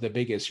biggest of the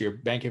biggest, your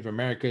Bank of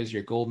America's,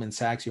 your Goldman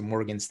Sachs, your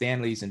Morgan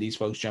Stanley's, and these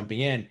folks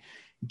jumping in,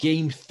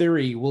 game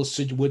theory would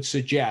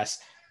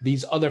suggest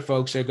these other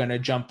folks are going to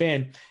jump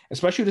in,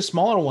 especially the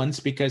smaller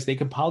ones, because they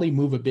can probably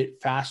move a bit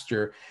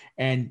faster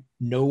and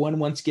no one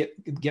wants to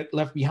get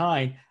left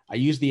behind. I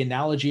use the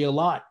analogy a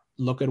lot.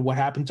 Look at what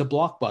happened to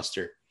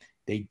Blockbuster.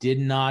 They did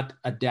not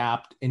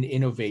adapt and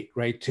innovate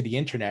right to the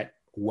internet,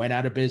 went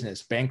out of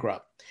business,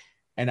 bankrupt.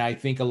 And I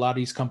think a lot of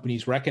these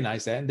companies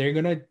recognize that, and they're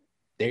going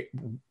to,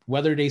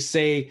 whether they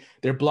say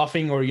they're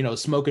bluffing or,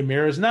 smoke and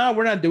mirrors, no,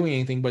 we're not doing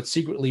anything, but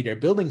secretly they're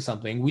building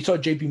something. We saw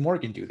JP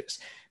Morgan do this.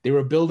 They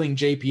were building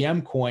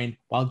JPM coin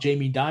while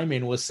Jamie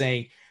Dimon was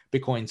saying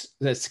Bitcoin's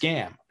a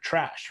scam,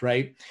 trash,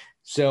 right?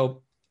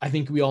 So I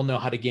think we all know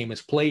how the game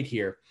is played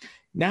here.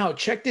 Now,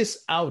 check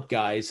this out,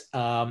 guys.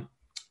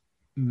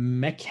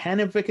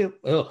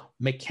 Mechanical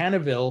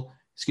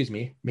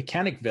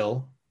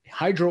Mechanicville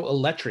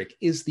Hydroelectric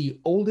is the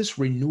oldest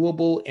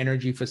renewable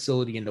energy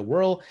facility in the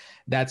world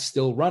that's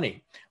still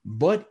running,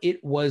 but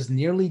it was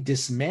nearly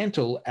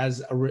dismantled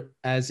as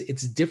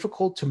it's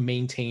difficult to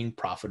maintain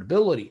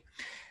profitability.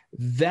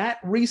 That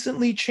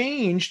recently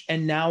changed,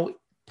 and now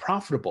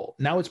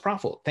it's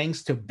profitable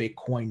thanks to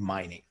Bitcoin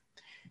mining.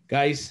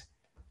 Guys,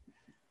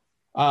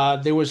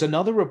 there was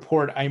another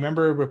report. I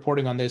remember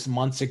reporting on this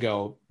months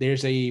ago.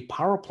 There's a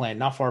power plant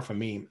not far from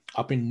me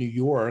up in New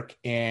York,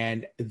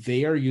 and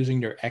they are using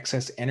their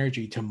excess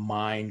energy to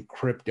mine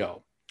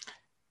crypto.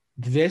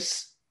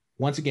 This,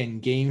 once again,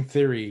 game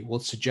theory will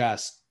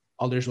suggest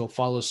others will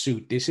follow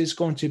suit. This is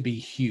going to be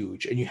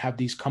huge. And you have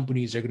these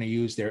companies that are going to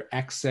use their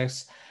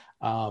excess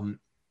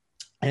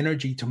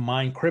energy to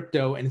mine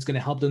crypto, and it's going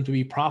to help them to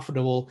be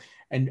profitable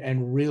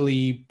and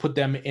really put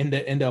them in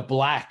the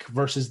black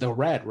versus the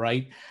red,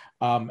 right?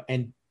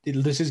 And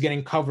this is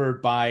getting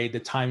covered by the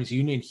Times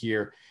Union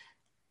here.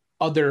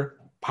 Other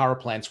power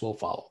plants will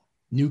follow.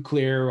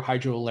 Nuclear,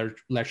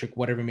 hydroelectric,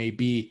 whatever it may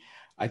be.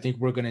 I think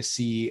we're going to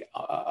see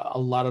a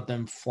lot of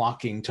them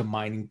flocking to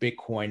mining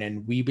Bitcoin.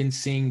 And we've been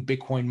seeing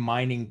Bitcoin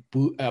mining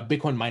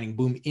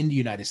boom in the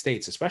United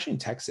States, especially in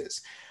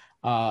Texas.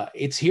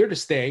 It's here to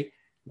stay.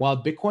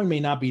 While Bitcoin may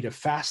not be the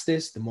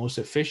fastest, the most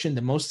efficient,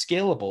 the most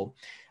scalable,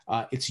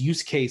 its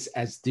use case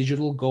as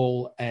digital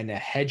gold and a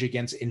hedge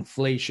against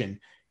inflation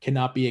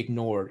cannot be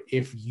ignored.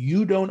 If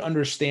you don't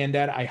understand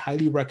that, I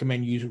highly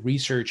recommend you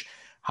research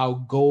how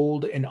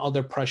gold and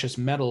other precious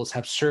metals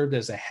have served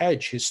as a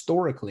hedge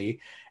historically,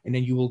 and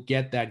then you will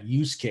get that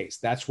use case.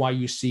 That's why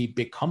you see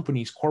big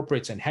companies,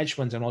 corporates, and hedge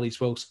funds and all these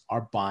folks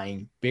are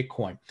buying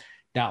Bitcoin.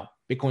 Now,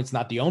 Bitcoin's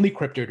not the only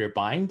crypto they're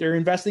buying. They're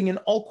investing in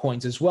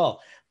altcoins as well,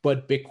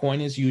 but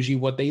Bitcoin is usually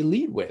what they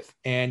lead with.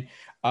 And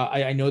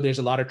I know there's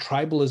a lot of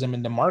tribalism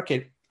in the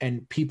market,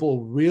 and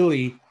people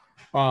really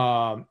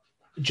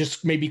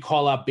just maybe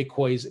call out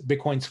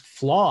Bitcoin's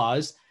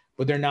flaws,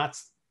 but they're not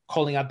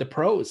calling out the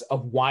pros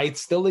of why it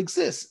still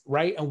exists,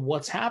 right? And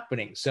what's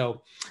happening.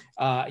 So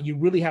you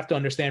really have to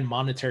understand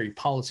monetary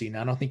policy. And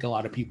I don't think a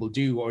lot of people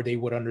do, or they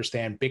would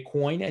understand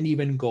Bitcoin and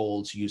even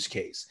gold's use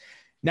case.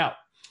 Now,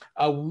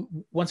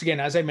 once again,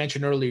 as I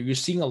mentioned earlier, you're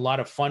seeing a lot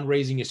of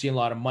fundraising. You're seeing a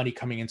lot of money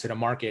coming into the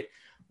market.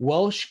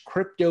 Welsh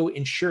crypto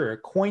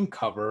insurer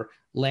CoinCover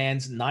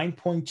lands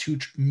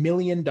 $9.2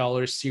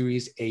 million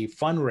Series A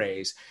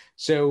fundraise.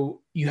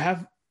 So you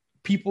have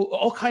people,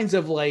 all kinds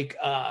of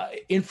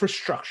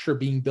infrastructure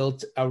being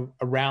built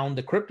around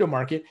the crypto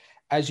market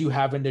as you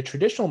have in the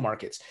traditional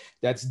markets.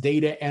 That's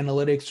data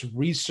analytics,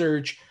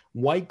 research,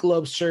 white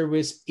glove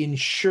service,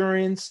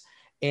 insurance.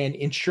 And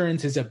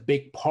insurance is a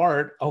big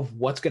part of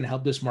what's going to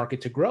help this market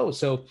to grow.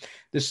 So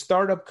the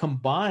startup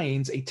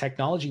combines a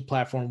technology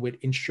platform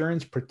with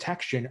insurance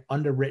protection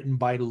underwritten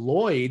by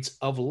Lloyd's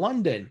of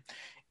London.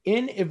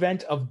 In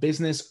event of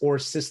business or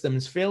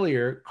systems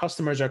failure,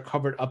 customers are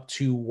covered up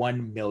to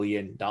 $1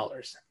 million.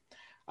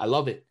 I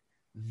love it.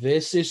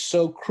 This is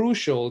so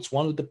crucial. It's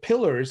one of the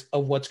pillars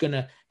of what's going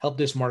to help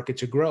this market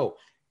to grow.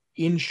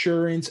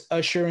 Insurance,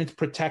 assurance,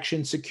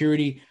 protection,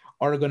 security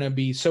are going to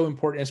be so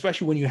important,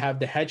 especially when you have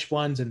the hedge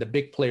funds and the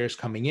big players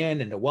coming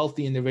in and the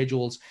wealthy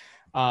individuals.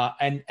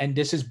 And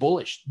this is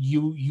bullish.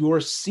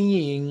 You're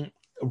seeing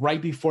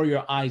right before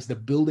your eyes the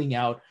building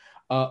out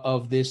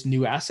of this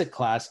new asset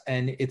class,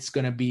 and it's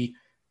going to be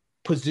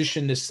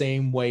positioned the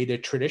same way the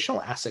traditional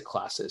asset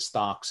classes,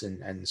 stocks,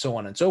 and so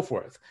on and so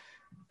forth.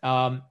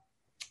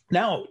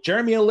 Now,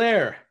 Jeremy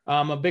Allaire.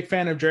 I'm a big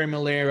fan of Jeremy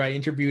Allaire. I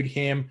interviewed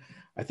him,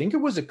 I think it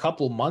was a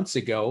couple months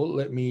ago.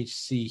 Let me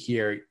see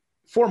here.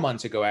 4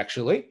 months ago,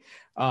 actually.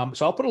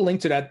 So I'll put a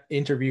link to that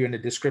interview in the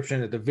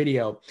description of the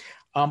video.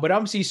 But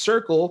obviously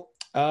Circle,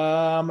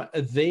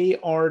 they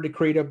are the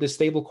creator of the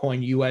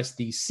stablecoin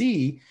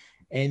USDC,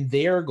 and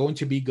they are going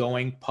to be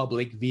going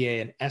public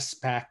via an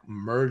SPAC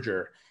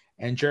merger.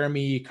 And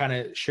Jeremy kind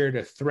of shared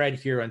a thread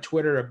here on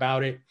Twitter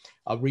about it.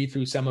 I'll read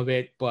through some of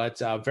it, but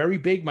very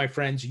big, my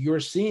friends.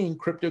 You're seeing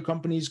crypto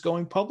companies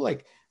going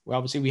public. Well,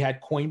 obviously we had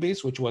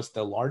Coinbase, which was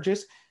the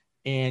largest.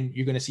 And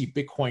you're going to see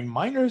Bitcoin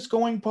miners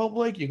going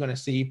public. You're going to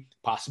see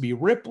possibly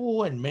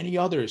Ripple and many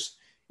others.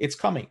 It's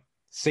coming.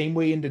 Same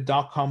way in the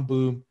dot-com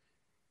boom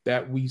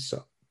that we saw.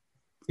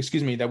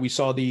 That we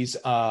saw these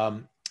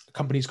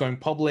companies going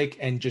public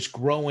and just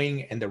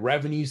growing, and the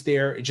revenues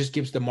there. It just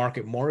gives the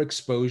market more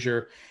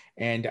exposure.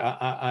 And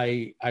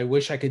I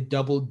wish I could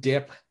double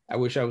dip. I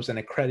wish I was an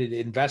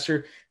accredited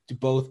investor to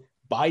both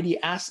buy the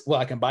asset. Well,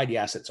 I can buy the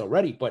assets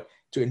already, but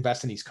to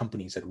invest in these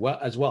companies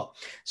as well.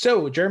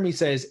 So Jeremy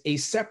says a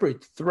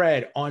separate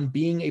thread on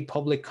being a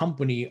public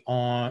company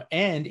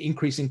and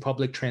increasing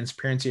public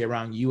transparency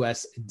around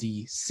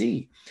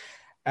USDC.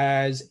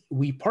 As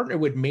we partner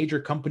with major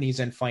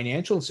companies and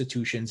financial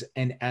institutions,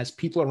 and as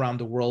people around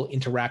the world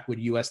interact with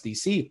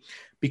USDC,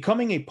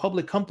 becoming a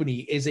public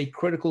company is a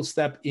critical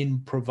step in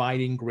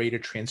providing greater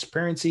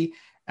transparency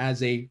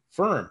as a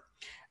firm.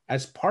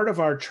 As part of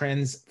our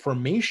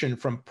transformation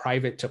from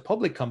private to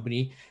public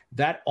company,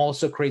 that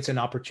also creates an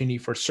opportunity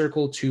for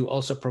Circle to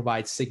also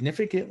provide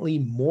significantly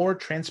more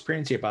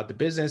transparency about the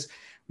business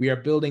we are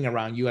building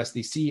around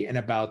USDC and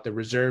about the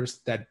reserves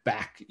that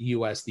back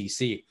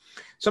USDC.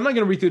 So I'm not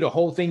going to read through the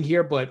whole thing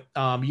here, but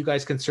you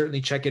guys can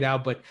certainly check it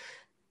out. But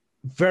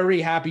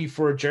very happy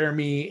for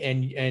Jeremy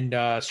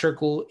and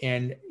Circle,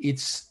 and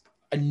it's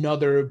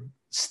another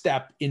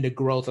step in the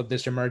growth of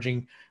this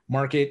emerging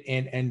market,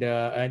 and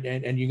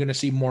you're going to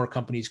see more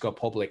companies go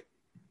public.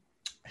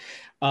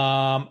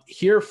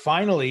 Here,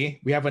 finally,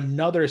 we have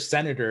another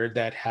senator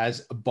that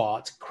has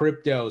bought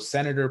crypto.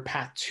 Senator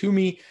Pat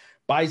Toomey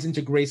buys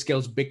into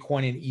Grayscale's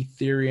Bitcoin and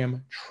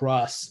Ethereum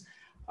trusts.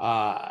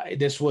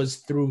 This was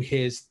through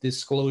his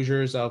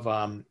disclosures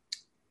of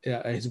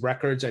his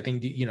records. I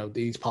think,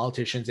 these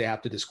politicians, they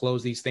have to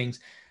disclose these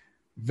things.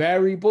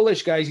 Very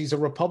bullish, guys. He's a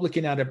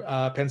Republican out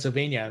of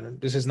Pennsylvania.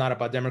 This is not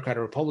about Democrat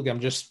or Republican. I'm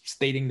just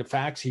stating the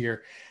facts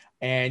here.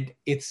 And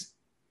it's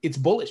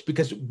bullish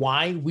because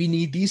why? We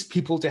need these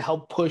people to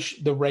help push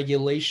the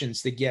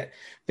regulations to get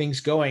things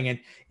going. And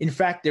in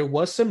fact, there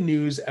was some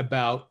news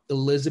about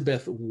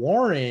Elizabeth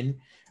Warren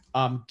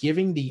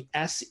giving the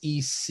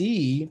SEC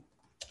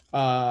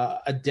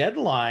a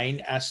deadline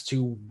as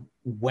to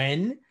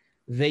when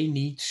they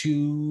need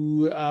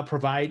to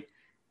provide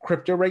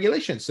crypto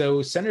regulation.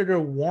 So Senator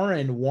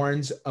Warren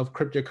warns of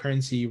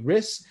cryptocurrency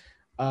risks,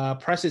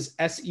 presses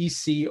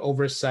SEC on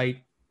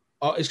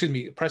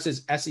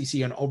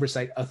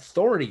oversight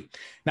authority.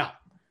 Now,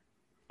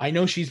 I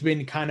know she's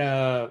been kind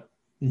of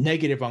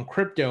negative on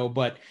crypto,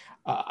 but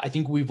I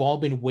think we've all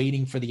been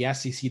waiting for the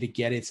SEC to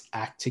get its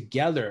act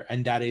together.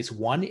 And that is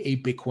 1, a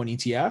Bitcoin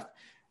ETF,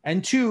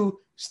 and 2,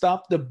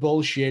 stop the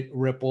bullshit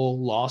Ripple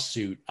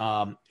lawsuit,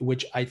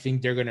 which I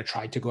think they're going to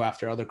try to go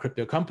after other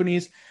crypto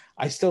companies.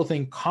 I still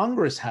think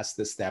Congress has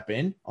to step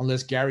in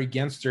unless Gary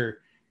Gensler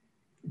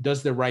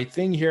does the right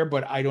thing here,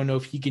 but I don't know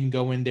if he can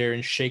go in there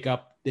and shake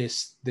up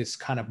this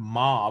kind of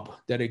mob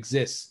that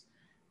exists,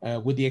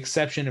 with the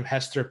exception of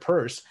Hester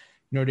Peirce.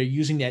 They're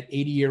using that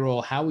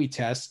 80-year-old Howey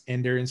test,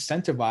 and they're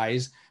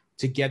incentivized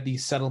to get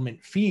these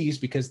settlement fees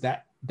because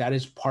that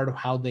is part of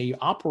how they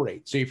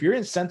operate. So if you're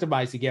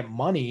incentivized to get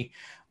money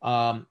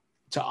to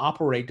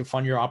operate, to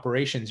fund your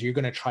operations, you're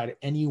going to try to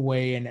any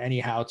way and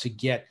anyhow to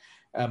get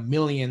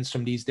millions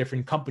from these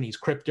different companies,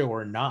 crypto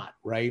or not,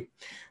 right?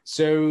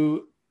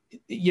 So,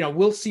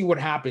 we'll see what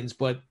happens,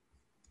 but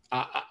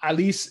at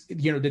least,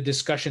 the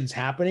discussion's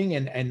happening.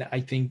 And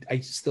I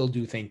still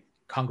do think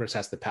Congress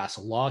has to pass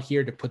a law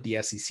here to put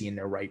the SEC in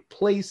their right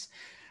place.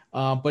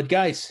 But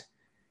guys,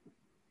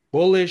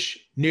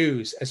 bullish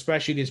news,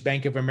 especially this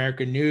Bank of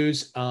America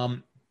news.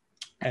 And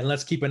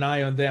let's keep an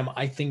eye on them.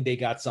 I think they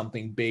got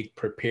something big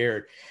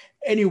prepared.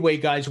 Anyway,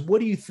 guys, what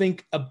do you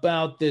think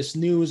about this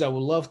news? I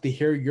would love to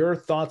hear your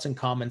thoughts and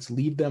comments.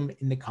 Leave them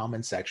in the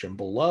comment section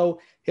below.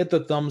 Hit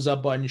the thumbs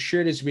up button,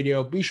 share this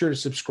video. Be sure to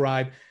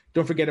subscribe.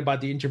 Don't forget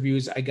about the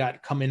interviews I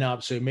got coming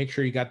up. So make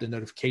sure you got the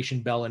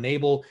notification bell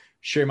enabled.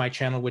 Share my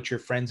channel with your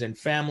friends and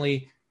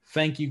family.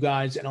 Thank you,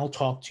 guys, and I'll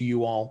talk to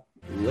you all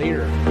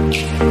later.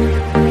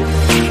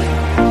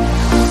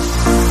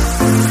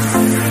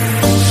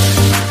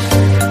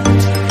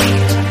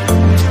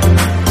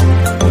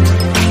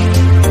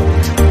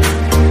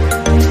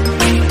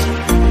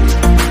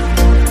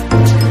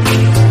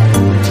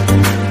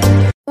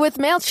 With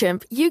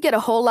MailChimp, you get a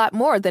whole lot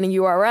more than a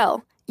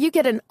URL. You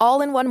get an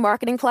all-in-one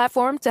marketing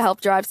platform to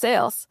help drive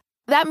sales.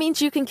 That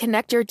means you can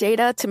connect your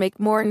data to make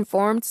more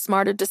informed,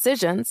 smarter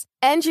decisions.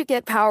 And you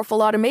get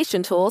powerful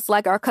automation tools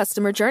like our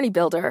Customer Journey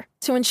Builder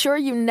to ensure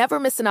you never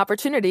miss an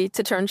opportunity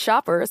to turn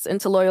shoppers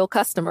into loyal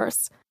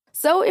customers.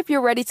 So if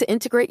you're ready to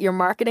integrate your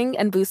marketing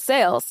and boost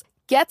sales,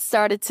 get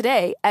started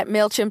today at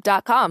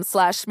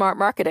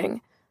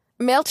MailChimp.com/smartmarketing.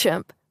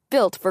 MailChimp,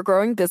 built for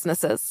growing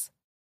businesses.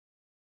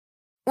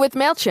 With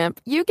MailChimp,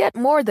 you get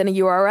more than a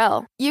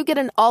URL. You get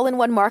an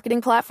all-in-one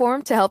marketing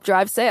platform to help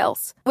drive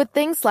sales with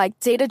things like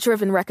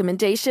data-driven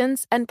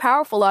recommendations and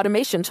powerful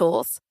automation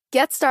tools.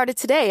 Get started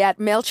today at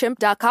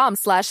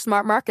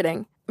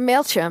MailChimp.com/smartmarketing.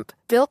 MailChimp,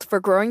 built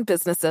for growing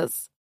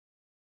businesses.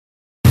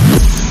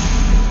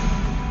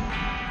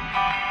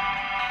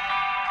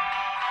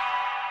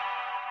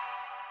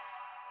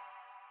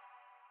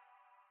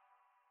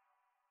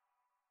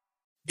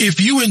 If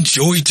you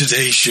enjoyed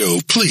today's show,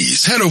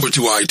 please head over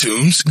to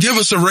iTunes, give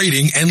us a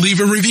rating, and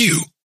leave a review.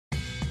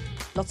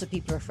 Lots of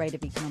people are afraid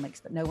of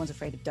economics, but no one's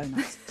afraid of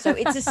donuts. So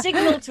it's a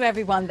signal to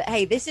everyone that,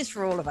 hey, this is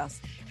for all of us.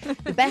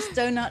 The best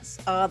donuts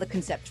are the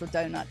conceptual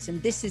donuts,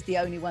 and this is the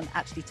only one that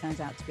actually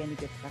turns out to be any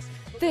good for us.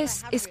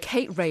 This is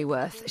Kate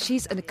Raworth.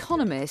 She's an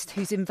economist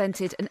who's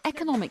invented an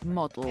economic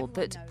model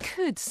that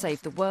could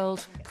save the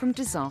world from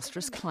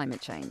disastrous climate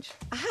change.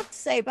 I have to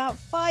say, about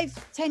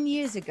 5-10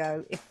 years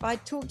ago, if I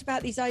talked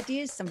about these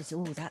ideas, somebody said,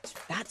 oh,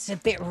 that's a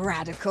bit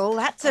radical.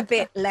 That's a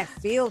bit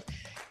left field.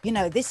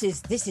 This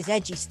is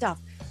edgy stuff.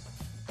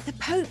 The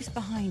Pope's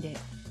behind it.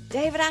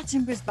 David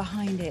Attenborough's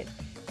behind it.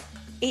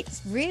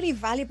 It's really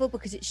valuable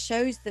because it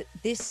shows that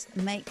this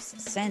makes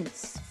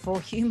sense for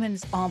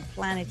humans on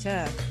planet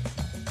Earth.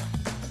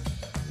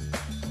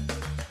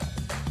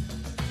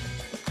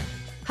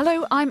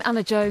 Hello, I'm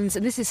Anna Jones,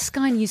 and this is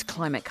Sky News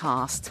Climate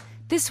Cast.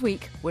 This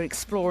week, we're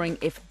exploring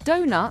if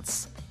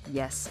donuts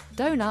Yes,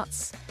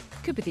 donuts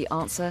could be the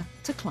answer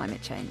to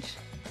climate change.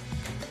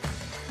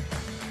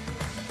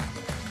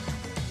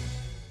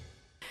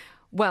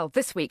 Well,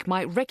 this week,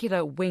 my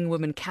regular wing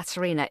woman,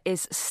 Katerina,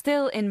 is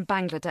still in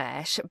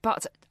Bangladesh,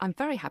 but I'm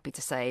very happy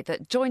to say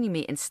that joining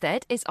me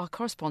instead is our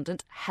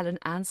correspondent, Helen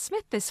Ann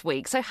Smith, this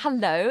week. So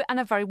hello and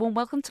a very warm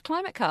welcome to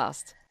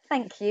ClimateCast.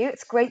 Thank you.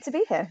 It's great to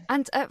be here.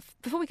 And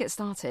before we get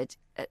started,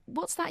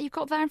 what's that you've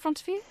got there in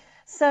front of you?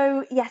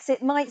 So, yes,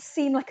 it might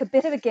seem like a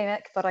bit of a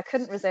gimmick, but I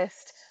couldn't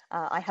resist.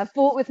 I have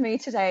brought with me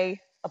today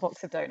a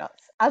box of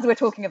donuts, as we're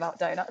talking about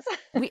donuts.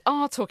 We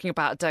are talking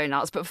about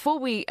donuts, but before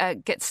we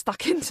get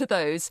stuck into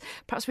those,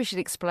 perhaps we should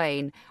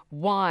explain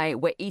why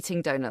we're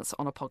eating donuts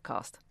on a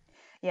podcast.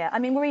 Yeah, I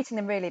mean, we're eating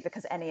them really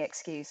because any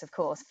excuse, of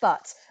course,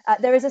 but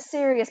there is a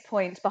serious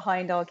point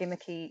behind our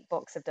gimmicky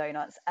box of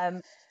donuts.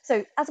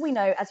 So, as we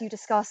know, as you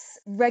discuss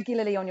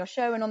regularly on your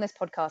show and on this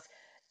podcast,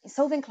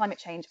 solving climate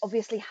change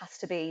obviously has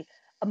to be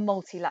a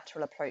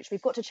multilateral approach.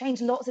 We've got to change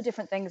lots of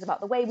different things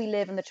about the way we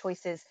live and the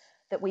choices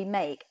that we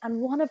make. And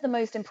one of the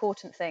most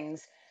important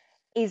things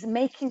is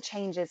making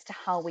changes to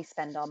how we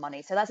spend our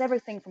money. So that's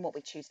everything from what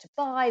we choose to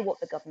buy, what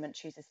the government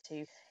chooses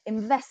to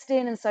invest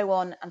in, and so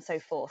on and so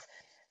forth.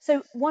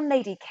 So one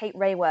lady, Kate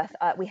Raworth,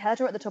 we heard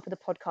her at the top of the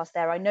podcast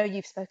there. I know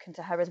you've spoken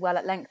to her as well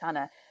at length,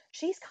 Anna.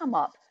 She's come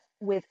up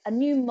with a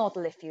new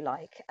model, if you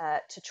like,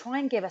 to try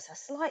and give us a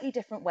slightly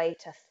different way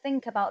to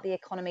think about the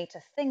economy, to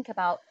think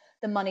about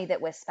the money that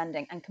we're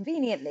spending. And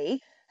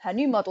conveniently, her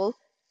new model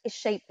is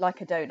shaped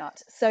like a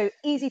donut. So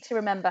easy to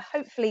remember,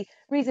 hopefully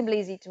reasonably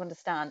easy to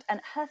understand.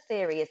 And her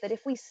theory is that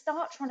if we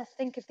start trying to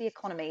think of the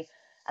economy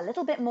a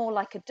little bit more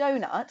like a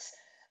donut,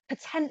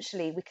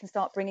 potentially we can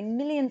start bringing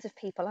millions of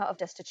people out of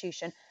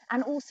destitution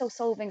and also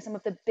solving some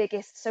of the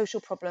biggest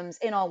social problems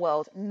in our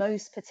world,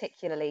 most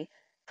particularly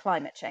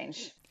climate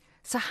change.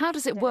 So how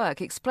does it work?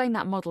 Explain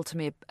that model to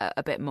me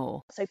a bit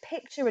more. So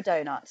picture a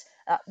donut,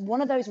 one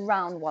of those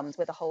round ones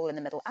with a hole in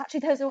the middle.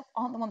 Actually, those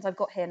aren't the ones I've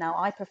got here now.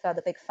 I prefer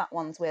the big fat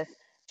ones with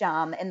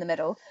jam in the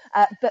middle.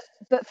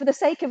 But for the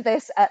sake of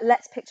this,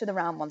 let's picture the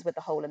round ones with the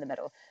hole in the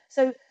middle.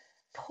 So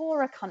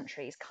poorer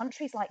countries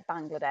like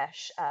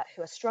Bangladesh,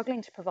 who are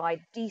struggling to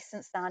provide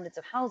decent standards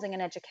of housing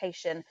and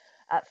education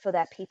for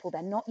their people,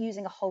 they're not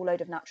using a whole load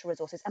of natural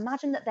resources.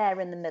 Imagine that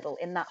they're in the middle,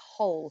 in that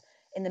hole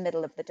in the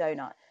middle of the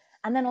donut.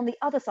 And then on the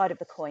other side of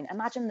the coin,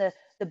 imagine the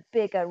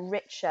bigger,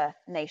 richer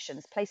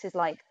nations, places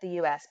like the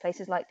US,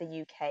 places like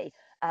the UK.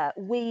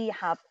 We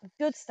have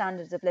good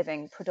standards of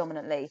living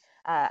predominantly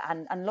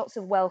and lots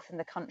of wealth in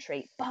the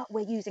country, but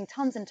we're using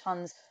tons and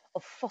tons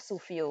of fossil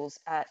fuels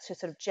to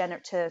sort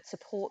of to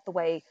support the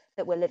way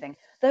that we're living.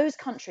 Those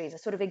countries are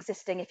sort of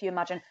existing, if you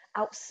imagine,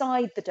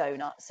 outside the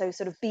donut, so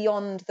sort of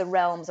beyond the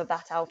realms of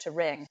that outer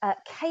ring.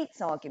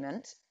 Kate's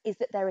argument is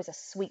that there is a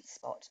sweet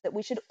spot, that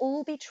we should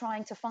all be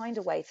trying to find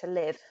a way to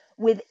live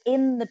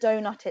within the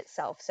donut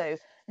itself. So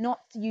not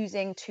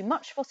using too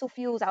much fossil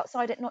fuels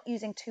outside it, not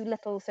using too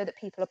little so that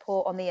people are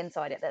poor on the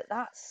inside it,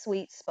 that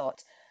sweet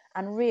spot.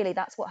 And really,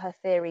 that's what her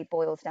theory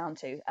boils down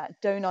to,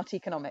 donut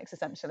economics,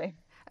 essentially.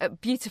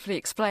 Beautifully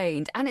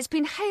explained. And it's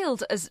been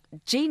hailed as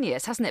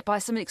genius, hasn't it, by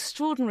some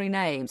extraordinary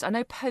names. I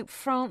know Pope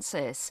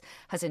Francis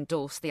has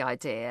endorsed the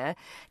idea.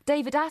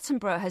 David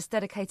Attenborough has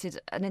dedicated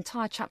an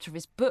entire chapter of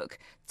his book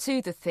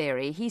to the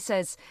theory. He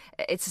says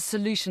it's a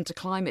solution to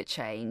climate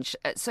change.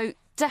 So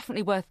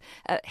definitely worth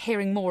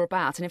hearing more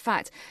about. And in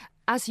fact,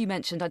 as you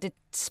mentioned, I did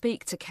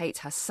speak to Kate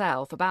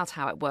herself about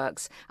how it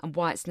works and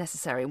why it's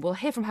necessary. And we'll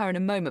hear from her in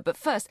a moment. But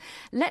first,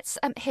 let's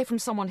hear from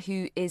someone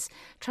who is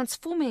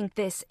transforming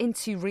this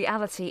into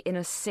reality in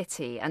a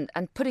city and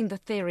putting the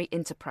theory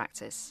into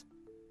practice.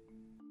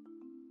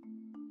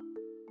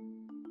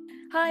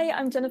 Hi,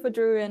 I'm Jennifer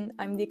Druin.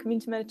 I'm the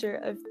community manager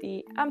of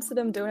the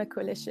Amsterdam Donut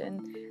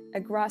Coalition,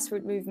 a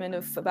grassroots movement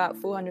of about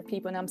 400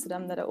 people in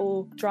Amsterdam that are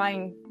all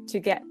trying to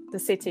get the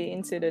city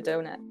into the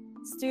donut.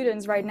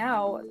 Students right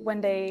now,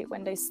 when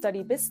they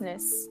study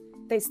business,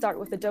 they start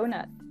with a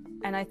donut.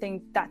 And I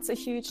think that's a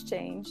huge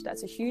change.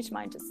 That's a huge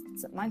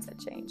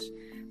mindset change.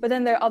 But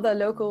then there are other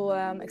local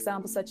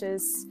examples, such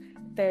as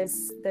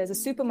there's a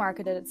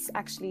supermarket that's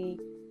actually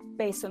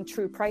based on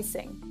true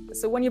pricing.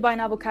 So when you buy an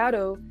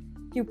avocado,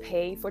 you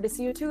pay for the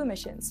CO2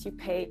 emissions, you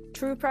pay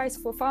true price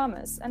for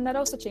farmers, and that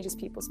also changes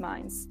people's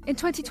minds. In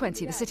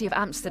 2020, the city of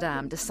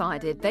Amsterdam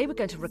decided they were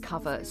going to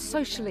recover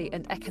socially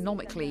and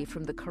economically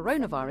from the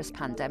coronavirus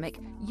pandemic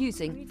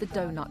using the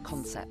donut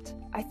concept.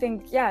 I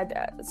think,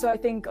 so I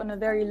think on a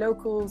very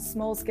local,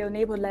 small-scale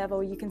neighborhood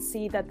level, you can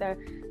see that there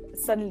are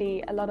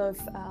suddenly a lot of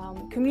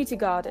community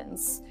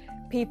gardens.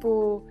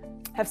 People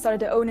have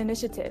started their own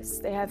initiatives.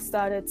 They have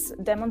started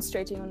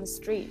demonstrating on the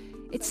street.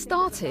 It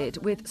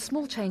started with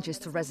small changes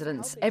to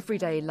residents'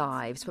 everyday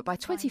lives, but by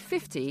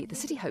 2050, the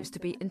city hopes to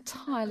be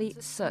entirely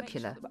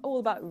circular. All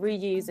about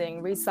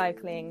reusing,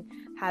 recycling,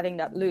 having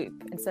that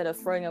loop instead of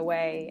throwing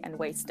away and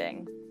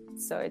wasting.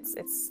 So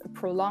it's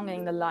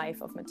prolonging the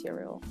life of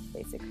material,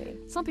 basically.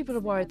 Some people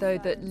are worried, though,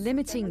 that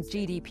limiting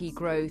GDP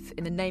growth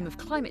in the name of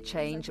climate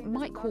change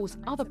might cause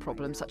other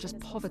problems such as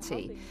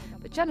poverty.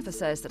 But Jennifer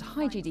says that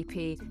high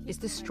GDP is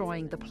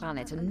destroying the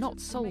planet and not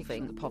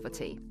solving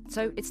poverty.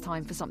 So it's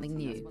time for something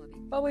new.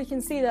 Well, we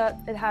can see that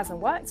it hasn't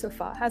worked so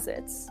far, has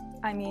it?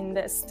 I mean,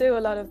 there's still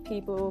a lot of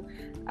people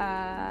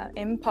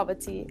in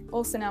poverty.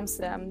 Also in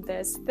Amsterdam,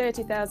 there's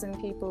 30,000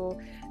 people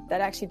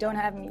that actually don't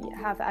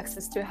have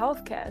access to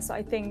healthcare. So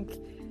I think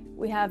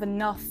we have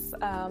enough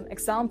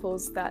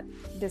examples that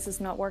this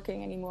is not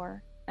working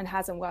anymore and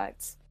hasn't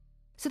worked.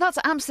 So that's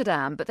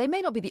Amsterdam, but they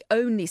may not be the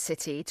only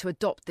city to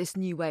adopt this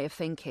new way of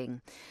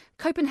thinking.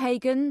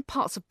 Copenhagen,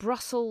 parts of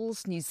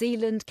Brussels, New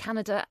Zealand,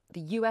 Canada,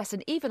 the US,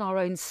 and even our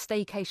own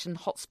staycation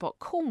hotspot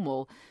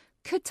Cornwall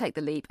could take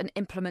the leap and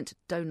implement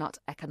donut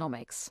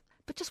economics.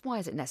 But just why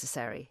is it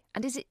necessary?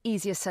 And is it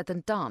easier said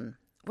than done?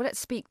 Well, let's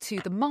speak to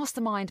the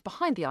mastermind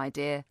behind the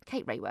idea,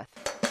 Kate Raworth.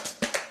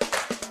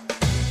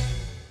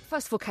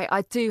 First of all, Kate,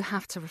 I do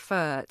have to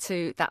refer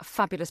to that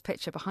fabulous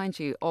picture behind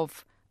you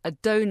of a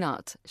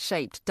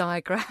donut-shaped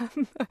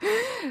diagram,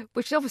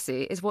 which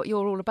obviously is what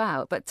you're all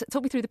about. But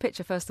talk me through the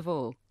picture first of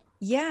all.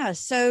 Yeah,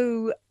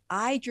 so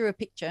I drew a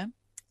picture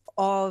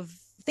of,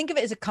 think of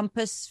it as a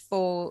compass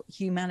for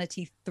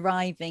humanity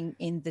thriving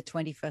in the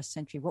 21st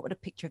century. What would a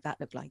picture of that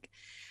look like?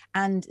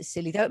 And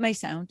silly though it may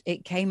sound,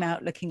 it came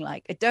out looking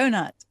like a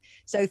donut.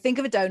 So think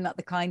of a donut,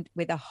 the kind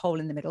with a hole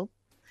in the middle,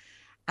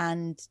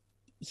 and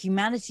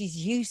humanity's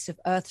use of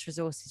Earth's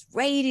resources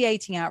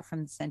radiating out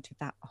from the center of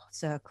that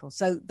circle.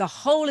 So the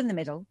hole in the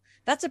middle,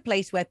 that's a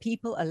place where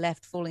people are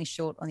left falling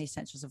short on the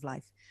essentials of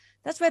life.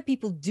 That's where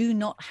people do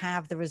not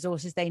have the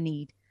resources they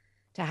need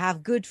to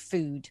have good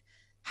food,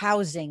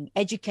 housing,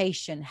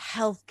 education,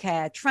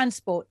 healthcare,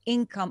 transport,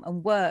 income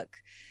and work,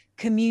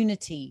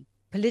 community,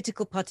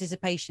 political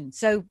participation.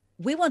 So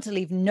we want to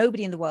leave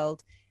nobody in the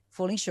world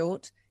falling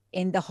short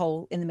in the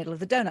hole in the middle of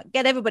the donut.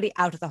 Get everybody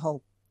out of the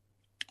hole,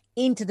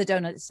 into the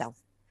donut itself.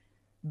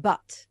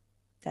 But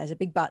there's a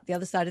big but. The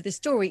other side of this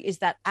story is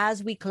that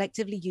as we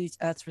collectively use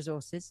Earth's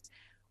resources,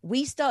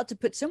 we start to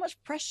put so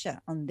much pressure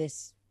on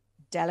this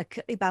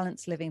delicately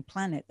balanced living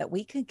planet that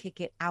we can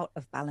kick it out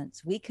of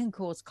balance. We can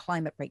cause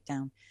climate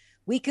breakdown.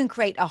 We can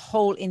create a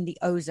hole in the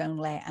ozone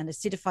layer and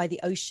acidify the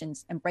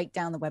oceans and break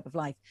down the web of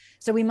life.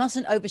 So we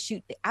mustn't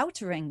overshoot the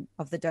outer ring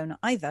of the donut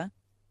either.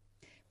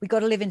 We got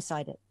to live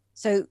inside it.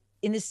 So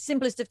in the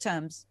simplest of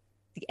terms,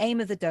 the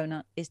aim of the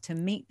donut is to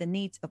meet the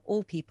needs of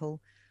all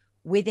people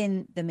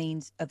within the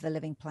means of the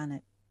living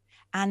planet.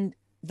 And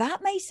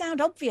that may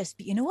sound obvious,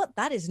 but you know what?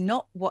 That is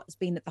not what's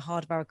been at the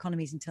heart of our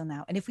economies until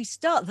now. And if we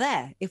start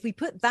there, if we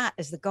put that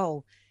as the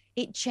goal,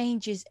 it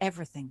changes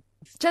everything.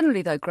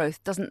 Generally, though,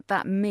 growth, doesn't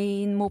that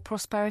mean more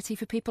prosperity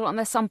for people? And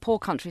there's some poor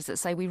countries that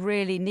say we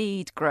really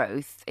need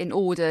growth in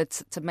order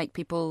to make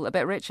people a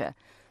bit richer.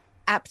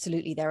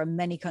 Absolutely. There are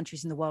many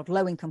countries in the world,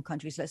 low-income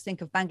countries. Let's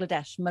think of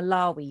Bangladesh,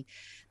 Malawi,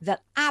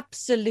 that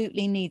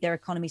absolutely need their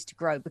economies to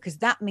grow, because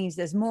that means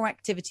there's more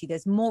activity,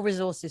 there's more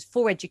resources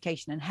for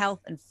education and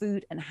health and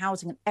food and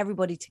housing and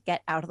everybody to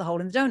get out of the hole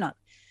in the donut.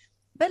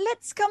 But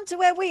let's come to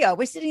where we are.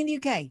 We're sitting in the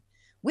UK.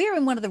 We're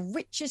in one of the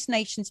richest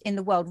nations in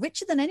the world,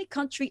 richer than any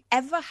country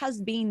ever has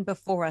been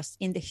before us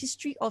in the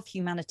history of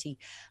humanity,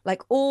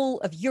 like all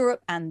of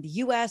Europe and the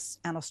US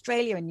and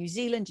Australia and New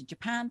Zealand and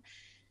Japan.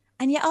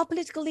 And yet our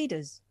political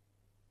leaders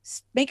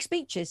make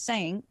speeches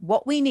saying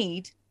what we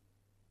need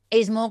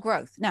is more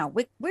growth. Now,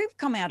 we've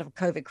come out of a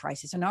COVID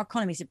crisis and our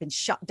economies have been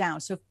shut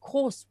down. So, of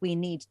course, we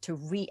need to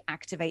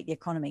reactivate the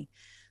economy.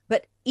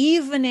 But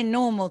even in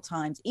normal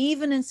times,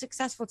 even in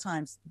successful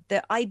times,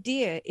 the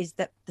idea is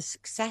that the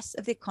success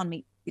of the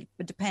economy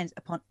depends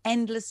upon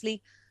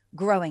endlessly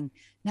growing.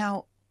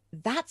 Now,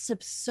 that's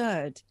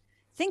absurd.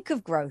 Think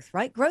of growth,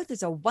 right? Growth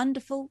is a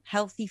wonderful,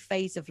 healthy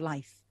phase of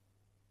life.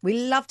 We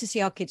love to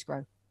see our kids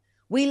grow.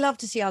 We love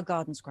to see our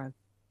gardens grow.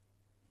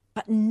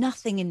 But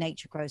nothing in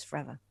nature grows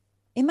forever.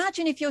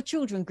 Imagine if your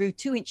children grew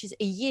 2 inches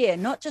a year,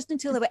 not just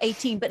until they were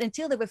 18, but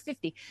until they were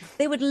 50.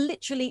 They would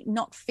literally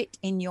not fit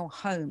in your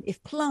home.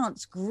 If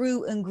plants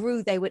grew and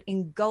grew, they would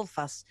engulf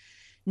us.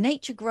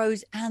 Nature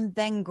grows and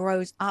then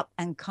grows up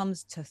and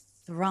comes to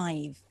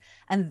thrive.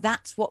 And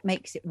that's what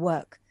makes it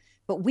work.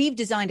 But we've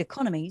designed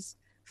economies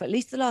for at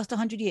least the last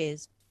 100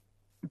 years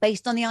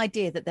based on the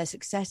idea that their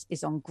success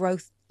is on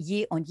growth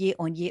year on year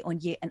on year on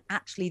year. And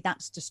actually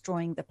that's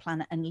destroying the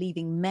planet and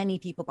leaving many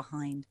people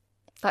behind.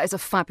 That is a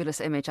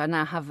fabulous image. I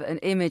now have an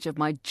image of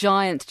my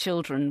giant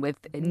children with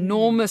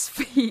enormous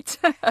feet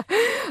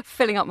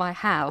filling up my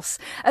house.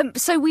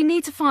 So we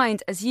need to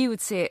find, as you would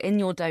see it in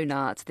your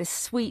donut, this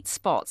sweet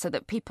spot so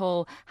that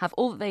people have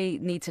all that they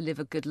need to live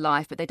a good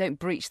life, but they don't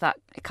breach that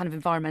kind of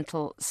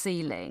environmental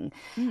ceiling.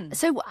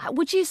 So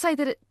would you say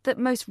that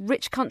most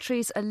rich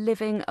countries are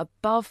living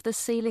above the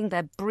ceiling?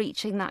 They're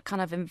breaching that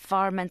kind of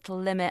environmental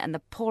limit, and the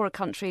poorer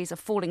countries are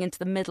falling into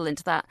the middle,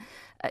 into that,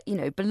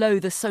 below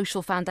the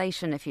social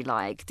foundation, if you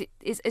like.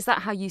 Is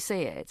that how you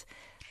see it?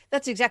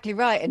 That's exactly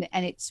right.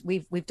 And it's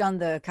we've done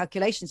the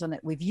calculations on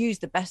it. We've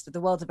used the best of the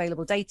world's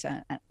available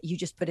data. You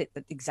just put it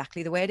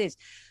exactly the way it is.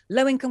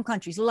 Low income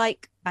countries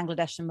like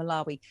Bangladesh and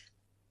Malawi,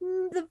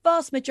 the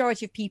vast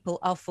majority of people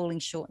are falling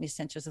short in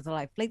essentials of their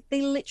life.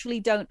 They literally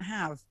don't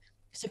have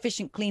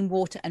sufficient clean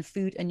water and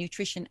food and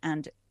nutrition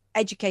and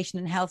education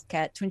and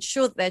healthcare to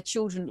ensure that their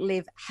children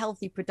live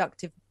healthy,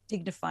 productive,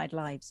 dignified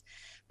lives.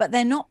 But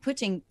they're not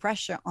putting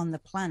pressure on the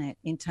planet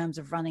in terms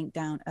of running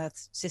down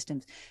Earth's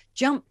systems.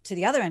 Jump to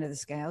the other end of the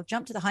scale,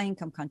 jump to the high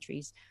income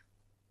countries,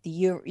 the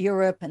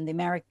Europe and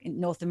the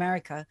North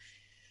America.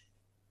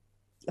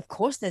 Of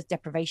course, there's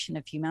deprivation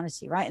of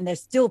humanity, right? And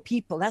there's still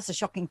people. That's a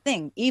shocking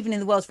thing. Even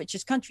in the world's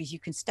richest countries, you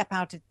can step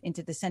out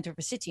into the center of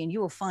a city and you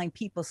will find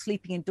people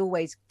sleeping in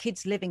doorways,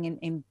 kids living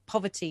in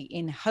poverty,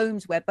 in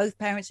homes where both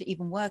parents are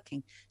even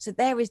working. So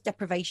there is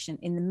deprivation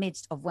in the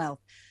midst of wealth.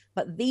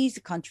 But these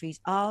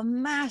countries are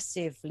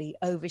massively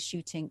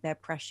overshooting their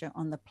pressure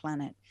on the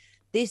planet.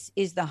 This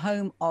is the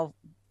home of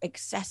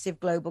excessive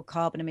global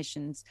carbon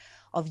emissions,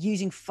 of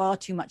using far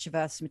too much of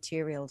Earth's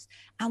materials.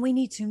 And we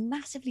need to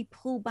massively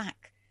pull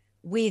back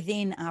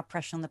within our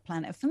pressure on the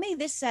planet. For me,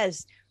 this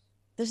says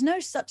there's no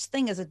such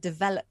thing as a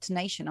developed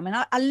nation. I mean,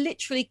 I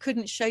literally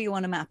couldn't show you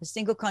on a map a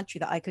single country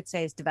that I could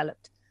say is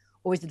developed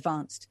or is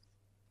advanced,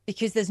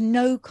 because there's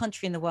no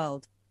country in the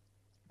world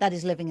that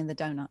is living in the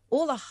donut.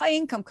 All the high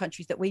income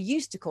countries that we're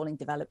used to calling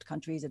developed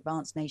countries,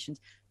 advanced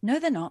nations, no,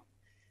 they're not.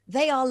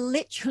 They are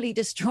literally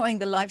destroying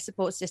the life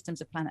support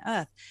systems of planet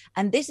Earth.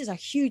 And this is a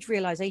huge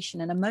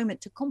realization and a moment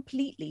to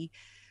completely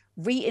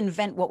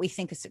reinvent what we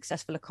think a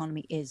successful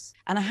economy is.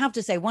 And I have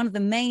to say, one of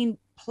the main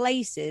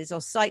places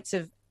or sites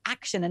of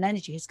action and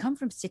energy has come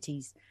from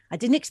cities. I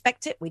didn't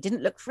expect it. We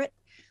didn't look for it.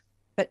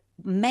 But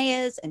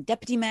mayors and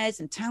deputy mayors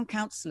and town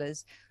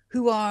councillors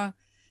who are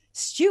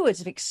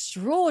stewards of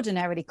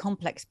extraordinarily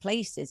complex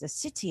places. A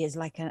city is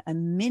like a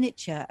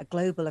miniature, a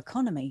global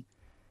economy.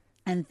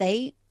 And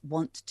they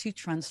want to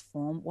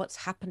transform what's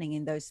happening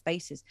in those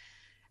spaces.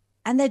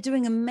 And they're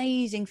doing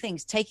amazing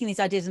things, taking these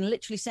ideas and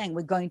literally saying,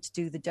 we're going to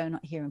do the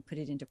donut here and put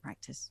it into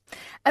practice.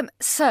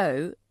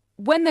 So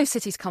when those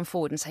cities come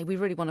forward and say, we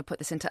really want to put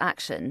this into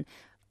action,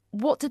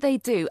 what do they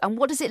do? And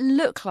what does it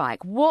look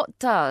like? What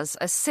does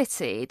a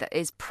city that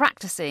is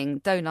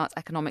practicing donut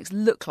economics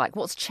look like?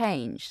 What's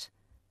changed?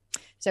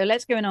 So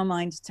let's go in our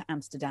minds to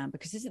Amsterdam,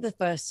 because this is the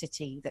first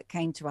city that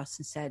came to us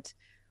and said,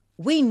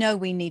 we know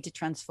we need to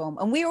transform,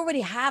 and we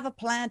already have a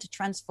plan to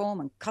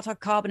transform and cut our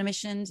carbon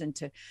emissions and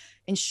to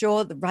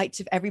ensure the rights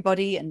of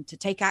everybody and to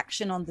take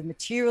action on the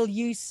material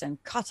use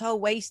and cut our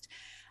waste.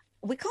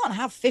 We can't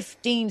have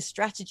 15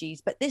 strategies,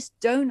 but this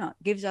donut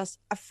gives us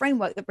a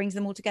framework that brings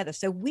them all together.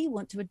 So we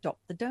want to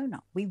adopt the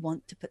donut. We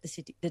want to put the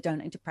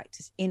donut into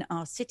practice in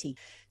our city.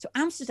 So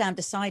Amsterdam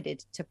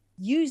decided to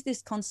use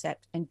this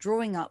concept and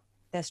drawing up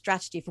their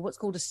strategy for what's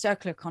called a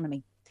circular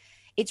economy.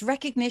 It's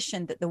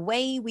recognition that the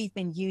way we've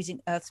been using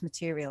Earth's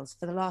materials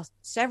for the last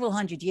several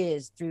hundred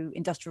years through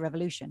Industrial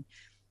Revolution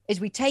is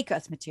we take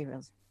Earth's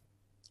materials,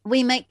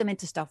 we make them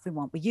into stuff we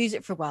want, we use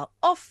it for a while,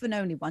 often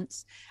only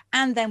once,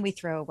 and then we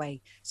throw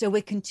away. So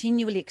we're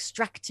continually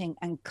extracting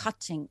and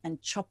cutting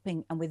and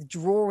chopping and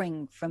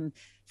withdrawing from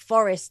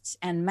forests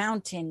and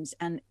mountains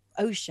and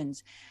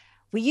oceans.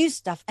 We use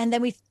stuff and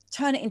then we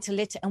turn it into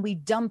litter and we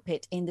dump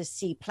it in the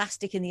sea,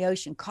 plastic in the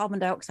ocean, carbon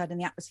dioxide in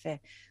the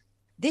atmosphere.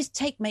 This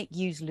take, make,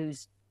 use,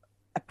 lose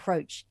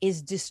approach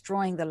is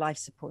destroying the life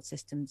support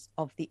systems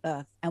of the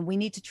Earth. And we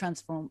need to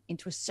transform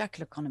into a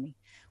circular economy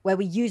where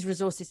we use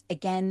resources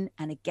again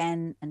and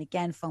again and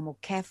again, far more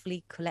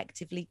carefully,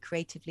 collectively,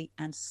 creatively,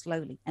 and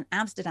slowly. And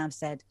Amsterdam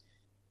said,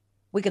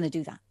 we're going to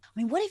do that. I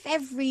mean, what if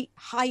every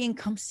high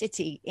income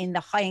city in the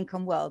high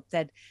income world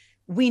said,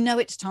 we know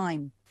it's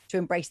time to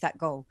embrace that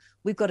goal.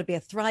 We've got to be a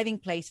thriving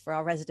place for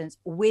our residents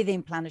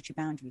within planetary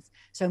boundaries.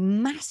 So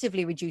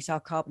massively reduce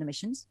our carbon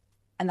emissions.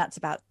 And that's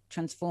about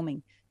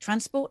transforming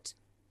transport.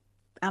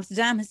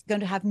 Amsterdam is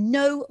going to have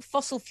no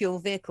fossil fuel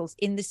vehicles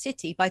in the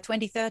city by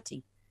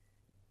 2030.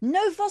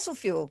 No fossil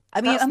fuel. I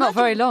mean, that's not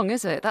very long,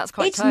 is it? That's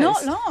quite close.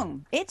 It's not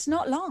long. It's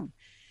not long.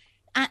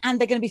 And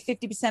they're going to be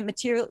 50%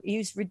 material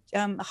use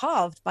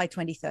halved by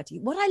 2030.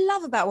 What I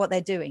love about what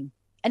they're doing,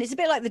 and it's a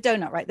bit like the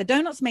donut, right? The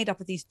donut's made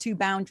up of these two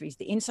boundaries,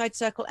 the inside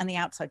circle and the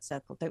outside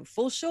circle. Don't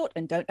fall short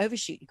and don't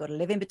overshoot. You've got to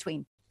live in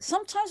between.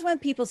 Sometimes when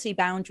people see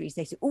boundaries,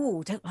 they say,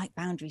 oh, don't like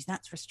boundaries.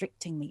 That's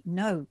restricting me.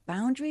 No,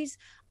 boundaries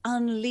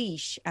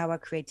unleash our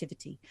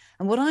creativity.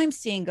 And what I'm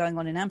seeing going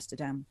on in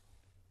Amsterdam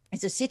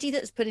is a city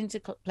that's put into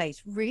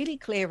place really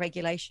clear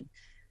regulation.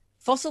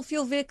 Fossil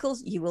fuel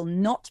vehicles, you will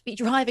not be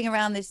driving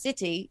around this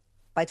city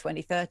by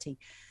 2030.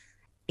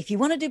 If you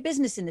want to do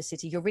business in the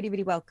city, you're really,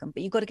 really welcome,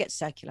 but you've got to get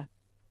circular.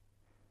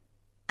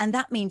 And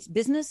that means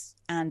business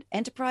and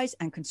enterprise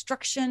and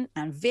construction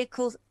and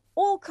vehicles.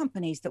 All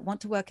companies that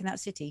want to work in that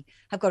city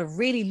have got a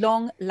really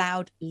long,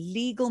 loud,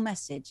 legal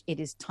message.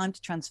 It is time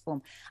to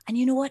transform. And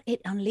you know what?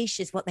 It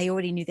unleashes what they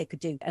already knew they could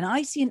do. And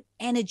I see an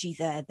energy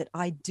there that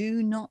I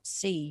do not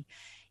see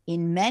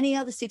in many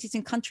other cities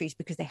and countries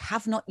because they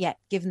have not yet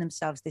given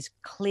themselves this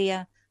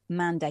clear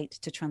mandate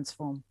to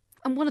transform.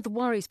 And one of the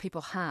worries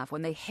people have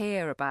when they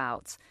hear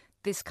about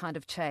this kind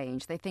of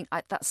change, they think,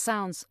 that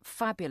sounds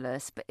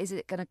fabulous, but is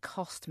it going to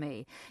cost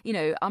me? You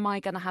know, am I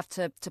going to have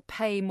to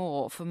pay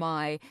more for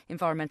my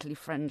environmentally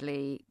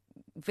friendly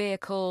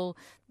vehicle,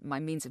 my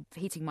means of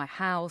heating my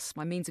house,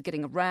 my means of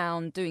getting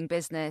around, doing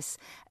business?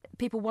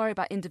 People worry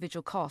about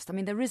individual cost. I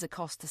mean, there is a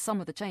cost to some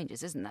of the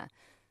changes, isn't there?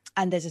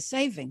 And there's a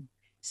saving.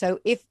 So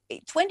if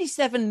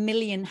 27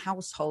 million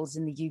households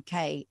in the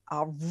UK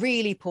are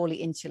really poorly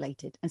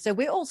insulated, and so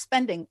we're all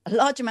spending a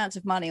large amount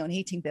of money on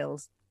heating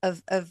bills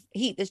of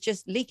heat that's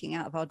just leaking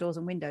out of our doors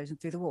and windows and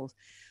through the walls.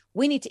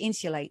 We need to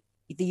insulate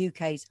the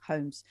UK's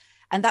homes,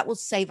 and that will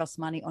save us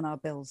money on our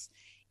bills.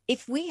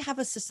 If we have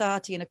a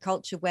society and a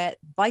culture where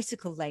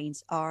bicycle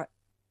lanes are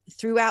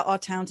throughout our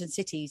towns and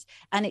cities,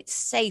 and it's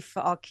safe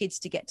for our kids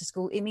to get to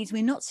school, it means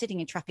we're not sitting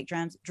in traffic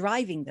jams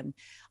driving them.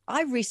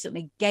 I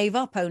recently gave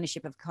up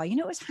ownership of a car. You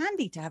know, it was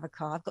handy to have a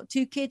car. I've got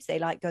 2 kids. They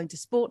like going to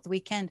sport the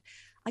weekend.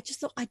 I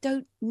just thought, I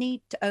don't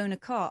need to own a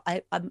car.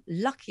 I'm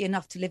lucky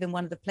enough to live in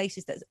one of the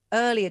places that's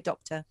early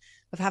adopter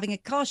of having a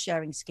car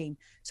sharing scheme.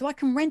 So I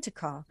can rent a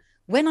car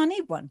when I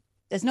need one.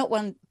 There's not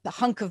the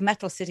hunk of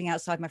metal sitting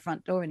outside my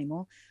front door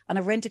anymore. And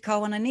I rent a car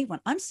when I need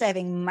one. I'm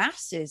saving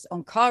masses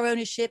on car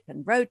ownership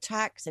and road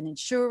tax and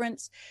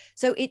insurance.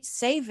 So it's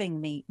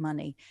saving me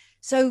money.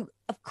 So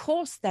of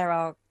course there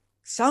are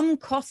some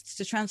costs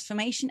to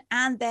transformation,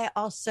 and there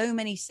are so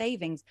many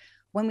savings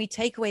when we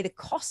take away the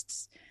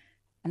costs.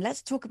 And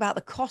let's talk about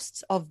the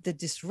costs of the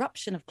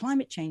disruption of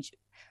climate change.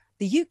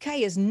 The UK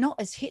is not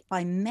as hit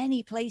by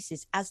many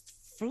places as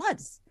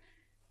floods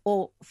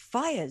or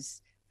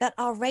fires that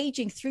are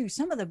raging through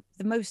some of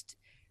the most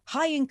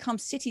high-income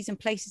cities and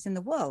places in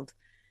the world.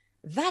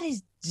 That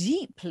is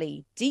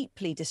deeply,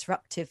 deeply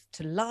disruptive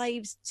to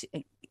lives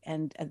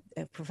and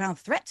a profound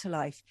threat to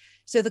life.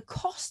 So the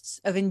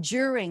costs of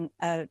enduring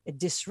a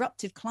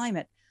disruptive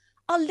climate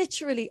are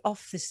literally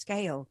off the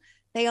scale.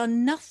 They are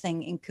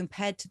nothing in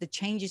compared to the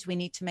changes we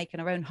need to make in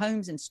our own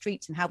homes and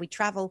streets and how we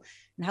travel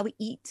and how we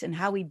eat and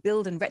how we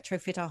build and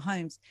retrofit our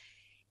homes.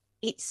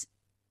 It's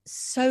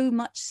so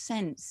much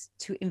sense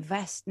to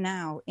invest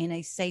now in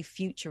a safe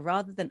future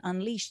rather than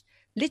unleash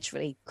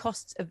literally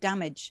costs of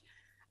damage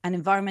and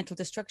environmental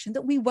destruction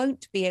that we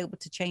won't be able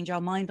to change our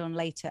mind on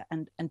later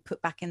and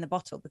put back in the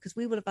bottle because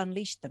we will have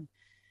unleashed them.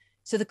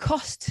 So the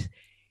cost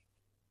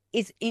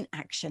is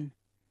inaction.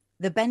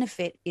 The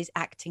benefit is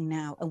acting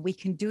now, and we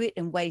can do it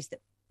in ways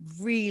that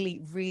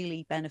really,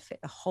 really benefit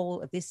the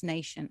whole of this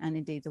nation and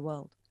indeed the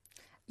world.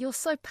 You're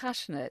so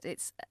passionate.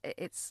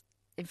 It's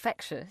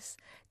infectious.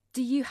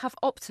 Do you have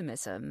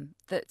optimism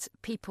that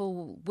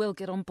people will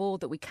get on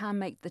board, that we can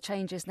make the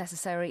changes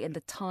necessary in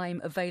the time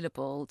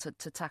available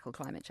to tackle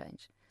climate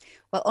change?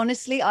 Well,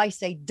 honestly, I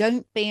say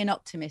don't be an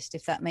optimist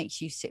if that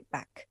makes you sit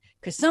back.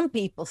 Because some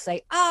people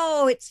say,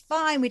 oh, it's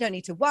fine, we don't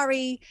need to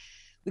worry,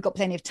 we've got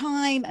plenty of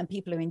time and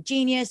people are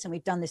ingenious and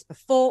we've done this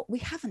before. We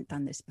haven't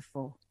done this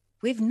before.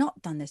 We've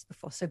not done this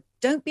before. So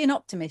don't be an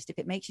optimist if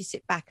it makes you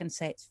sit back and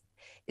say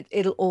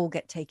it'll all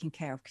get taken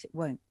care of, because it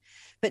won't.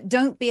 But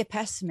don't be a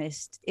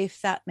pessimist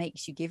if that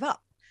makes you give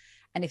up.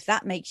 And if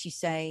that makes you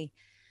say,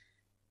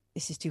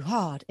 this is too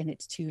hard and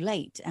it's too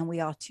late and we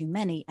are too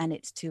many and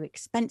it's too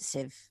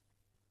expensive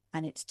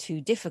and it's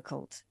too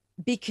difficult.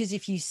 Because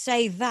if you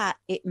say that,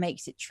 it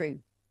makes it true.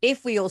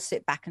 If we all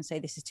sit back and say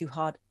this is too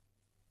hard,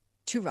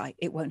 too right,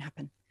 it won't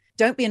happen.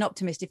 Don't be an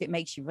optimist if it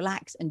makes you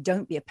relax, and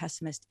don't be a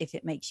pessimist if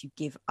it makes you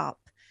give up.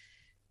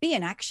 Be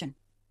in action.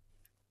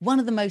 One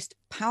of the most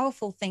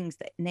powerful things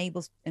that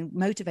enables and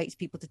motivates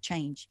people to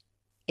change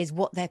is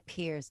what their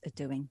peers are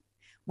doing.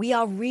 We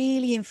are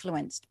really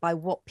influenced by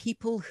what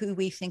people who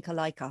we think are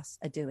like us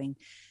are doing.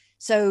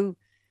 So,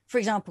 for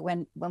example,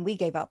 when we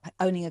gave up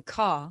owning a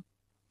car,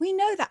 we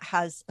know that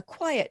has a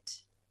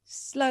quiet,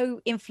 slow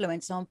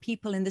influence on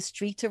people in the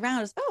street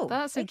around us. Oh,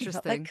 that's they give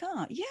up their interesting.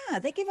 car. Yeah,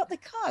 they give up the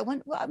car.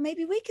 Well,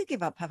 maybe we could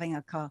give up having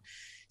a car.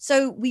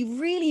 So we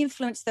really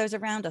influence those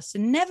around us. So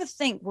never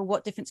think, well,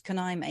 what difference can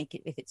I make?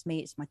 If it's me,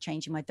 it's my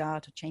changing my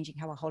diet or changing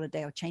how I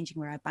holiday or changing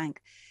where I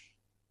bank.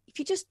 If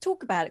you just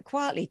talk about it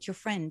quietly to your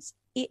friends,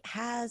 it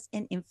has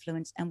an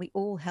influence, and we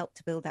all help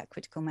to build that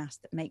critical mass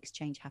that makes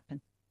change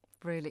happen.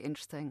 Really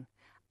interesting.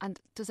 And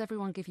does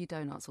everyone give you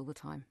donuts all the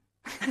time?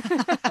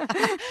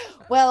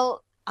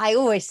 Well, I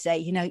always say,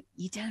 you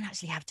don't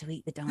actually have to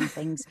eat the darn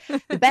things.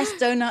 The best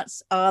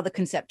donuts are the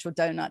conceptual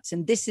donuts,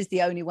 and this is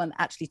the only one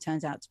that actually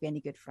turns out to be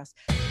any good for us.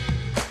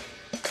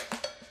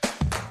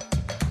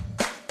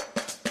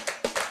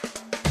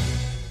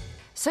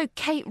 So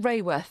Kate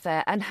Raworth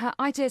there, and her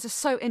ideas are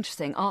so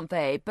interesting, aren't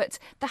they? But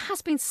there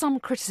has been some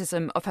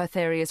criticism of her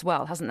theory as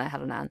well, hasn't there,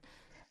 Helen Ann?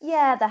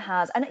 Yeah, there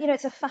has. And,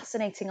 it's a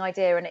fascinating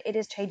idea, and it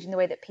is changing the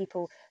way that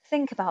people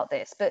think about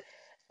this. But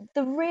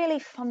the really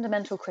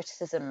fundamental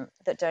criticism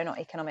that donut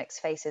economics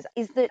faces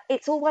is that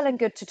it's all well and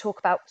good to talk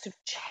about sort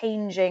of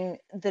changing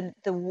the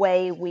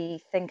way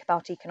we think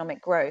about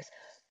economic growth,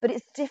 but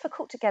it's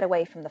difficult to get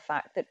away from the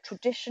fact that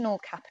traditional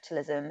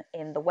capitalism,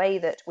 in the way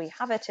that we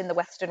have it in the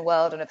Western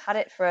world and have had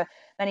it for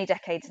many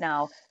decades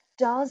now,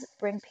 does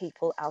bring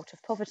people out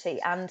of poverty.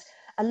 And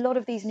a lot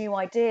of these new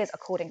ideas,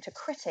 according to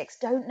critics,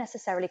 don't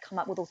necessarily come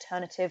up with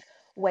alternative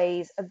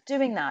ways of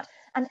doing that.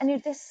 And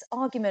this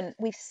argument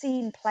we've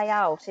seen play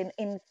out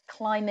in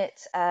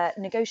climate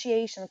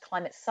negotiation,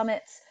 climate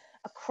summits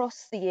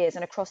across the years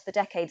and across the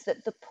decades,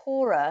 that the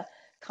poorer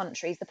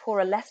countries, the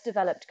poorer, less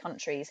developed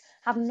countries,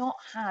 have not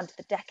had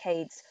the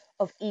decades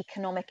of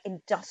economic,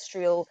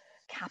 industrial,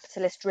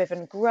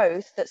 capitalist-driven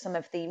growth that some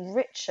of the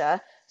richer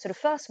sort of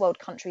first world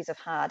countries have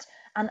had.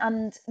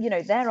 And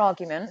their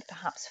argument,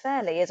 perhaps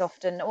fairly, is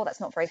often, oh, that's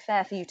not very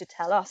fair for you to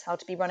tell us how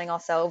to be running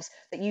ourselves,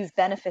 that you've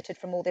benefited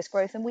from all this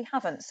growth and we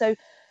haven't. So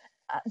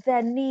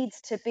there needs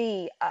to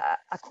be,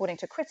 according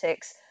to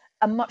critics,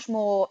 a much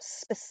more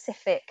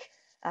specific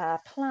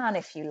plan,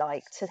 if you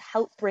like, to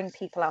help bring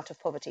people out of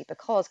poverty,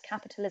 because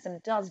capitalism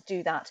does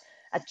do that.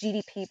 A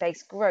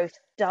GDP-based growth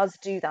does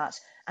do that,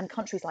 and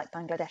countries like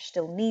Bangladesh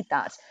still need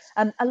that.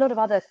 A lot of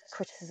other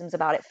criticisms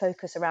about it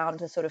focus around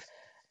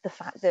the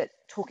fact that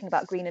talking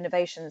about green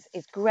innovations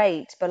is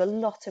great, but a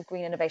lot of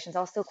green innovations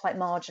are still quite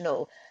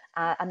marginal,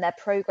 and their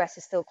progress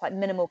is still quite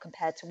minimal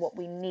compared to what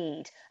we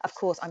need. Of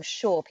course, I'm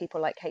sure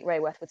people like Kate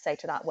Raworth would say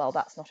to that, well,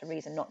 that's not a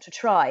reason not to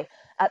try.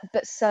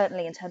 But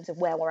certainly in terms of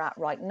where we're at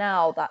right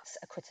now, that's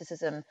a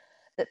criticism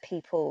that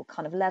people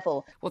kind of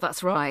level. Well,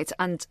 that's right.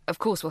 And of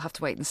course, we'll have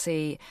to wait and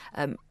see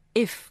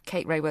if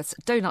Kate Raworth's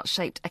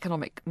donut-shaped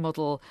economic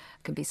model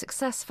can be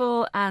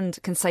successful and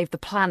can save the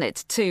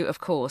planet too, of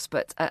course.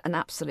 But an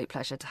absolute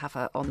pleasure to have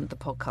her on the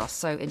podcast.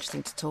 So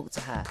interesting to talk to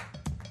her.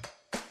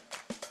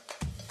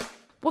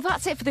 Well,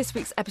 that's it for this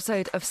week's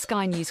episode of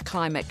Sky News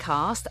Climate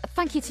Cast.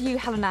 Thank you to you,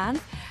 Helen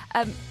Ann.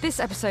 This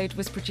episode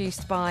was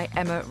produced by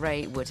Emma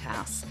Ray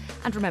Woodhouse.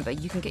 And remember,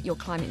 you can get your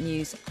climate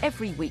news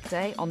every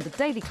weekday on The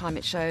Daily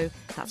Climate Show.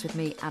 That's with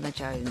me, Anna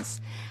Jones.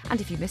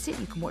 And if you miss it,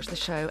 you can watch the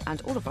show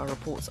and all of our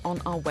reports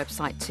on our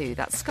website too.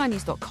 That's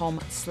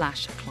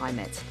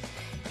skynews.com/climate.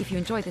 If you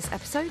enjoyed this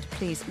episode,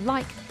 please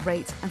like,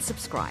 rate and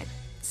subscribe.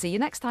 See you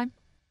next time.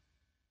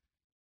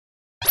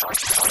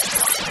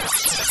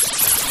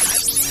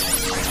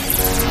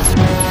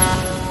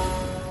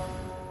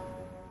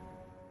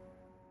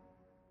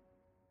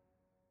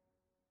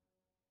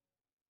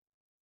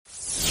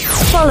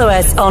 Follow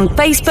us on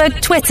Facebook,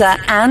 Twitter,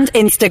 and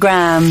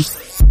Instagram.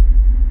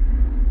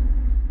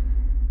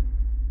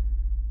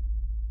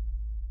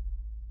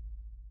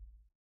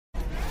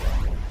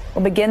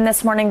 We'll begin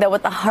this morning, though,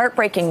 with the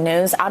heartbreaking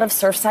news out of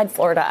Surfside,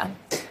 Florida.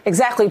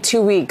 Exactly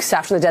 2 weeks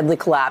after the deadly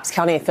collapse,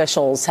 county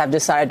officials have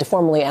decided to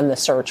formally end the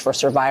search for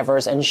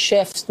survivors and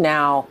shift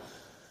now,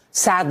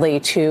 sadly,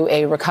 to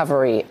a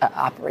recovery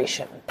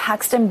operation.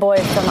 Paxton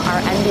Boyd from our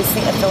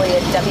NBC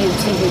affiliate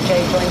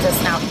WTVJ joins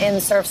us now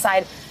in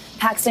Surfside.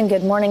 Paxton,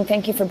 good morning.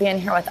 Thank you for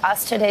being here with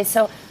us today.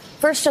 So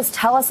first, just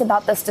tell us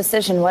about this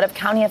decision. What have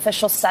county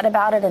officials said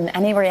about it and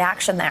any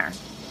reaction there?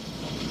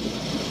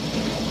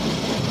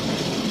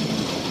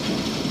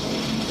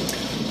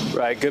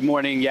 Right. Good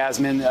morning,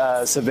 Yasmin,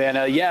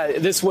 Savannah. Yeah,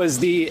 this was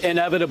the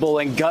inevitable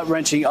and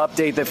gut-wrenching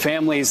update that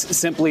families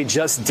simply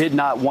just did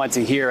not want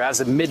to hear. As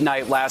of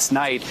midnight last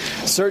night,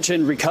 search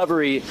and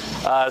rescue,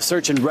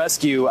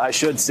 I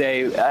should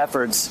say,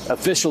 efforts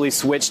officially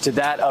switched to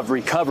that of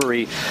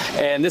recovery.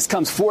 And this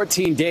comes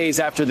 14 days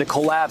after the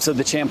collapse of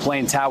the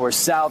Champlain Towers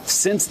South.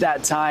 Since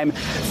that time,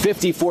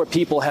 54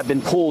 people have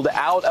been pulled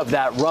out of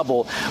that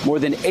rubble. More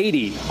than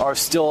 80 are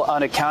still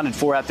unaccounted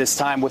for at this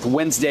time, with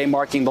Wednesday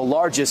marking the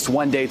largest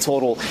one-day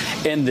total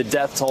in the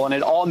death toll. And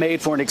it all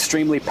made for an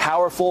extremely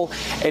powerful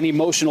and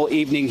emotional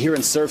evening here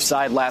in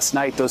Surfside last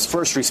night. Those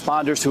first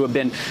responders who have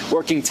been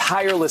working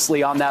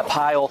tirelessly on that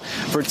pile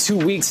for 2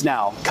 weeks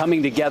now,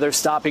 coming together,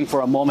 stopping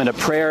for a moment of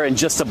prayer, and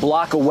just a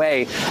block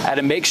away at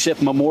a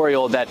makeshift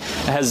memorial that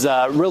has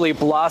really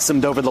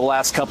blossomed over the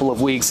last couple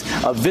of weeks.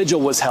 A vigil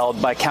was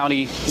held by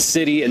county,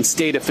 city, and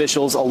state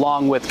officials,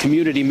 along with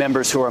community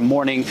members who are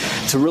mourning,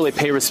 to really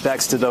pay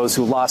respects to those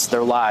who lost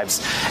their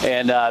lives.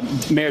 And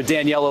Mayor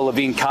Daniela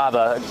Levine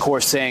Cava, of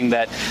course, saying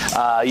that,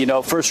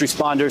 first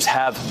responders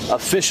have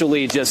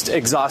officially just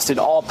exhausted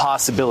all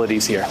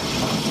possibilities here.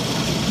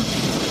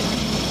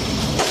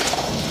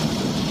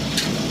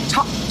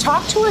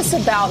 Talk to us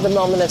about the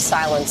moment of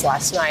silence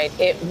last night.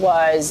 It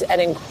was an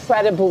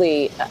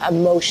incredibly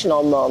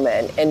emotional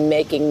moment in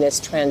making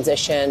this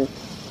transition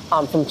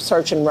from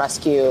search and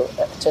rescue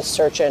to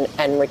search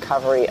and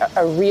recovery,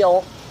 a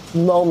real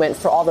moment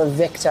for all the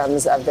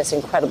victims of this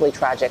incredibly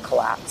tragic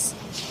collapse.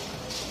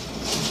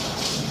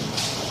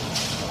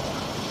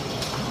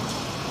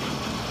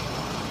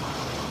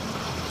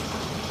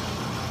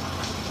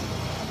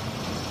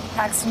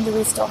 Paxton, do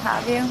we still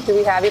have you? Do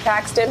we have you,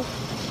 Paxton?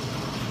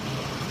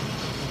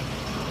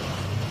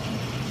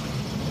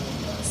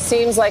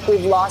 Seems like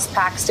we've lost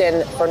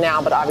Paxton for now,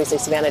 but obviously,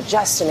 Savannah,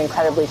 just an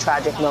incredibly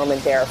tragic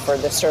moment there for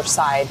the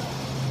Surfside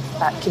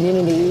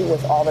community,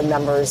 with all the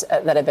members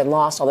that have been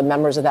lost, all the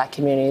members of that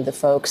community, the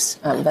folks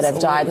that have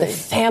died, the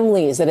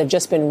families that have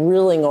just been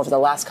reeling over the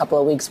last couple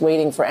of weeks,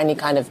 waiting for any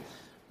kind of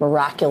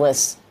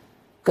miraculous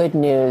good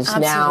news.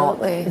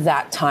 Absolutely. Now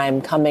that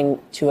time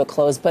coming to a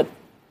close, but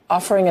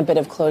offering a bit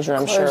of closure,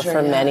 I'm sure,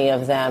 for many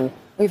of them.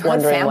 We've heard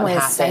wondering what families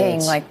happened.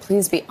 saying, like,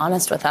 please be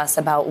honest with us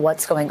about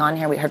what's going on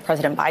here. We heard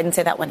President Biden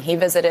say that when he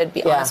visited,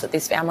 be honest with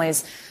these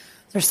families.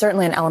 There's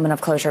certainly an element of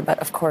closure, but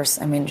of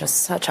course, I mean, just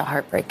such a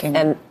heartbreaking.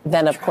 And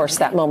then, of course,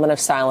 that moment of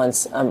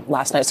silence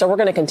last night. So we're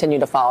going to continue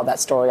to follow that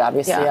story,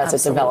 obviously, as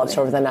it develops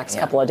over the next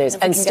couple of days.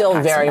 And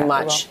still very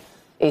much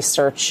a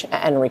search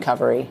and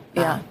recovery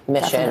mission.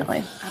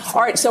 Definitely.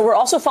 All right, so we're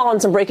also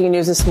following some breaking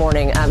news this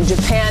morning.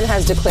 Japan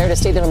has declared a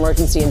state of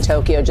emergency in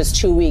Tokyo just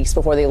 2 weeks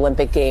before the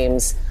Olympic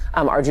Games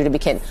are due to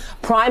begin.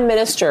 Prime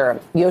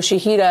Minister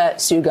Yoshihide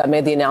Suga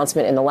made the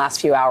announcement in the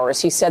last few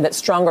hours. He said that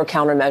stronger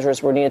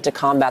countermeasures were needed to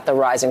combat the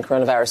rise in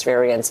coronavirus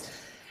variants.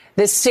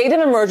 This state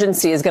of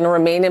emergency is going to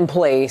remain in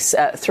place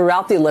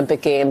throughout the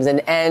Olympic Games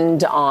and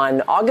end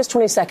on August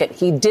 22nd.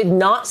 He did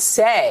not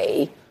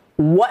say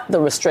what the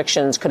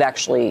restrictions could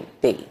actually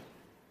be.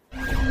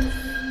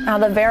 Now,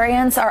 the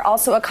variants are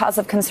also a cause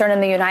of concern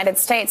in the United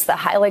States. The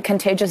highly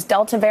contagious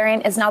Delta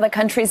variant is now the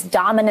country's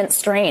dominant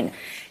strain.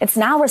 It's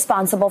now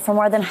responsible for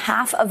more than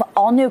half of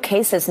all new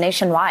cases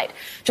nationwide.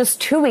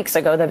 Just 2 weeks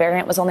ago, the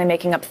variant was only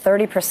making up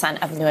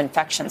 30% of new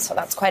infections, so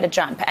that's quite a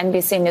jump.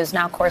 NBC News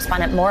Now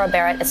correspondent Maura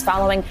Barrett is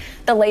following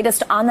the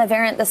latest on the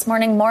variant this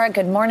morning. Maura,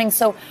 good morning.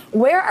 So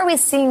where are we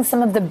seeing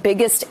some of the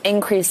biggest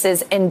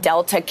increases in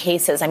Delta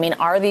cases? I mean,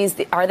 are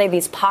they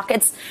these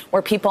pockets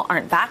where people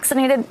aren't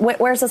vaccinated?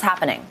 Where's this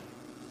happening?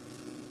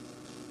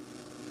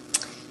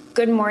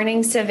 Good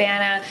morning,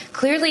 Savannah.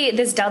 Clearly,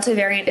 this Delta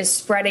variant is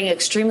spreading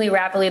extremely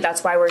rapidly.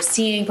 That's why we're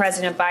seeing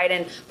President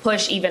Biden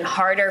push even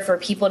harder for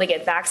people to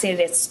get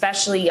vaccinated,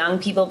 especially young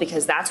people,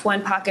 because that's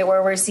one pocket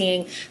where we're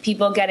seeing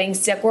people getting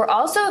sick. We're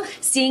also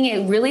seeing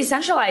it really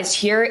centralized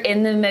here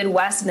in the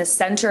Midwest, in the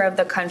center of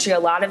the country. A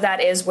lot of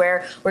that is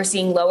where we're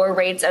seeing lower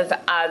rates of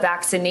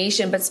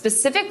vaccination. But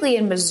specifically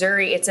in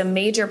Missouri, it's a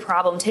major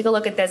problem. Take a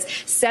look at this.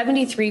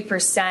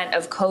 73%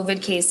 of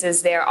COVID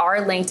cases there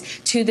are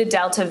linked to the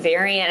Delta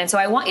variant. And so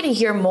I want you to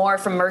hear more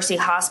from Mercy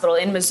Hospital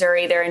in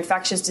Missouri, their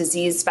infectious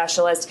disease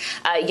specialist,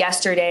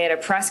 yesterday at a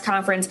press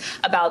conference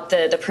about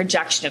the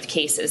projection of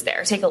cases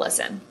there. Take a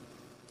listen.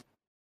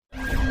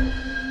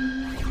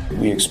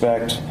 We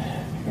expect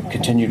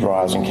continued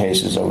rise in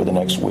cases over the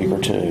next week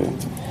or two,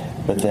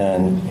 but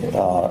then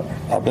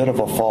a bit of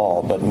a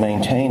fall, but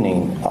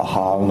maintaining a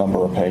high number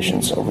of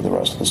patients over the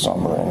rest of the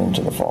summer and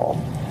into the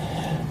fall.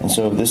 And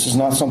so this is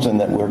not something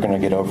that we're going to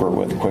get over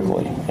with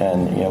quickly.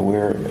 And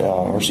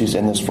Mercy's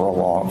in this for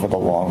the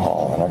long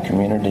haul, and our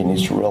community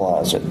needs to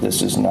realize that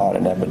this is not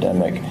an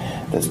epidemic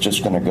that's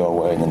just going to go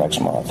away in the next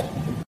month.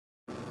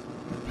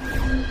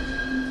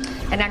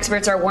 And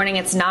experts are warning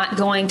it's not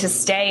going to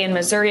stay in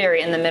Missouri or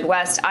in the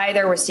Midwest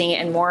either. We're seeing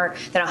it in more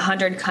than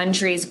 100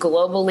 countries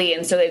globally.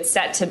 And so it's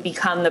set to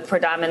become the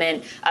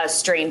predominant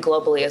strain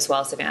globally as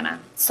well, Savannah.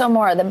 So,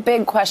 Maura, the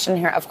big question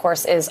here, of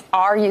course, is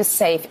are you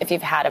safe if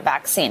you've had a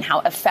vaccine?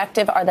 How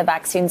effective are the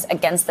vaccines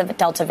against the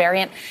Delta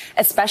variant,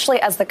 especially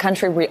as the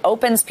country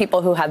reopens?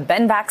 People who have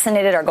been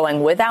vaccinated are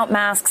going without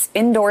masks,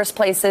 indoors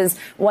places.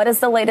 What does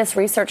the latest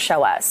research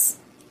show us?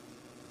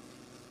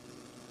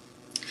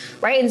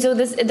 Right. And so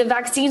the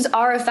vaccines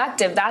are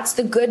effective. That's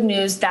the good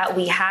news that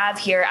we have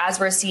here as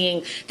we're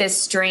seeing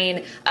this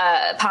strain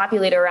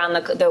populate around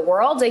the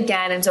world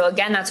again. And so,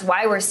 again, that's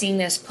why we're seeing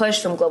this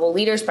push from global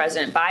leaders,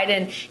 President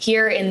Biden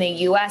here in the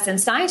U.S. And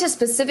scientists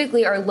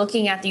specifically are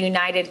looking at the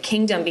United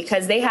Kingdom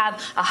because they have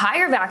a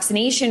higher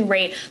vaccination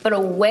rate, but a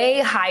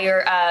way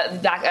higher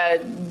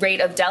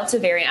rate of Delta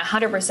variant.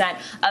 100%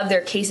 of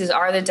their cases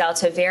are the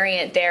Delta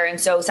variant there. And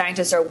so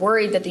scientists are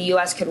worried that the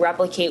U.S. could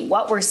replicate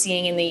what we're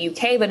seeing in the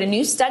U.K. But a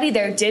new study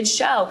there did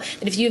show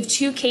that if you have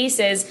two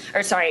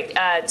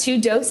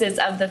doses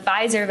of the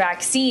Pfizer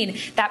vaccine,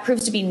 that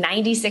proves to be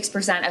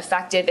 96%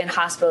 effective in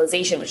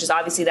hospitalization, which is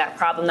obviously that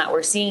problem that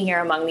we're seeing here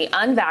among the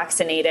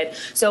unvaccinated.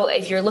 So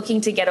if you're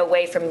looking to get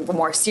away from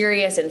more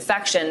serious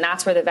infection,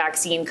 that's where the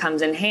vaccine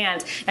comes in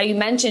hand. Now, you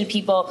mentioned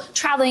people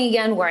traveling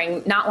again,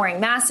 not wearing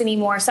masks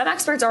anymore. Some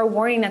experts are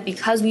warning that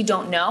because we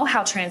don't know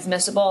how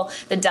transmissible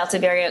the Delta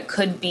variant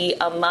could be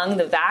among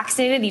the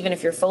vaccinated, even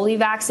if you're fully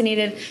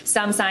vaccinated,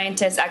 some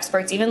scientists,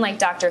 experts, even like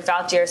Dr.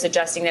 Fauci, are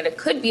suggesting that it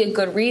could be a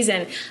good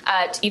reason,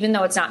 even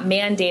though it's not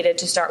mandated,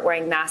 to start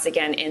wearing masks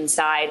again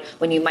inside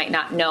when you might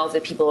not know if the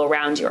people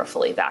around you are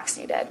fully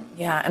vaccinated.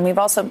 Yeah, and we've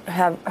also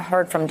have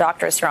heard from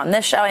doctors here on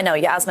this show. I know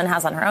Yasmin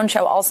has on her own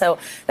show also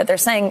that they're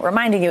saying,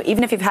 reminding you,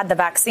 even if you've had the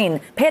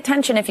vaccine, pay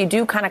attention if you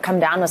do kind of come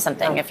down with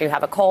something, if you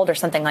have a cold or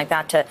something like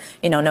that, to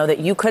know that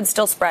you could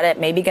still spread it,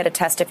 maybe get a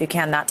test if you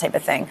can, that type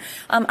of thing.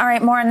 All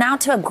right, Maura, now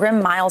to a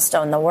grim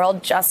milestone. The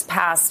world just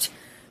passed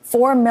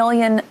 4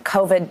 million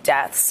COVID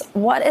deaths.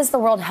 What is the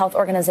World Health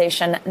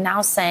Organization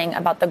now saying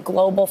about the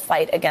global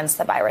fight against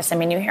the virus? I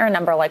mean, you hear a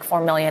number like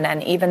 4 million,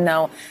 and even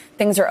though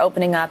things are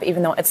opening up,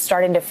 even though it's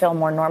starting to feel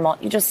more normal,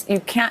 you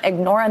can't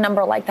ignore a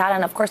number like that.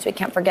 And of course, we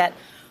can't forget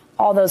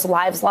all those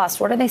lives lost.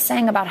 What are they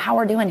saying about how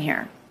we're doing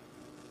here?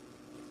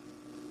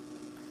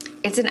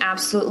 It's an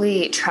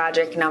absolutely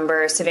tragic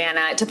number,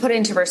 Savannah. To put it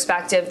into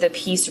perspective, the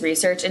Peace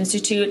Research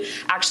Institute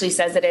actually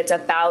says that it's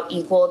about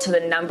equal to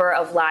the number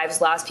of lives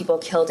lost, people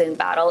killed in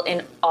battle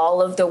in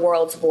all of the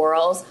world's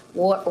wars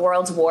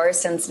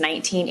since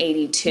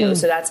 1982.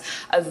 So that's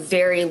a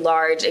very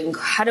large,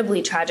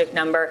 incredibly tragic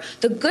number.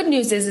 The good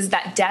news is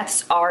that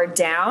deaths are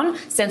down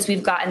since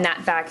we've gotten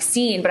that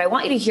vaccine. But I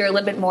want you to hear a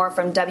little bit more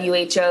from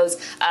WHO's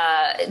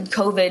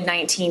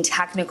COVID-19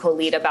 technical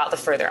lead about the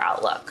further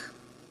outlook.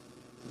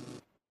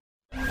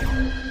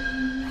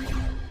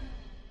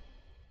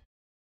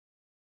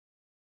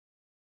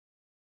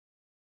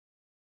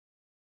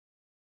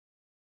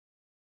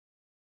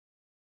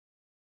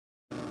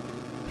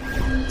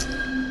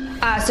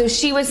 So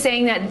she was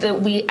saying that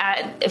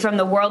from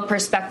the world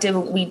perspective,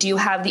 we do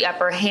have the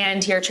upper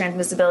hand here.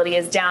 Transmissibility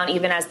is down,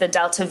 even as the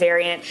Delta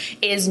variant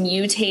is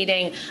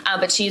mutating.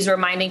 But she's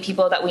reminding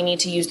people that we need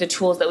to use the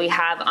tools that we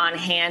have on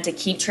hand to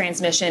keep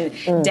transmission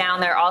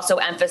down. They're also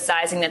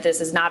emphasizing that this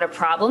is not a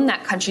problem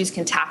that countries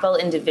can tackle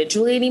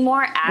individually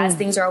anymore as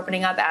things are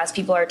opening up, as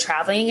people are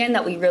traveling again,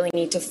 that we really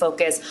need to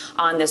focus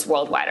on this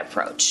worldwide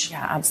approach.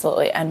 Yeah,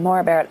 absolutely. And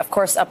Maura Barrett, of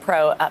course, a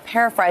pro,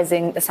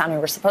 paraphrasing the sound we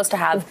were supposed to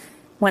have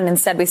when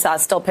instead we saw a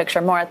still picture.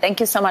 Maura, thank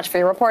you so much for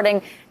your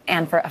reporting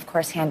and for, of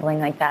course,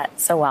 handling like that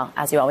so well,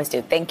 as you always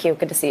do. Thank you.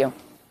 Good to see you.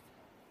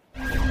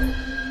 All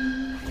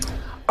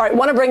right, I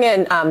want to bring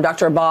in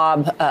Dr.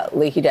 Bob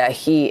Lehida.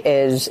 He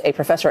is a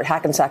professor at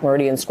Hackensack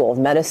Meridian School of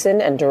Medicine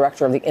and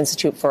director of the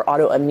Institute for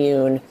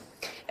Autoimmune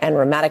and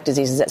Rheumatic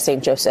Diseases at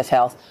St. Joseph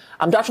Health.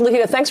 Dr.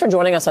 Lehida, thanks for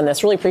joining us on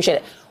this. Really appreciate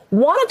it.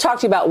 Want to talk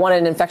to you about what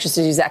an infectious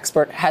disease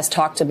expert has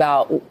talked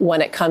about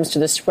when it comes to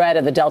the spread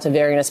of the Delta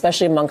variant,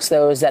 especially amongst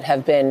those that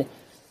have been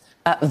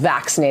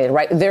vaccinated,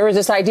 right? There is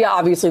this idea,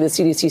 obviously, the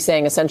CDC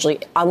saying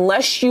essentially,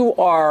 unless you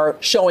are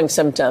showing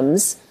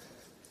symptoms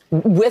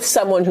with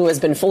someone who has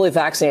been fully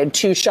vaccinated,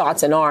 2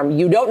 shots in arm,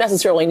 you don't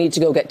necessarily need to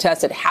go get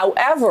tested.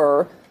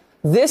 However,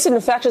 this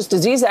infectious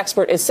disease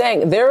expert is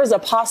saying there is a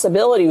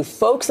possibility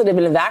folks that have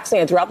been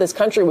vaccinated throughout this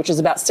country, which is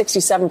about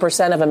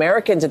 67% of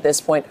Americans at this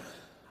point,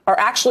 are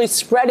actually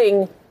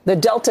spreading the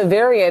Delta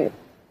variant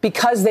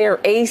because they are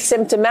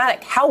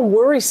asymptomatic. How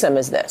worrisome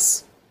is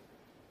this?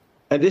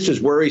 This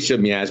is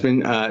worrisome,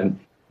 Yasmin,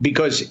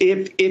 because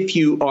if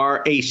you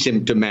are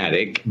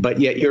asymptomatic, but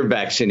yet you're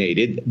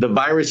vaccinated, the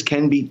virus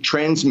can be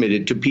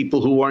transmitted to people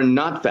who are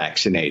not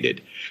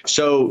vaccinated.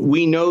 So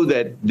we know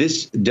that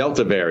this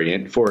Delta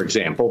variant, for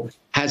example,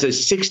 has a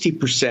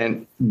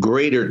 60%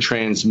 greater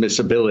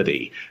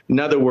transmissibility. In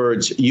other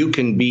words, you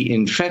can be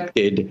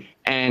infected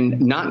and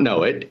not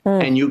know it,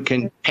 and you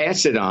can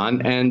pass it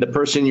on, and the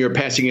person you're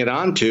passing it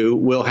on to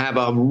will have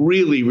a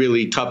really,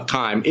 really tough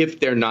time if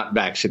they're not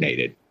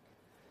vaccinated.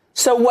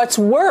 So what's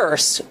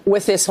worse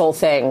with this whole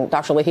thing,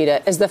 Dr.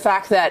 Lehida, is the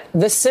fact that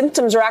the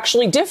symptoms are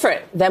actually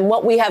different than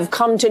what we have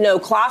come to know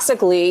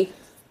classically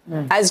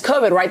as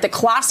COVID, right? The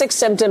classic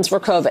symptoms for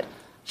COVID: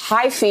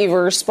 high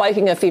fever,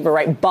 spiking of fever,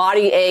 right?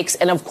 Body aches,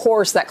 and of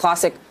course, that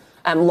classic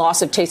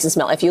loss of taste and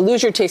smell. If you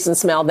lose your taste and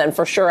smell, then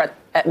for sure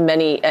at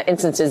many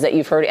instances that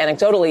you've heard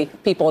anecdotally,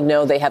 people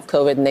know they have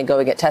COVID and they go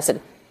and get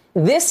tested.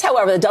 This,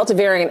 however, the Delta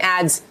variant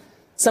adds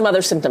some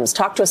other symptoms.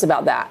 Talk to us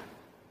about that.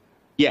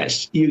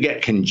 Yes, you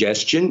get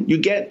congestion. You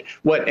get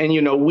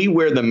we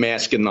wear the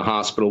mask in the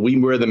hospital. We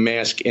wear the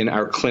mask in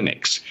our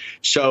clinics.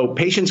 So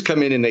patients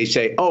come in and they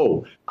say,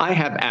 oh, I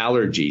have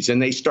allergies,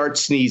 and they start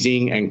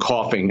sneezing and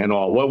coughing and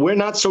all. Well, we're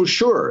not so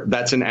sure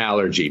that's an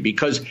allergy,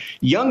 because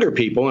younger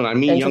people, and I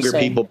mean younger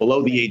people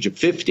below the age of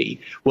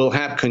 50, will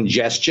have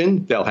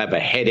congestion. They'll have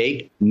a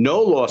headache,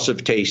 no loss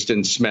of taste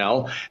and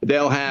smell.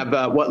 They'll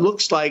have what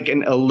looks like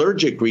an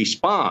allergic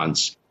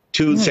response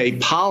to, say,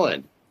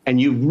 pollen. And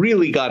you've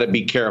really got to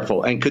be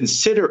careful and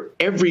consider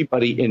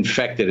everybody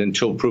infected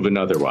until proven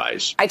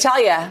otherwise. I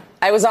tell you,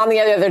 I was on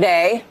the other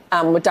day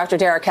with Dr.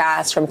 Derek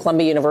Cass from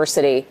Columbia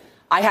University.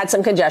 I had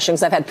some congestion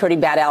because I've had pretty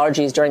bad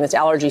allergies during this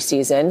allergy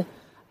season.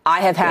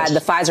 I have had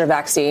the Pfizer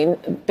vaccine,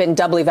 been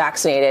doubly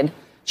vaccinated.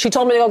 She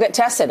told me to go get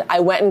tested.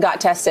 I went and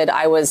got tested.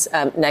 I was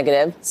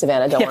negative.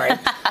 Savannah, don't worry.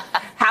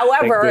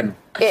 However,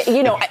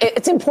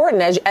 it's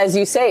important, as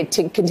you say,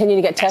 to continue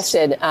to get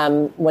tested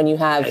when you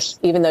have,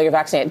 even though you're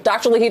vaccinated.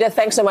 Dr. Lehida,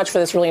 thanks so much for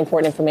this really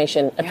important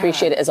information.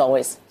 Appreciate it as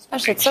always.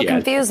 Especially, it's so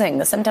confusing.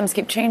 The symptoms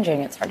keep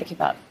changing. It's hard to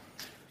keep up.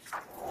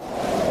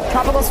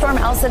 Tropical storm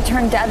Elsa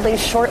turned deadly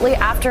shortly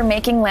after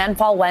making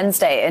landfall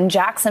Wednesday in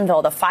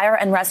Jacksonville. The Fire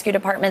and Rescue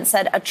Department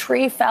said a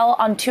tree fell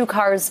on 2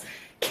 cars,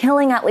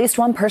 killing at least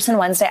 1 person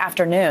Wednesday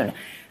afternoon.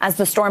 As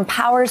the storm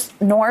powers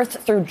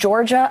north through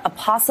Georgia, a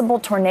possible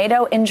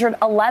tornado injured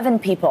 11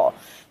 people.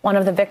 One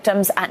of the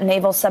victims at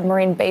Naval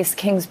Submarine Base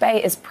Kings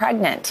Bay is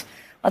pregnant.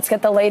 Let's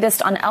get the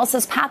latest on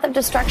Elsa's path of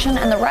destruction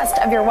and the rest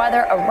of your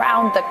weather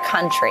around the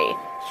country.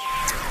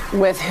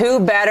 With who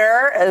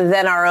better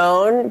than our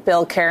own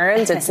Bill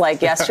Cairns? It's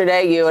like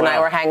yesterday you and I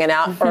were hanging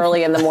out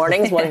early in the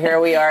mornings. Well, here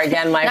we are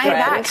again, my friend.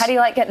 Back. How do you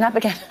like getting up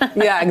again?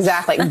 Yeah,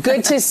 exactly.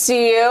 Good to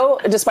see you,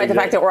 despite the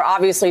fact that we're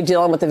obviously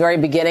dealing with the very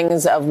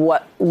beginnings of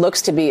what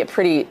looks to be a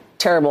pretty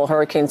terrible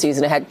hurricane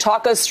season ahead.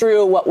 Talk us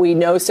through what we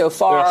know so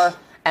far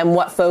and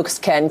what folks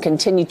can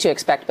continue to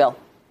expect, Bill.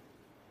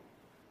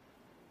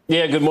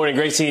 Yeah, good morning.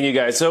 Great seeing you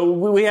guys. So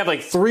we have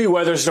like 3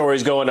 weather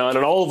stories going on,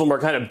 and all of them are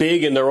kind of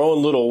big in their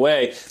own little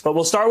way. But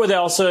we'll start with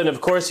Elsa. And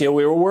of course, we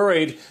were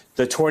worried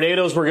the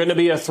tornadoes were going to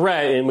be a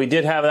threat, and we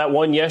did have that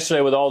one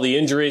yesterday with all the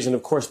injuries, and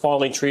of course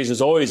falling trees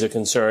is always a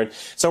concern.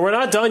 So we're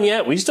not done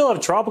yet. We still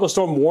have tropical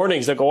storm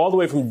warnings that go all the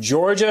way from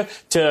Georgia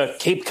to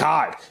Cape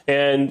Cod,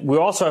 and we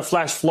also have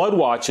flash flood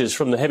watches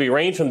from the heavy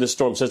rain from this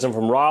storm system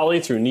from Raleigh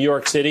through New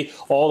York City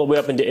all the way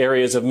up into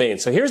areas of Maine.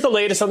 So here's the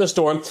latest on the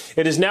storm.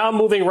 It is now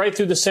moving right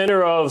through the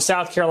center of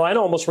South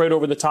Carolina, almost right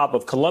over the top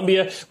of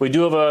Columbia. We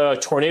do have a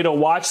tornado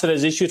watch that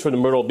is issued for the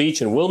Myrtle Beach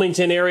and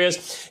Wilmington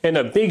areas, and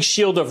a big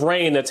shield of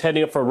rain that's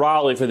heading up for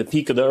Raleigh for the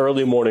peak of the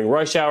early morning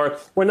rush hour.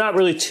 We're not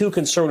really too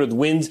concerned with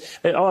winds.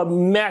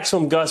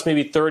 Maximum gusts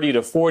maybe 30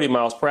 to 40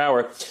 miles per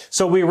hour.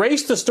 So we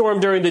raced the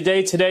storm during the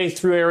day today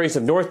through areas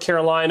of North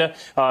Carolina,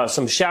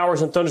 some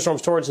showers and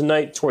thunderstorms towards the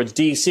night towards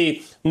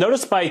D.C.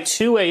 Notice by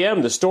 2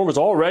 a.m. the storm was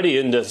already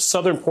in the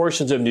southern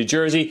portions of New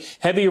Jersey.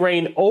 Heavy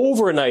rain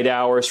overnight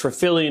hours for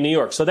Philly and New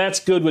York. So that's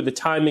good with the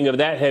timing of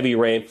that heavy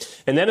rain.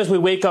 And then as we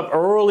wake up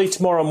early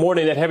tomorrow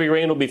morning, that heavy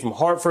rain will be from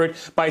Hartford.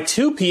 By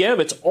 2 p.m.,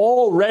 it's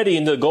already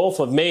in the Gulf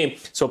of Maine.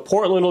 So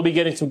Portland will be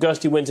getting some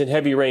gusty winds and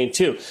heavy rain,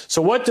 too.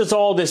 So what does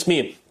all this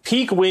mean?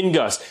 Peak wind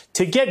gusts.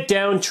 To get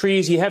down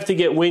trees, you have to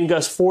get wind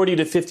gusts 40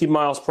 to 50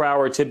 miles per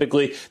hour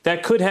typically.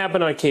 That could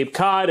happen on Cape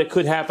Cod. It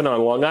could happen on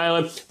Long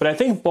Island. But I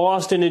think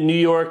Boston and New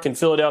York and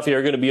Philadelphia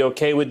are going to be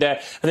okay with that.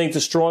 I think the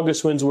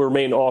strongest winds will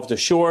remain off the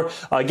shore.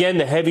 Again,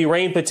 the heavy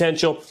rain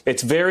potential.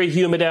 It's very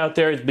humid out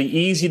there. It'd be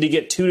easy to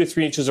get 2 to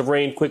 3 inches of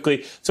rain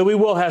quickly. So we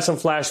will have some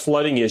flash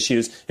flooding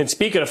issues. And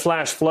speaking of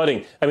flash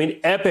flooding, I mean,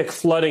 epic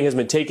flooding has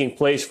been taking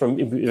place from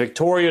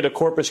Victoria to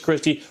Corpus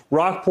Christi.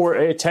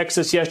 Rockport,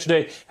 Texas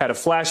yesterday had a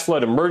flash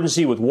flood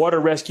emergency with water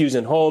rescues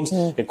in homes.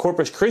 And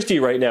Corpus Christi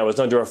right now is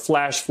under a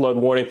flash flood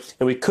warning.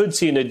 And we could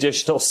see an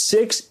additional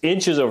 6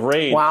 inches of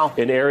rain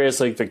in areas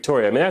like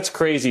Victoria. I mean, that's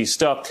crazy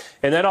stuff.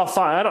 And then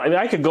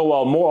I could go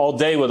all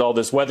day with all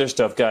this weather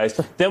stuff, guys.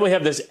 Then we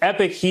have this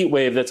epic heat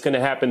wave that's going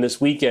to happen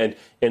this weekend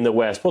in the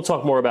West. We'll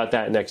talk more about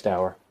that next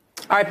hour.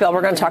 All right, Bill,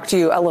 we're going to talk to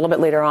you a little bit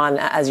later on,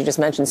 as you just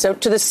mentioned. So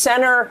to the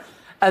center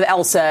of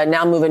Elsa,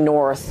 now moving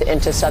north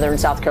into southern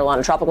South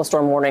Carolina. Tropical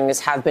storm warnings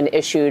have been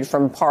issued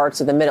from parts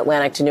of the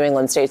mid-Atlantic to New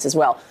England states as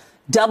well.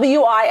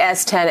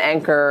 WIS 10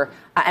 anchor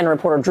and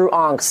reporter Drew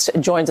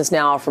Ongst joins us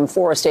now from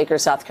Forest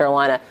Acres, South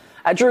Carolina.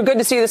 Drew, good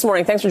to see you this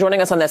morning. Thanks for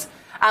joining us on this.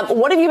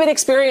 What have you been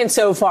experiencing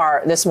so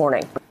far this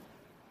morning?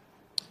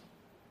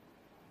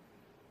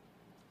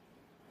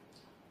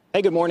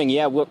 Hey, good morning.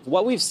 Yeah,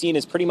 what we've seen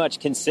is pretty much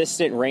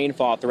consistent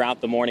rainfall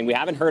throughout the morning. We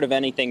haven't heard of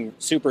anything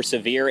super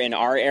severe in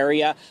our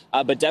area,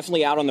 but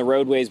definitely out on the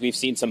roadways, we've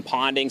seen some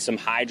ponding, some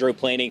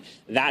hydroplaning,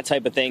 that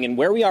type of thing. And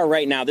where we are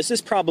right now, this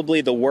is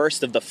probably the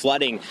worst of the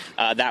flooding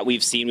that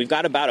we've seen. We've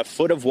got about a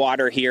foot of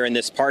water here in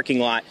this parking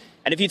lot.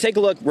 And if you take a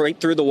look right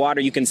through the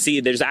water, you can see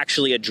there's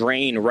actually a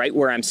drain right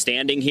where I'm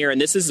standing here. And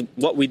this is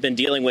what we've been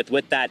dealing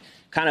with that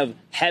kind of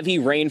heavy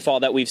rainfall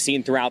that we've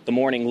seen throughout the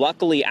morning.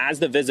 Luckily, as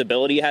the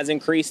visibility has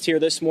increased here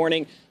this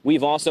morning,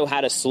 we've also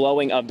had a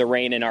slowing of the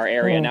rain in our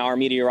area. Now, our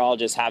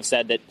meteorologists have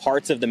said that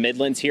parts of the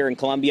Midlands here in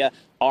Columbia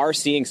are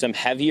seeing some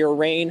heavier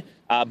rain.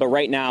 But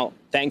right now,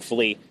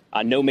 thankfully,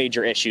 no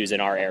major issues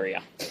in our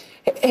area.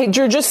 Hey,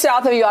 Drew, just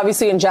south of you,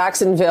 obviously in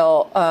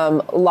Jacksonville,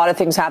 a lot of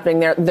things happening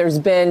there. There's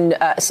been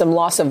some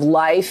loss of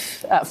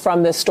life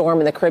from this storm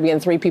in the Caribbean.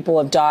 3 people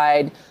have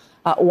died.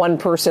 One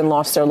person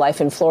lost their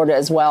life in Florida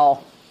as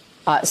well,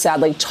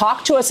 sadly.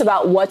 Talk to us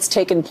about what's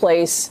taken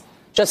place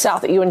just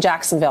south of you in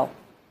Jacksonville.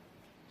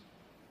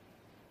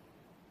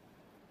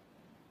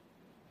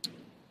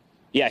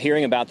 Yeah,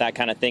 hearing about that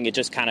kind of thing, it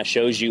just kind of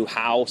shows you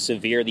how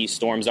severe these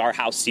storms are,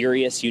 how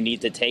serious you need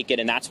to take it.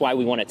 And that's why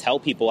we want to tell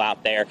people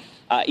out there,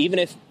 even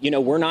if,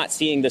 we're not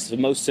seeing this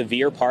most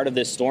severe part of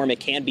this storm, it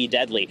can be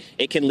deadly.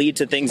 It can lead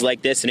to things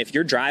like this. And if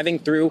you're driving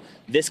through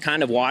this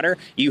kind of water,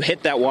 you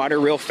hit that water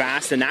real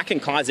fast, and that can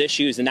cause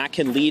issues, and that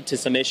can lead to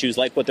some issues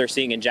like what they're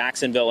seeing in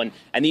Jacksonville. And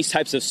these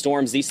types of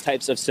storms, these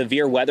types of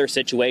severe weather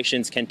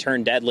situations can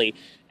turn deadly.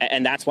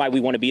 And that's why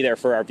we want to be there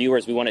for our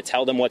viewers. We want to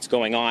tell them what's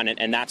going on.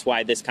 And that's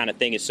why this kind of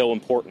thing is so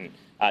important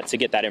to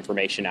get that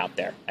information out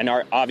there. And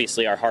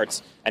obviously our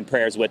hearts and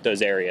prayers with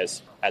those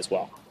areas as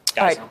well.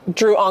 Guys. All right.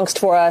 Drew Ongst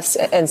for us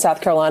in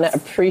South Carolina.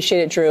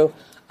 Appreciate it, Drew.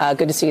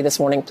 Good to see you this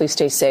morning. Please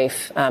stay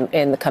safe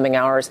in the coming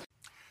hours.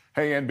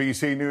 Hey,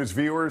 NBC News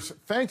viewers.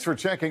 Thanks for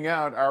checking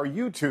out our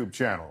YouTube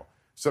channel.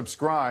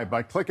 Subscribe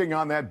by clicking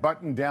on that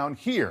button down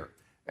here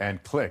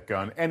and click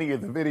on any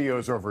of the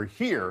videos over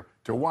here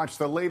to watch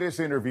the latest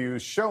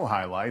interviews, show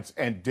highlights,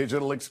 and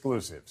digital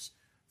exclusives.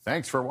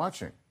 Thanks for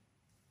watching.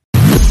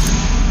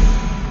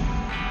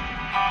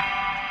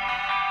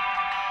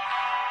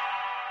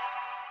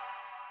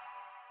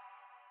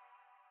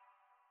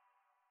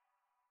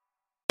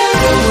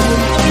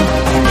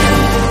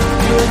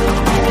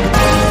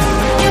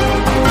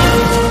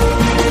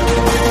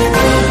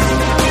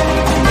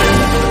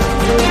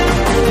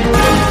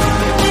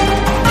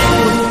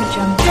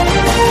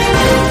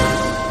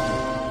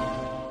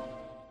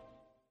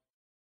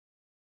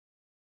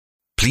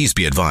 Please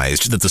be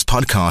advised that this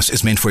podcast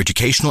is meant for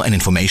educational and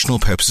informational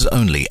purposes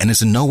only and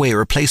is in no way a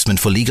replacement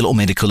for legal or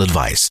medical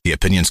advice. The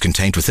opinions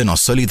contained within are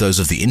solely those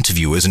of the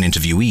interviewers and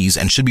interviewees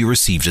and should be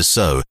received as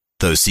so.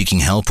 Those seeking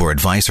help or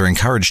advice are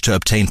encouraged to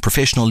obtain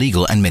professional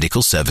legal and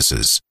medical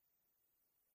services.